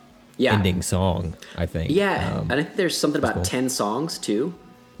powerful ending song, I think. Yeah, and I think there's something about cool. 10 songs too.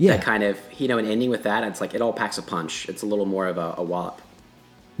 Yeah, that kind of and ending with that, it's like it all packs a punch. It's a little more of a wallop.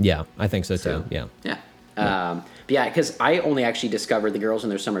 Yeah, I think so too. Yeah. But yeah, because I only actually discovered the Girls in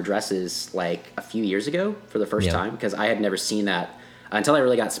Their Summer Dresses like a few years ago for the first time, because I had never seen that until I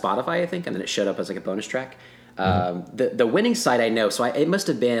really got Spotify, I think, and then it showed up as like a bonus track. The Winning Side I know, so it must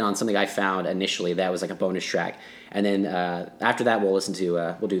have been on something I found initially that was like a bonus track, and then after that we'll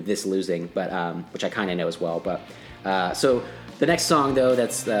do This Losing, but which I kind of know as well. But so the next song though,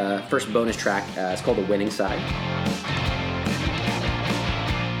 that's the first bonus track. It's called The Winning Side.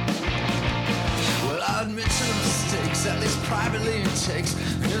 Admit to the mistakes, at least privately it takes.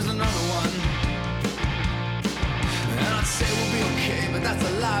 Here's another one. And I'd say we'll be okay, but that's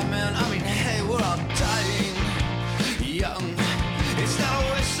a lie, man. I mean, hey, we're all dying young. It's not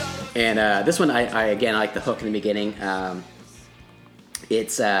a waste of... And this one, I again, I like the hook in the beginning.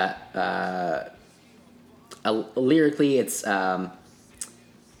 It's lyrically, it's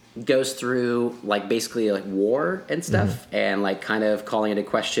goes through like basically like war and stuff, and like kind of calling into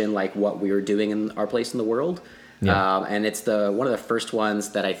question like what we were doing in our place in the world. And it's one of the first ones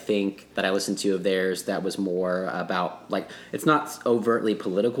that I think that I listened to of theirs that was more about like, it's not overtly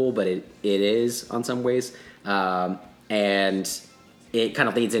political, but it is on some ways. And it kind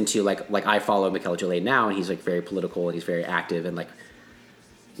of leads into like I follow Michael Gillette now, and he's like very political and he's very active and like,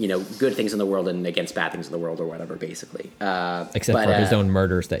 good things in the world and against bad things in the world or whatever, basesally. Except for his own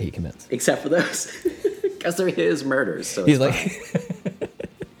murders that he commits. Except for those. Because they're his murders. So he's like...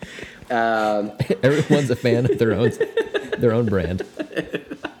 everyone's a fan of their own brand.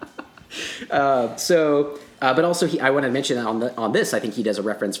 But also I want to mention on this, I think he does a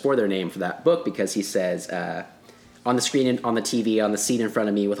reference for their name for that book, because he says, on the screen, on the TV, on the seat in front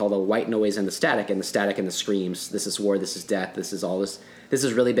of me with all the white noise and the static and the screams. This is war. This is death. This is all this. This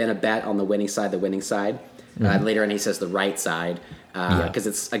has really been a bet on the winning side. And later on, he says the right side because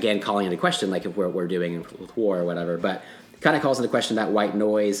it's again calling into question like if we're doing with war or whatever. But kind of calls into question that white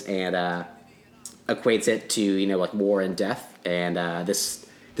noise and equates it to like war and death. And this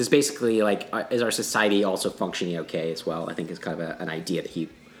basically like is our society also functioning okay as well? I think is kind of an idea that he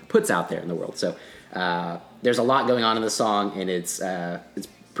puts out there in the world. So there's a lot going on in the song, and it's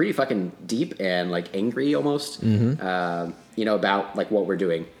pretty fucking deep and like angry almost. About like what we're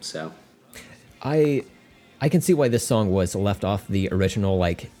doing. So I can see why this song was left off the original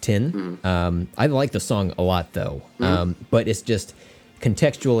like 10. I like the song a lot though, but it's just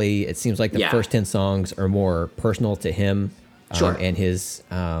contextually, it seems like the first 10 songs are more personal to him and his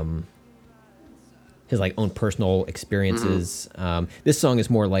like own personal experiences. This song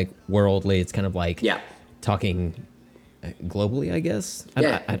is more like worldly. It's kind of like talking globally, I guess. I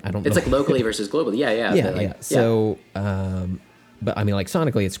don't know. It's like locally versus globally. Yeah. So, but I mean, like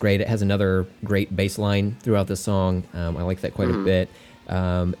sonically, it's great. It has another great bass line throughout the song. I like that quite a bit.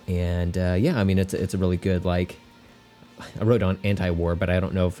 I mean, it's a really good, like, I wrote on anti-war, but I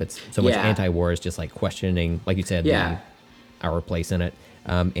don't know if it's so much anti-war as just like questioning, like you said, our place in it.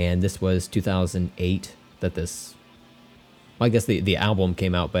 And this was 2008 that this, well, I guess the album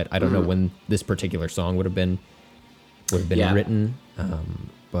came out, but I don't know when this particular song would have been written.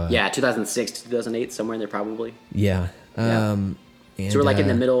 But 2006 to 2008, somewhere in there probably. And, so we're like in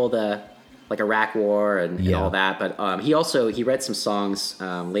the middle of the like Iraq War and all that. But he read some songs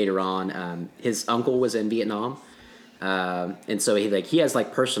later on. His uncle was in Vietnam, and so he has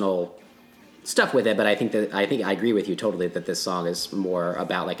like personal stuff with it. But I think I agree with you totally that this song is more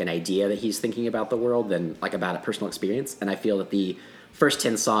about like an idea that he's thinking about the world than like about a personal experience. And I feel that the first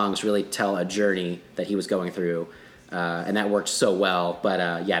 10 songs really tell a journey that he was going through. And that worked so well.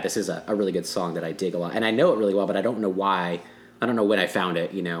 But this is a really good song that I dig a lot. And I know it really well, but I don't know why. I don't know when I found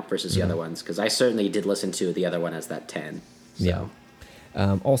it, versus the other ones. Because I certainly did listen to the other one as that 10. So.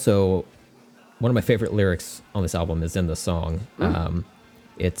 Yeah. Also, one of my favorite lyrics on this album is in the song.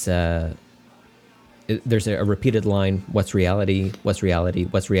 There's a repeated line, what's reality? What's reality?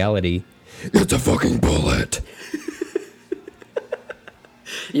 What's reality? It's a fucking bullet.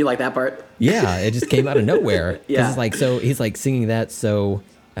 You like that part? Yeah, it just came out of nowhere. It's like, so he's like singing that so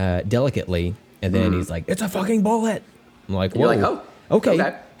delicately, and then he's like, "It's a fucking bullet." I'm like, "Whoa, you're like,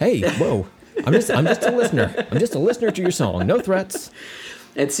 okay. Hey, whoa, I'm just a listener. I'm just a listener to your song. No threats."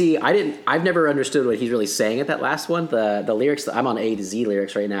 And see, I've never understood what he's really saying at that last one. The lyrics, I'm on A to Z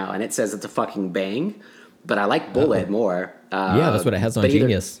lyrics right now, and it says it's a fucking bang, but I like bullet more. That's what it has on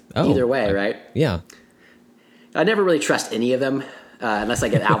Genius. Either way, right? Yeah. I never really trust any of them. Unless I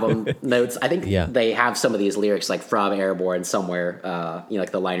get album notes. I think they have some of these lyrics like from Airborne somewhere,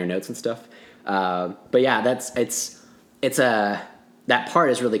 like the liner notes and stuff. But yeah, that part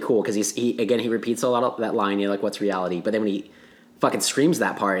is really cool because he repeats a lot of that line, like what's reality? But then when he fucking screams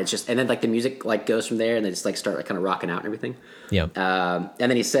that part, it's just, and then like the music like goes from there and they just like start like kind of rocking out and everything. Yeah. And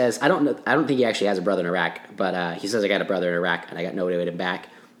then he says, I don't think he actually has a brother in Iraq, but he says I got a brother in Iraq and I got no way to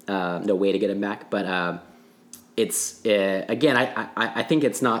get him back. But it's again, I think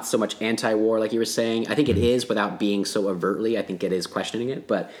it's not so much anti-war like you were saying. I think it is without being so overtly. I think it is questioning it,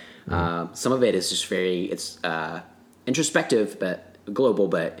 but some of it is just it's introspective, but global,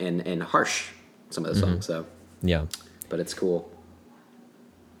 but and harsh. Some of the songs, so but it's cool.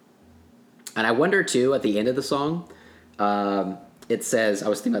 And I wonder too at the end of the song, it says. I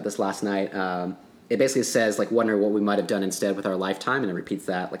was thinking about this last night. It basically says like wonder what we might have done instead with our lifetime, and it repeats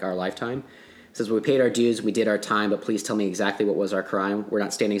that like our lifetime. It says, we paid our dues, we did our time, but please tell me exactly what was our crime. We're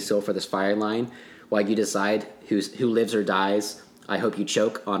not standing still for this fire line while you decide who lives or dies. I hope you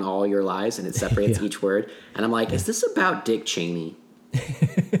choke on all your lies, and it separates each word. And I'm like, is this about Dick Cheney?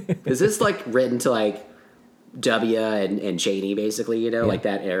 Is this like written to like W and Cheney, basically, like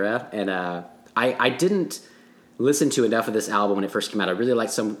that era? And I didn't listen to enough of this album when it first came out. I really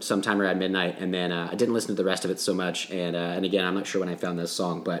liked Sometime Around Midnight, and then I didn't listen to the rest of it so much. And again, I'm not sure when I found this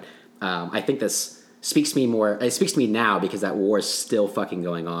song, but I think this speaks to me more. It speaks to me now because that war is still fucking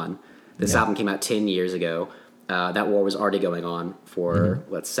going on. This album came out 10 years ago. That war was already going on for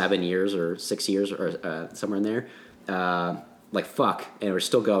 7 years or 6 years or somewhere in there. Like fuck, and we're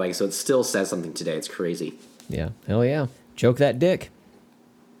still going. So it still says something today. It's crazy. Yeah, hell yeah, choke that dick.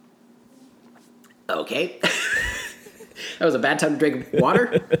 Okay, that was a bad time to drink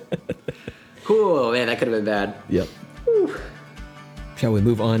water. Cool, man, that could have been bad. Yep. Whew. Shall we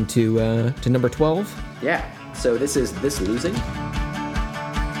move on to number 12? Yeah. So this is This Losing.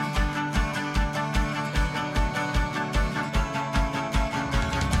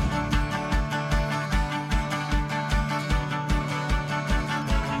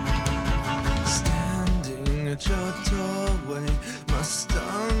 way. My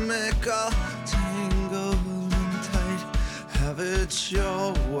stomach all tangled and tight. Have it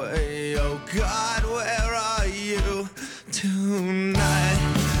your way. Oh God, where are you tonight?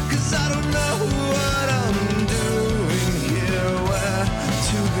 'Cause I don't know what I'm doing here, where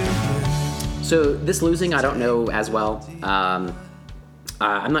to begin. So this losing, I don't know as well.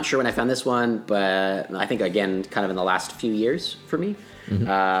 I'm not sure when I found this one, but I think, again, kind of in the last few years for me.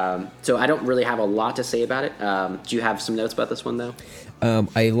 So I don't really have a lot to say about it. Do you have some notes about this one, though?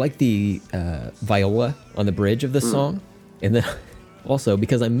 I like the viola on the bridge of the song. And then also,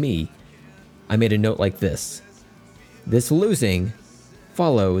 because I'm me, I made a note like this. This losing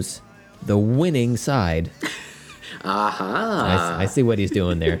follows the winning side. I see what he's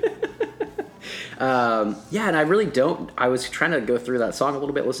doing there. Yeah, and I really don't. I was trying to go through that song a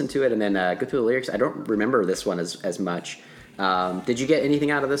little bit, listen to it, and then go through the lyrics. I don't remember this one as much. Did you get anything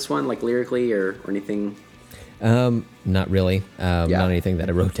out of this one, like lyrically or anything? Not really. Not anything that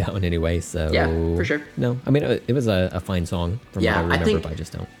I wrote down anyway. So yeah, for sure. No, I mean it was a fine song from what I remember, but I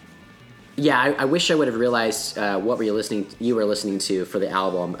just don't. Yeah, I wish I would have realized what you were listening to for the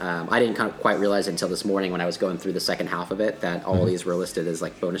album. I didn't quite realize it until this morning when I was going through the second half of it that all these were listed as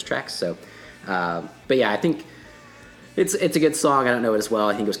like bonus tracks. So, but yeah, I think it's a good song. I don't know it as well.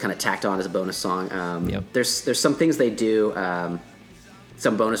 I think it was kind of tacked on as a bonus song. There's some things they do,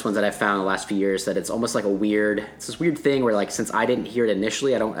 some bonus ones that I've found in the last few years that it's almost like it's this weird thing where like since I didn't hear it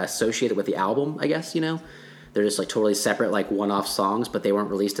initially, I don't associate it with the album. I guess they're just like totally separate, like one-off songs, but they weren't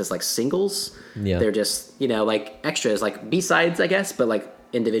released as like singles. Yeah. They're just like extras, like B-sides, I guess, but like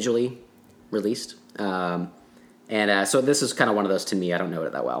individually released. So this is kind of one of those to me. I don't know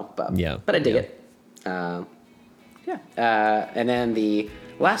it that well, but I dig it. And then the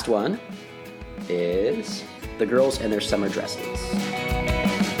last one is The Girls in Their Summer Dresses.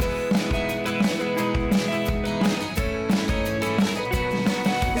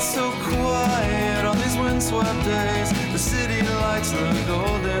 It's so quiet on these windswept days. The city lights, the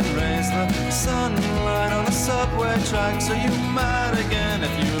golden rays, the sunlight on the subway tracks. Are you mad again?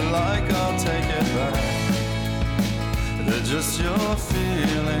 If you like, I'll take it back. They're just your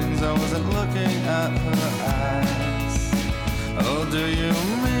feelings. I wasn't looking at her eyes. Oh, do you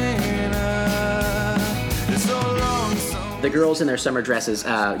mean it? It's so long, so... The Girls in Their Summer Dresses.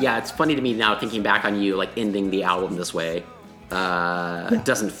 It's funny to me now thinking back on you, like ending the album this way. It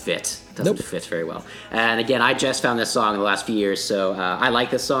doesn't fit. Doesn't fit very well. And again, I just found this song in the last few years, so I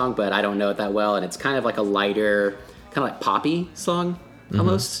like this song, but I don't know it that well. And it's kind of like a lighter, kind of like poppy song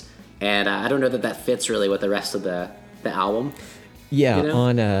almost. And I don't know that fits really with the rest of the album.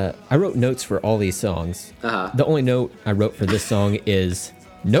 Yeah, I wrote notes for all these songs. The only note I wrote for this song is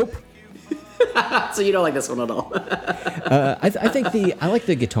nope. So you don't like this one at all? I think I like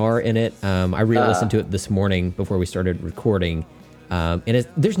the guitar in it. I re-listened to it this morning before we started recording, and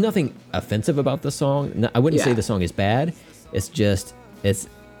there's nothing offensive about the song. I wouldn't say the song is bad. It's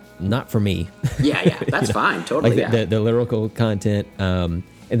not for me. Yeah, that's fine, totally. Like the lyrical content, and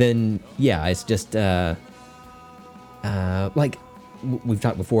then it's just like we've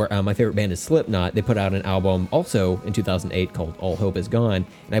talked before. My favorite band is Slipknot. They put out an album also in 2008 called All Hope Is Gone,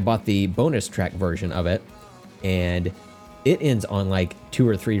 and I bought the bonus track version of it, and it ends on like 2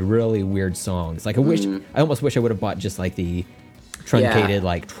 or 3 really weird songs. Like I almost wish I would have bought just like the truncated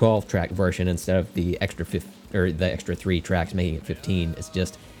like 12 track version instead of the extra 3 tracks making it 15. It's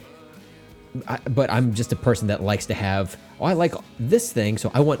just but I'm just a person that likes to have, I like this thing, so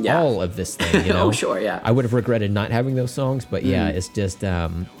I want all of this thing, you know? Oh, sure, yeah. I would have regretted not having those songs, but it's just,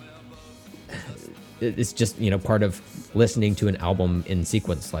 part of listening to an album in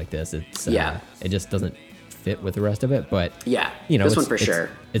sequence like this. It's, it just doesn't fit with the rest of it, but, this one for sure.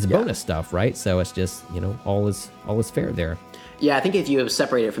 It's bonus stuff, right? So it's just, all is fair there. Yeah, I think if you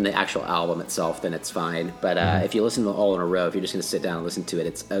separate it from the actual album itself, then it's fine. But if you listen to it all in a row, if you're just going to sit down and listen to it,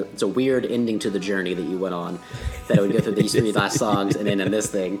 it's a weird ending to the journey that you went on. That it would go through these 3 last songs and then in this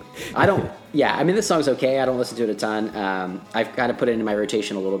thing. This song's okay. I don't listen to it a ton. I've kind of put it into my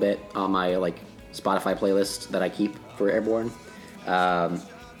rotation a little bit on my Spotify playlist that I keep for Airborne.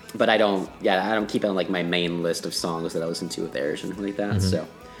 But I don't keep it on my main list of songs that I listen to with theirs and like that. So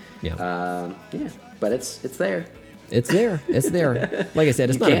but it's there. It's there. It's there. Like I said,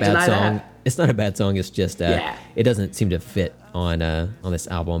 it's not a bad song. That. It's not a bad song. It's just it doesn't seem to fit on this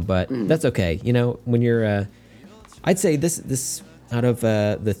album, but that's okay. When you're, I'd say this out of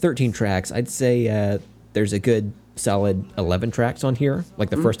the 13 tracks, I'd say there's a good solid 11 tracks on here. Like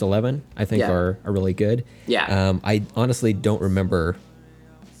the first 11, I think are really good. Yeah. I honestly don't remember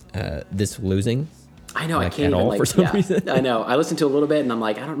this losing. I know, I can't at all for some reason. I know. I listened to a little bit and I'm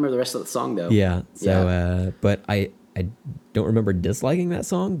like, I don't remember the rest of the song though. Yeah. So, but I I don't remember disliking that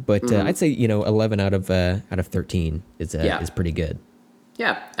song, but I'd say 11 out of 13 is pretty good.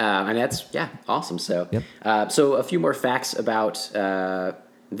 Yeah, and that's awesome. So, Yep. So a few more facts about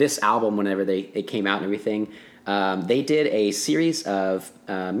this album. Whenever they came out and everything, they did a series of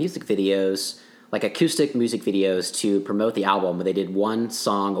music videos, like acoustic music videos, to promote the album. They did one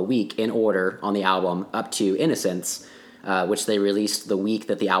song a week in order on the album up to Innocence, which they released the week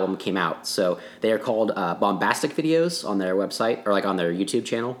that the album came out. So they are called bombastic videos on their website, or like on their YouTube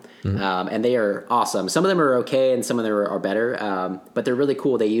channel. And they are awesome. Some of them are okay and some of them are better, but they're really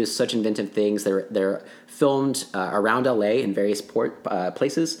cool. They use such inventive things. They're filmed around LA in various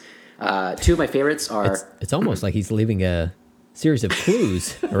places. Two of my favorites are... It's almost like he's leaving a series of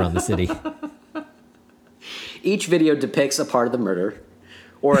clues around the city. Each video depicts a part of the murder,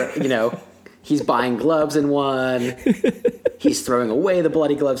 or, he's buying gloves in one, he's throwing away the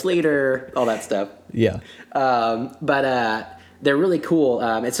bloody gloves later, all that stuff. Yeah. But they're really cool.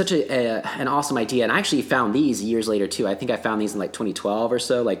 It's such an awesome idea. And I actually found these years later, too. I think I found these in like 2012 or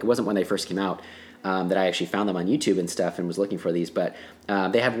so. Like, it wasn't when they first came out that I actually found them on YouTube and stuff and was looking for these. But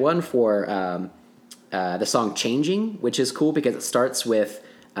they have one for the song Changing, which is cool because it starts with...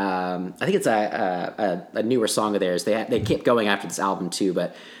 I think it's a newer song of theirs. They keep going after this album too,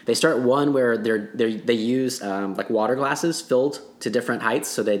 but they start one where they use like water glasses filled to different heights,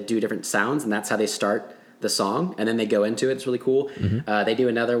 so they do different sounds, and that's how they start the song. And then they go into it. It's really cool. They do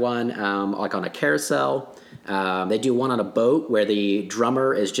another one like on a carousel. They do one on a boat where the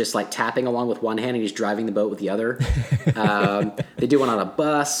drummer is just like tapping along with one hand and he's driving the boat with the other. They do one on a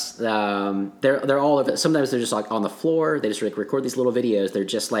bus. They're all of it. Sometimes they're just like on the floor. They just like record these little videos. They're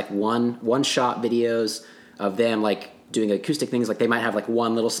just like one shot videos of them like doing acoustic things. Like they might have like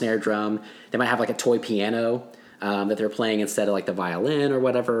one little snare drum. They might have like a toy piano that they're playing instead of like the violin or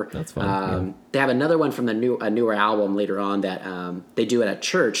whatever. That's fun. They have another one from a newer album later on that they do at a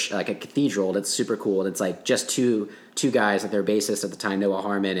church, like a cathedral. That's super cool. And it's like just two guys, like their bassist at the time, Noah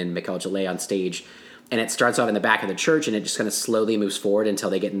Harmon, and Michael Gillet on stage. And it starts off in the back of the church, and it just kind of slowly moves forward until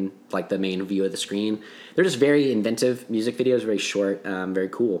they get in like the main view of the screen. They're just very inventive music videos, very short, very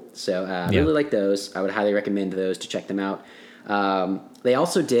cool. So I really like those. I would highly recommend those to check them out. They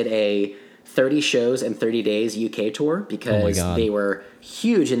also did a 30 shows in 30 days UK tour because they were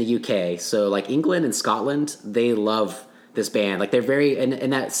huge in the UK. So like England and Scotland, they love this band. Like they're very,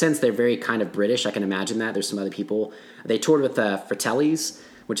 in that sense, they're very kind of British. I can imagine that. There's some other people. They toured with Fratellis,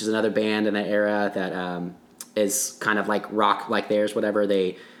 which is another band in that era that is kind of like rock like theirs, whatever.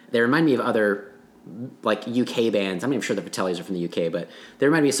 They remind me of other like UK bands. I'm not even sure the Fratellis are from the UK, but they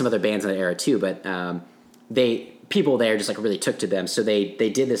remind me of some other bands in that era too. But people there just like really took to them. So they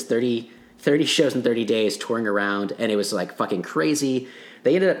did this 30 shows in 30 days touring around, and it was like fucking crazy.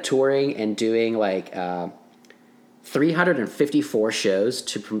 They ended up touring and doing like 354 shows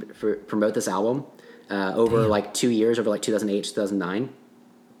to promote this album over like 2 years, over like 2008, 2009.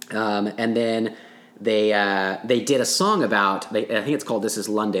 And then they did a song about, I think it's called This Is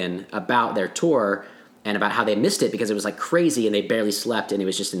London, about their tour and about how they missed it because it was like crazy and they barely slept and it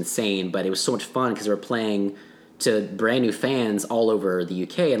was just insane. But it was so much fun because they were playing to brand new fans all over the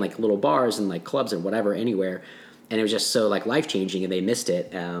UK and like little bars and like clubs and whatever, anywhere. And it was just so like life changing and they missed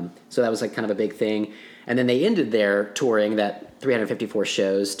it. So that was like kind of a big thing. And then they ended their touring, that 354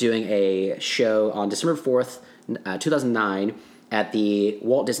 shows, doing a show on December 4th, 2009 at the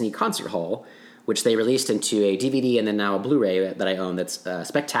Walt Disney Concert Hall, which they released into a DVD and then now a Blu-ray that I own that's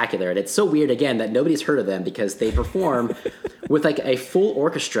spectacular. And it's so weird, again, that nobody's heard of them because they perform with like a full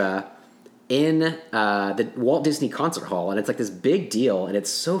orchestra in the Walt Disney Concert Hall, and it's like this big deal, and it's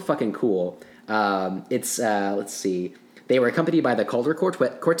so fucking cool. Let's see. They were accompanied by the Calder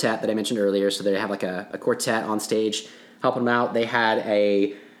Quartet that I mentioned earlier, so they have like a quartet on stage helping them out. They had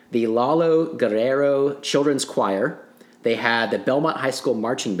the Lalo Guerrero Children's Choir. They had the Belmont High School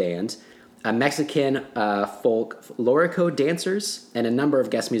Marching Band, a Mexican folk Lorico dancers, and a number of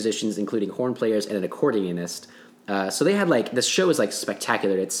guest musicians, including horn players and an accordionist. So they had like, this show is like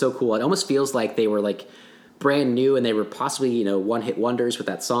spectacular. It's so cool. It almost feels like they were like brand new and they were possibly, one-hit wonders with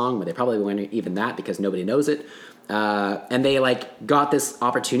that song, but they probably weren't even that because nobody knows it. And they like got this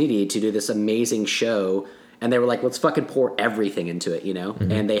opportunity to do this amazing show, and they were like, let's fucking pour everything into it,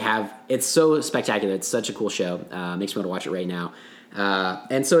 Mm-hmm. And it's so spectacular. It's such a cool show. Makes me want to watch it right now.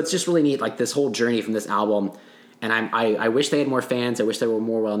 And so it's just really neat, like this whole journey from this album. And I wish they had more fans. I wish they were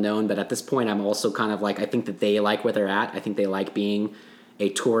more well known. But at this point, I'm also kind of like, I think that they like where they're at. I think they like being a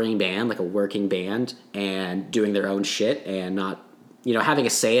touring band, like a working band, and doing their own shit and not, having a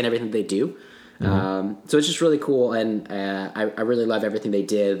say in everything they do. So it's just really cool, and I really love everything they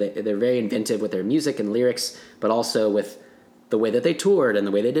did. They're very inventive with their music and lyrics, but also with the way that they toured and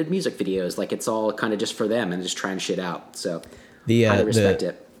the way they did music videos. Like, it's all kind of just for them and just trying shit out. So I respect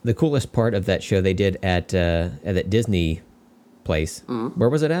it. The coolest part of that show they did at that Disney place. Where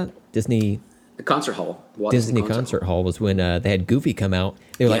was it at? Disney... The concert hall. Disney Concert Hall was when they had Goofy come out.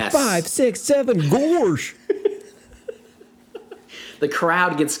 They were Yes. like, 5, 6, 7, gorsh. The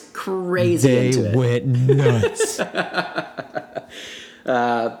crowd gets crazy into it. They went nuts.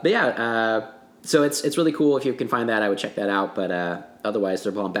 But yeah, so it's really cool. If you can find that, I would check that out. But otherwise,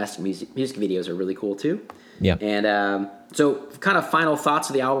 their bombastic music videos are really cool too. Yeah. And so kind of final thoughts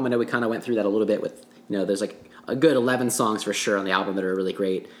of the album. I know we kind of went through that a little bit with, there's like a good 11 songs for sure on the album that are really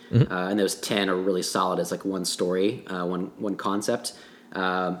great. And those 10 are really solid as like one story, one concept.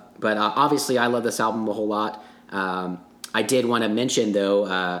 But obviously I love this album a whole lot. I did want to mention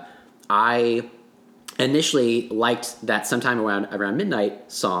though, I initially liked that Sometime Around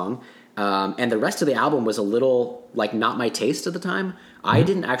Midnight song. And the rest of the album was a little like not my taste at the time. I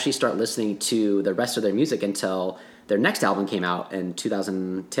didn't actually start listening to the rest of their music until their next album came out in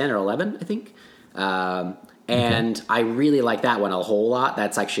 2010 or 11, I think. And I really like that one a whole lot.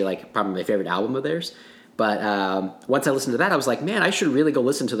 That's actually like probably my favorite album of theirs. But once I listened to that, I was like, man, I should really go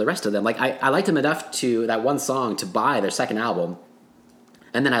listen to the rest of them. Like I liked them enough to that one song to buy their second album.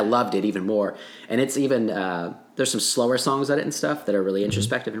 And then I loved it even more. And it's even, there's some slower songs on it and stuff that are really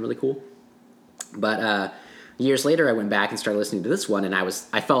introspective and really cool. But years later, I went back and started listening to this one, and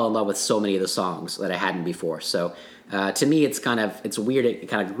I fell in love with so many of the songs that I hadn't before. So to me, it's weird. It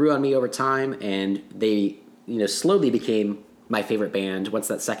kind of grew on me over time, and they, slowly became my favorite band once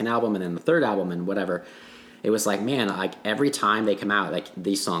that second album and then the third album and whatever. It was like, man, like every time they come out, like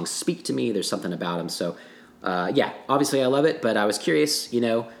these songs speak to me. There's something about them. So yeah, obviously I love it, but I was curious,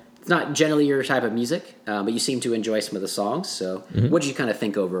 it's not generally your type of music, but you seem to enjoy some of the songs. So what did you kind of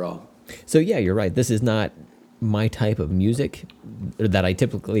think overall? So yeah, you're right. This is not my type of music that I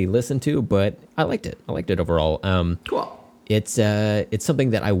typically listen to, but I liked it. I liked it overall. Cool. It's something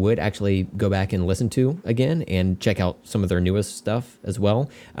that I would actually go back and listen to again and check out some of their newest stuff as well.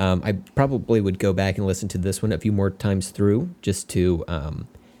 I probably would go back and listen to this one a few more times through just to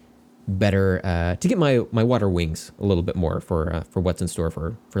better to get my water wings a little bit more for what's in store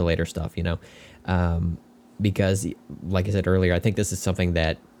for later stuff, because like I said earlier, I think this is something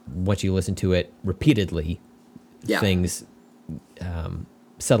that once you listen to it repeatedly, things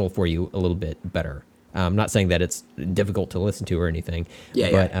settle for you a little bit better. I'm not saying that it's difficult to listen to or anything,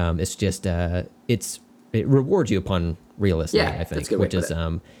 but it's just it rewards you upon re-listening, I think, which is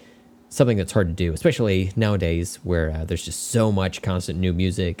something that's hard to do, especially nowadays where there's just so much constant new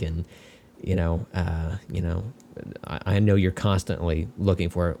music, and I know you're constantly looking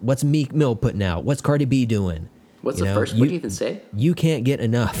for what's Meek Mill putting out, what's Cardi B doing. What's the first? What do you even say? You can't get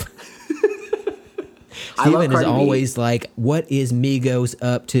enough. I love Steven is Cardi B. always like, what is Migos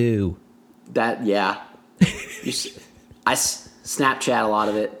up to? That, yeah. I Snapchat a lot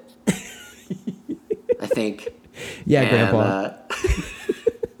of it, I think. Yeah, And, Grandpa.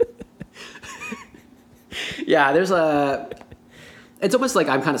 yeah, there's it's almost like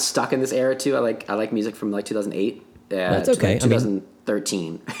I'm kind of stuck in this era too. I like music from like 2008. That's to okay. like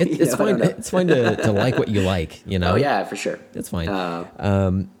 2013. It's fine. It's fine to like what you like, Oh yeah, for sure. It's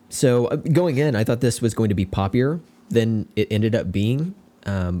fine. So going in, I thought this was going to be poppier than it ended up being,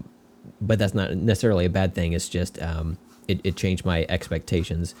 but that's not necessarily a bad thing. It's just it changed my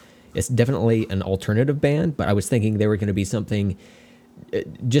expectations. It's definitely an alternative band, but I was thinking they were going to be something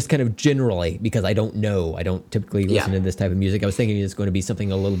just kind of generally, because I don't typically listen to this type of music. I was thinking it's going to be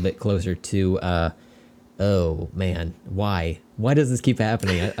something a little bit closer to, oh man, why does this keep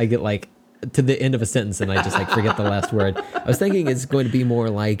happening? I get like to the end of a sentence and I just like forget the last word. I was thinking it's going to be more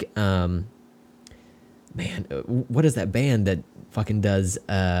like, man, what is that band that fucking does,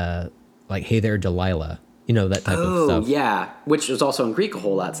 like Hey There Delilah? That type of stuff. Oh, yeah. Which was also in Greek a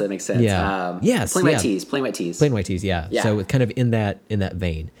whole lot, so that makes sense. Yeah. Yes. Plain White Tees. Plain White Tees. Plain White Tees, yeah. So it's kind of in that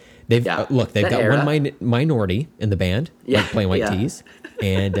vein. They've Yeah. Look, they've That got era. one minority in the band, like Plain White Tees,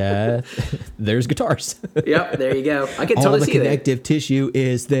 and there's guitars. Yep, there you go. I can All totally the see that. connective tissue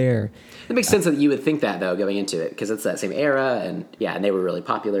is there. It makes sense that you would think that, though, going into it, because it's that same era, and they were really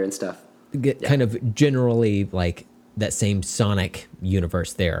popular and stuff. Kind of generally like that same Sonic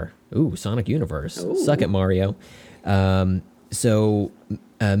universe there. Ooh, Sonic universe. Ooh. Suck it, Mario. So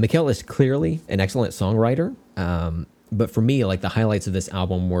Mikkel is clearly an excellent songwriter. But for me, like the highlights of this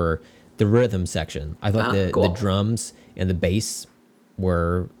album were the rhythm section. I thought the Cool. drums and the bass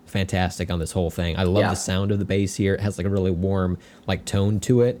were fantastic on this whole thing. I love Yeah. the sound of the bass here. It has like a really warm like tone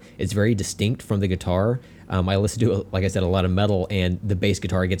to it. It's very distinct from the guitar. I listen to, like I said, a lot of metal, and the bass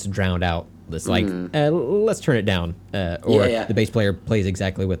guitar gets drowned out. It's like, let's turn it down. Or Yeah. the bass player plays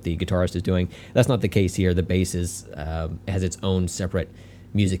exactly what the guitarist is doing. That's not the case here. The bass has its own separate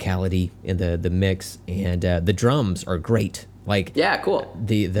musicality in the mix, and the drums are great. Like, Yeah, cool.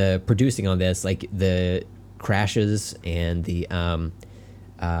 the producing on this, like the crashes and the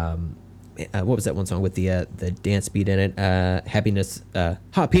what was that one song with the dance beat in it? Happiness,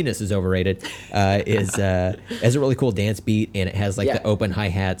 Hot Penis is overrated. Is has a really cool dance beat, and it has like Yeah. the open hi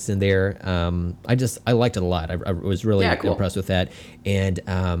hats in there. I liked it a lot. I was really Yeah, cool. impressed with that. And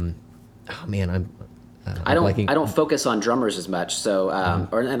oh man, I don't liking- I don't focus on drummers as much. So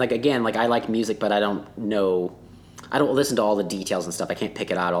and like again, like I like music, but I don't listen to all the details and stuff. I can't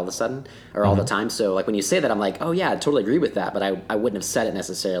pick it out all of a sudden or all the time. So like when you say that, I'm like, oh yeah, I totally agree with that, but I wouldn't have said it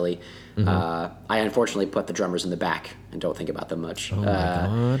necessarily. I unfortunately put the drummers in the back and don't think about them much. my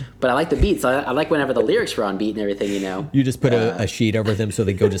God. But I like the beats. I like whenever the lyrics are on beat and everything, you know. You just put a sheet over them so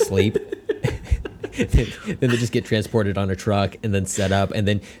they go to sleep. Then they just get transported on a truck and then set up. And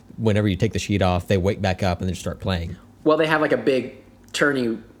then whenever you take the sheet off, they wake back up and then start playing. Well, they have like a big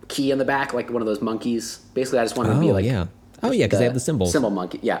turning key in the back, like one of those monkeys. Basically, I just wanted to be like, yeah. Oh, yeah, because they have the symbols. Symbol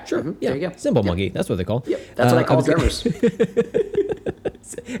monkey. Yeah, sure. Yeah, There you go. Cymbal Yep. monkey. That's what they call. Yep. That's what I call was gonna- drummers.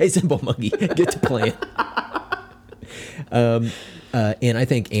 Hey, cymbal monkey, get to playing. And I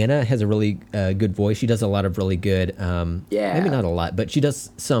think Anna has a really good voice. She does a lot of really good, maybe not a lot, but she does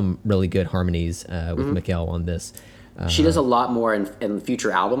some really good harmonies with Mikkel on this. She does a lot more in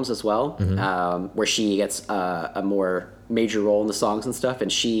future albums as well, where she gets a more major role in the songs and stuff.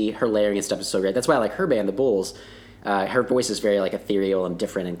 And her layering and stuff is so great. That's why I like her band, the Bulls. Her voice is very like ethereal and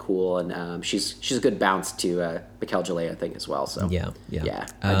different and cool, and she's a good bounce to Mikkel Jalea, I think, as well. So Yeah.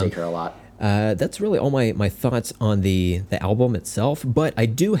 I dig her a lot. That's really all my thoughts on the album itself, but I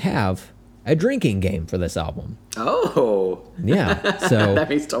do have a drinking game for this album. Oh, Yeah, so that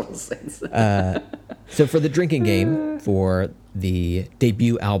makes total sense. so for the drinking game for the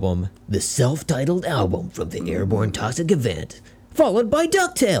debut album, The self-titled album from the Airborne Toxic Event, followed by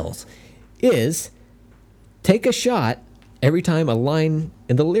DuckTales. is take a shot every time a line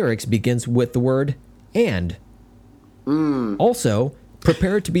in the lyrics begins with the word "and." Also,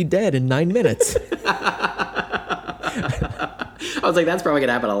 prepare to be dead in 9 minutes. I was like, that's probably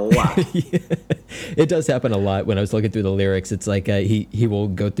gonna happen a lot. It does happen a lot when I was looking through the lyrics. It's like he will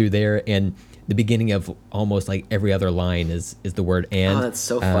go through there, and the beginning of almost like every other line is the word "and." Oh, that's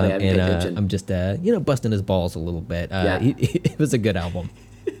so funny. I didn't pay attention. I'm just busting his balls a little bit. Yeah. It was a good album.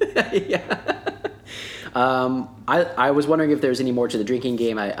 I was wondering if there's any more to the drinking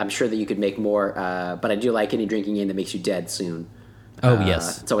game. I'm sure that you could make more, but I do like any drinking game that makes you dead soon. Oh,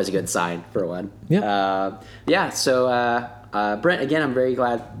 yes. It's always a good sign for one. Yeah. So Brent, again, I'm very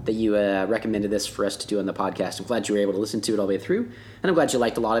glad that you recommended this for us to do on the podcast. I'm glad you were able to listen to it all the way through, and I'm glad you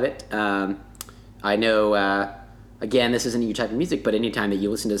liked a lot of it. I know, again, this isn't your type of music, but anytime that you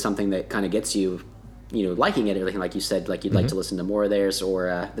listen to something that kind of gets you, liking it, everything, like you said, like you'd like to listen to more of theirs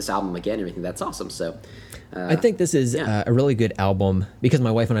or this album again, everything, that's awesome. So I think this is yeah. a really good album because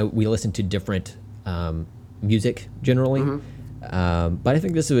my wife and we listen to different music generally. But I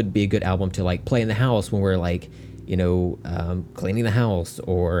think this would be a good album to like play in the house when we're like, cleaning the house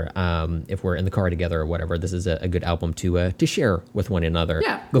or if we're in the car together or whatever. This is a good album to share with one another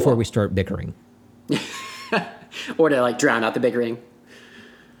before cool. we start bickering. or to like drown out the bickering.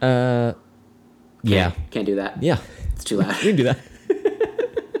 Yeah. Can't do that. Yeah. It's too loud. We can do that.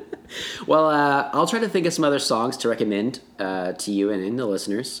 Well, I'll try to think of some other songs to recommend to you and the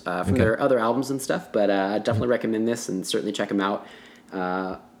listeners from their other albums and stuff. But I definitely recommend this and certainly check them out.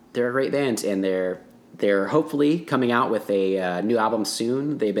 They're a great band, and they're hopefully coming out with a new album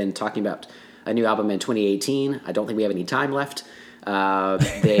soon. They've been talking about a new album in 2018. I don't think we have any time left.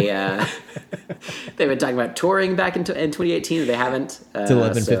 They've been talking about touring back in 2018. They haven't. It's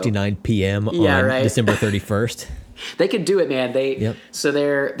 11:59 p.m. on December 31st. They could do it, man. So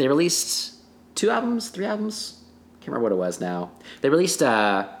they released 3 albums. Can't remember what it was now. They released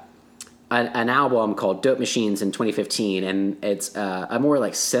an album called Dope Machines in 2015, and it's a more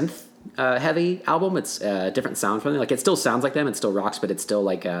like synth heavy album. It's a different sound from them. Like it still sounds like them. It still rocks, but it's still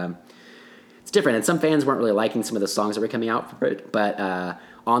like it's different. And some fans weren't really liking some of the songs that were coming out for it. But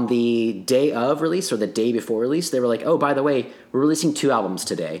on the day of release or the day before release, they were like, "Oh, by the way, we're releasing 2 albums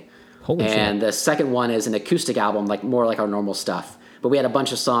today." Holy and shit. the second one is an acoustic album, like more like our normal stuff. But we had a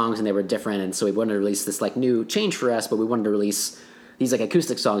bunch of songs and they were different, and so we wanted to release this like new change for us. But we wanted to release, these like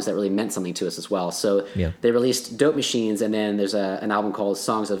acoustic songs that really meant something to us as well. So Yeah. they released Dope Machines, and then there's an album called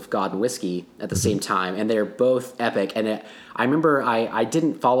Songs of God and Whiskey at the same time, and they're both epic. And I remember I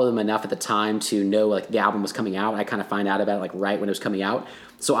didn't follow them enough at the time to know like the album was coming out. I kind of find out about it like right when it was coming out,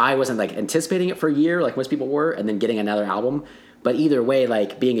 so I wasn't like anticipating it for a year like most people were, and then getting another album. But either way,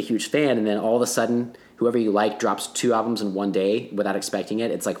 like being a huge fan, and then all of a sudden, whoever you like drops 2 albums in one day without expecting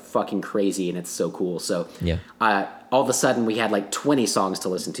it. It's like fucking crazy, and it's so cool. So Yeah. all of a sudden we had like 20 songs to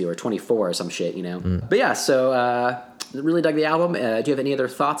listen to, or 24 or some shit, you know. But yeah, so really dug the album. Do you have any other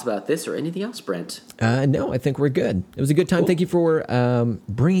thoughts about this or anything else, Brent? No, I think we're good. It was a good time. Cool. Thank you for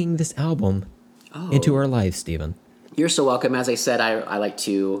bringing this album into our lives, Stephen. You're so welcome. As I said, I like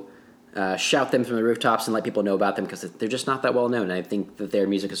to shout them from the rooftops and let people know about them because they're just not that well known. And I think that their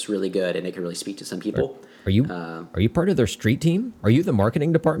music is really good and it can really speak to some people. Are you part of their street team? Are you the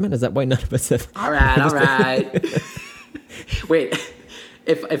marketing department? Is that why none of us have? All right. Wait,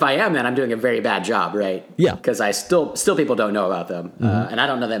 if I am, then I'm doing a very bad job, right? Yeah. Because I still people don't know about them, and I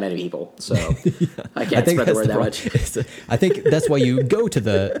don't know that many people, so I can't spread the word that much. I think that's why you go to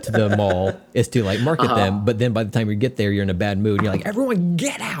the mall is to like market them, but then by the time you get there, you're in a bad mood. And you're like, everyone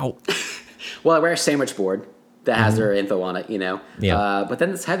get out. Well, I wear a sandwich board that has their info on it, you know. Yeah. But then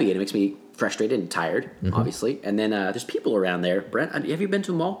it's heavy and it makes me frustrated and tired, obviously. And then there's people around there. Brent, have you been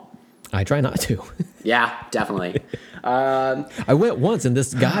to a mall? I try not to. Yeah, definitely. I went once and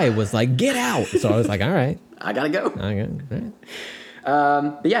this guy was like, get out. So I was like, all right. I gotta go. Okay. All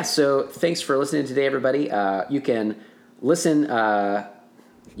right. But yeah, so thanks for listening today, everybody. You can listen.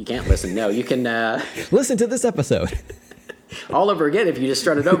 You can't listen. No, you can Listen to this episode. all over again if you just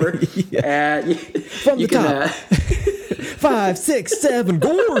start it over. From the top. 5, 6, 7,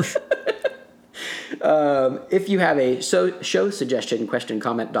 gosh. If you have a show suggestion, question,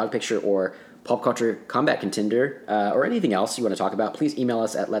 comment, dog picture, or pop culture combat contender, or anything else you want to talk about, please email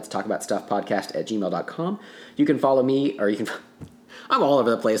us at letstalkaboutstuffpodcast@gmail.com. You can follow me, or you can... I'm all over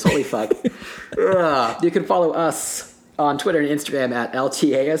the place. Holy fuck. You can follow us on Twitter and Instagram at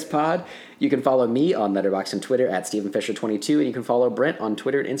LTASpod. You can follow me on Letterboxd and Twitter at StephenFisher22, and you can follow Brent on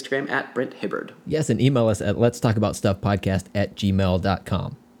Twitter and Instagram at Brent Hibbard. Yes, and email us at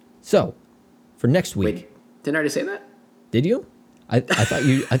letstalkaboutstuffpodcast@gmail.com. So, for next week... Wait, didn't I already say that? Did you? I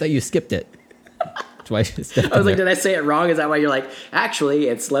thought you skipped it. That's why I was like, did I say it wrong? Is that why you're like, actually,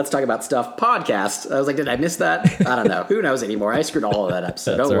 it's Let's Talk About Stuff podcast? I was like, did I miss that? I don't know. Who knows anymore? I screwed all of that up,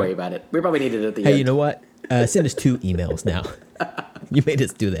 so don't worry about it. We probably needed it at the end. Hey, you know what? Send us 2 emails now. You made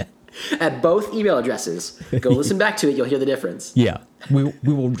us do that. At both email addresses. Go listen back to it. You'll hear the difference. Yeah, we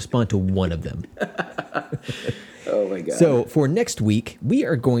will respond to one of them. Oh, my God. So for next week, we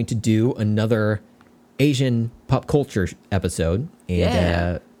are going to do another Asian pop culture episode.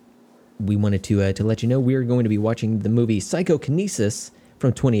 And we wanted to let you know we're going to be watching the movie Psychokinesis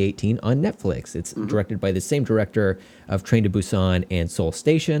from 2018 on Netflix. It's directed by the same director of Train to Busan and Seoul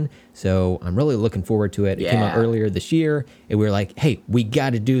Station. So I'm really looking forward to it. It came out earlier this year, and we were like, hey, we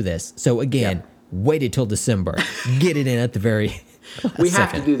got to do this. So again, waited till December. Get it in at the very we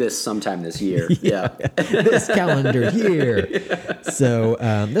have to do this sometime this year. Yeah. This calendar year. So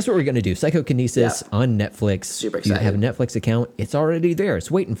that's what we're going to do. Psychokinesis on Netflix. Super If you have a Netflix account, it's already there.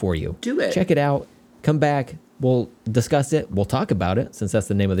 It's waiting for you. Do it. Check it out. Come back. We'll discuss it. We'll talk about it since that's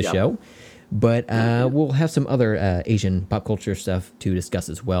the name of the show. But we'll have some other Asian pop culture stuff to discuss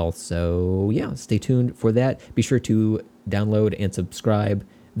as well. So yeah, stay tuned for that. Be sure to download and subscribe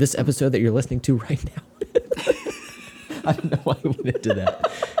this episode that you're listening to right now. I don't know why I went into that.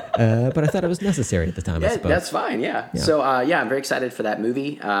 But I thought it was necessary at the time, I suppose. That's fine, yeah. So, I'm very excited for that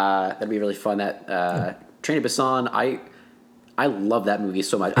movie. That'll be really fun. That Train to Busan, I love that movie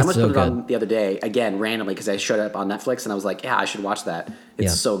so much. I almost put it on the other day, again, randomly, because I showed up on Netflix, and I was like, yeah, I should watch that.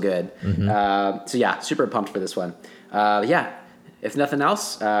 It's so good. So, yeah, super pumped for this one. If nothing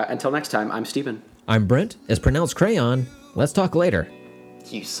else, until next time, I'm Steven. I'm Brent. It's pronounced crayon. Let's talk later.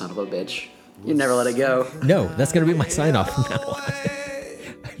 You son of a bitch. You never let it go. No, that's going to be my sign-off from now on.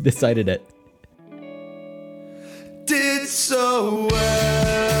 I've decided it. Did so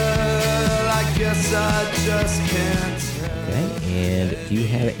well, I guess I just can't tell. Okay, and do you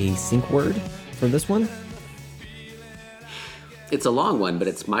have a sync word for this one? It's a long one, but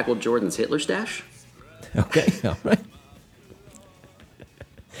it's Michael Jordan's Hitler stash. Okay, all right.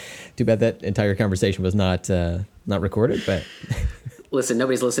 Too bad that entire conversation was not recorded, but... Listen,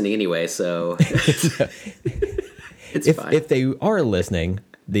 nobody's listening anyway, so it's fine. If they are listening,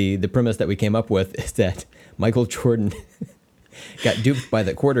 the premise that we came up with is that Michael Jordan got duped by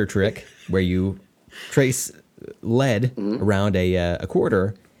the quarter trick, where you trace lead around a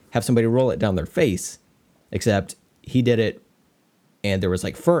quarter, have somebody roll it down their face, except he did it and there was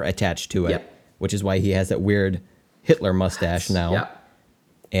like fur attached to it, Yep. which is why he has that weird Hitler mustache now. Yeah.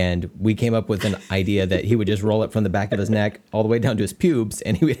 And we came up with an idea that he would just roll it from the back of his neck all the way down to his pubes,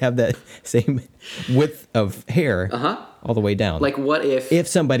 and he would have that same width of hair all the way down. Like, what if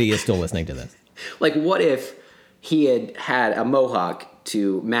somebody is still listening to this? Like, what if he had a mohawk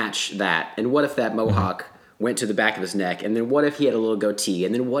to match that? And what if that mohawk went to the back of his neck? And then what if he had a little goatee?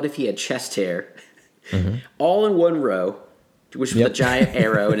 And then what if he had chest hair? All in one row, which was a giant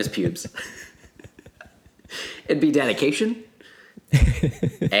arrow in his pubes. It'd be dedication.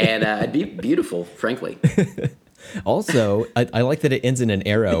 And it'd be beautiful, frankly. Also, I like that it ends in an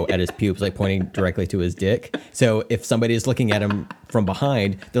arrow at his pubes, like pointing directly to his dick. So if somebody is looking at him from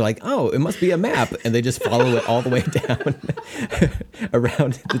behind, they're like, oh, it must be a map. And they just follow it all the way down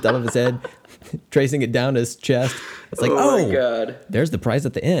around the top of his head, tracing it down his chest. It's like, Oh my God. there's the prize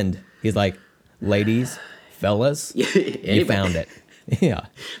at the end. He's like, ladies, fellas, you found it. Yeah.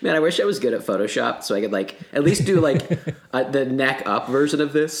 Man, I wish I was good at Photoshop so I could like at least do like the neck up version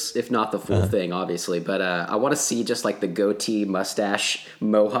of this, if not the full thing, obviously. But I want to see just like the goatee, mustache,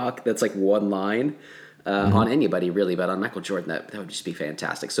 mohawk that's like one line on anybody really, but on Michael Jordan that would just be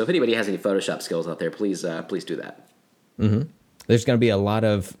fantastic. So if anybody has any Photoshop skills out there, please do that. There's going to be a lot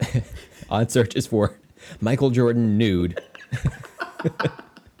of odd searches for Michael Jordan nude.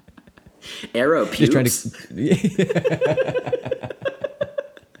 Arrow pubes. Just trying to.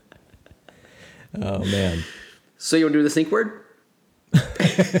 Oh man. So you want to do the sync word?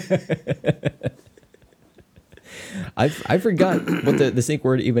 I forgot what the sync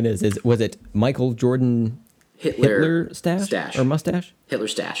word even is. Was it Michael Jordan Hitler stash or mustache? Hitler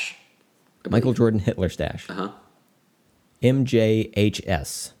stash. Michael Jordan Hitler stash.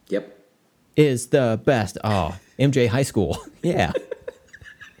 MJHS Yep. is the best. Oh, MJ High School. Yeah.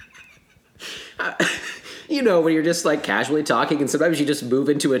 You know, when you're just like casually talking and sometimes you just move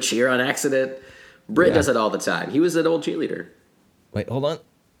into a cheer on accident. Britt does it all the time. He was an old cheerleader. Wait, hold on.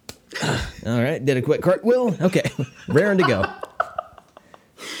 All right, did a quick cartwheel. Okay, raring to go.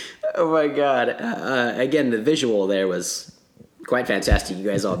 Oh my God. Again, the visual there was quite fantastic. You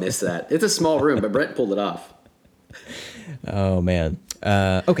guys all missed that. It's a small room, but Brett pulled it off. Oh man.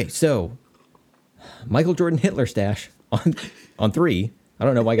 Okay, so Michael Jordan Hitler stash on 3. I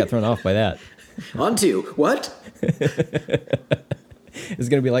don't know why I got thrown off by that. On 2. What? It's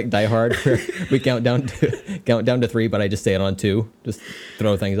gonna be like Die Hard, where we count down to 3, but I just say it on 2, just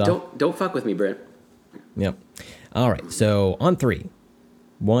throw things off. Don't fuck with me, Brett. Yep. All right. So on 3,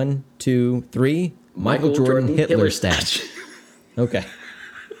 1, 2, 3. Michael Jordan Hitler stash. Okay.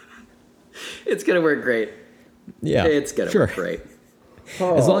 It's gonna work great. Yeah. It's gonna work great.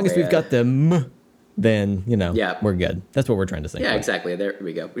 As long as we've got the m, then Yeah. we're good. That's what we're trying to say. Yeah, exactly. There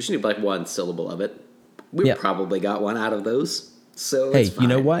we go. We should need like one syllable of it. We Yeah. probably got one out of those. So Hey, it's you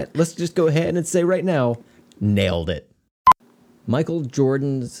know fine. what? Let's just go ahead and say right now, nailed it. Michael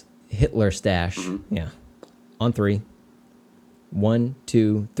Jordan's Hitler stash. Yeah. On 3. 1,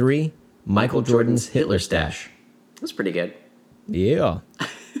 2, 3. Michael Jordan's Hitler stash. That's pretty good. Yeah.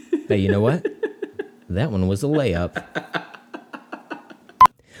 Hey, you know what? That one was a layup.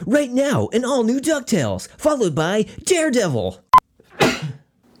 Right now, an all-new DuckTales, followed by Daredevil.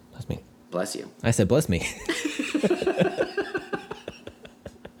 Bless me. Bless you. I said bless me.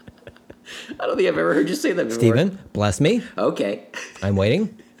 I don't think I've ever heard you say that before. Steven, bless me. Okay. I'm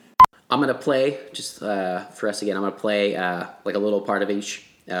waiting. I'm going to play, just for us again, I'm going to play like a little part of each,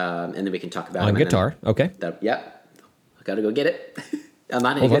 and then we can talk about On them, and guitar. Okay. then- Yep. I got to go get it. I'm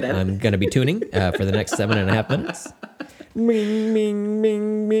not any Hold good on. at it. I'm going to be tuning for the next 7.5 minutes. Ming, ming,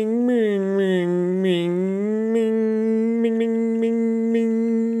 ming, ming, ming, ming, ming, ming, ming, ming,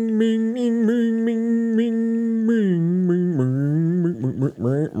 ming, ming, ming, ming, ming, ming, ming,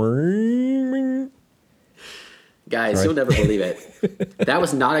 ming, ming, ming. Guys, Sorry. you'll never believe it. That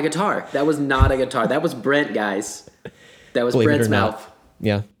was not a guitar. That was not a guitar. That was Brent, guys. That was Believe it Brent's or not. mouth.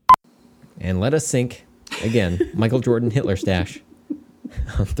 Yeah. And let us sync again. Michael Jordan Hitler stash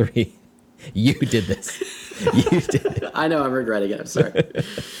on 3. You did this. You did it. I know I'm regretting it. I'm sorry.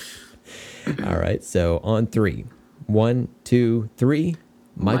 All right. So on 3. 1, 2, 3.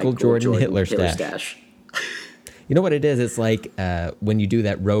 Michael Jordan Hitler stash. You know what it is? It's like when you do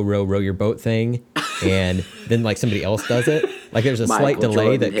that row your boat thing, and then like somebody else does it. Like there's a slight Michael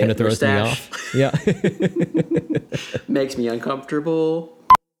delay Jordan that kind of Hitler throws me stash. off. Yeah. Makes me uncomfortable.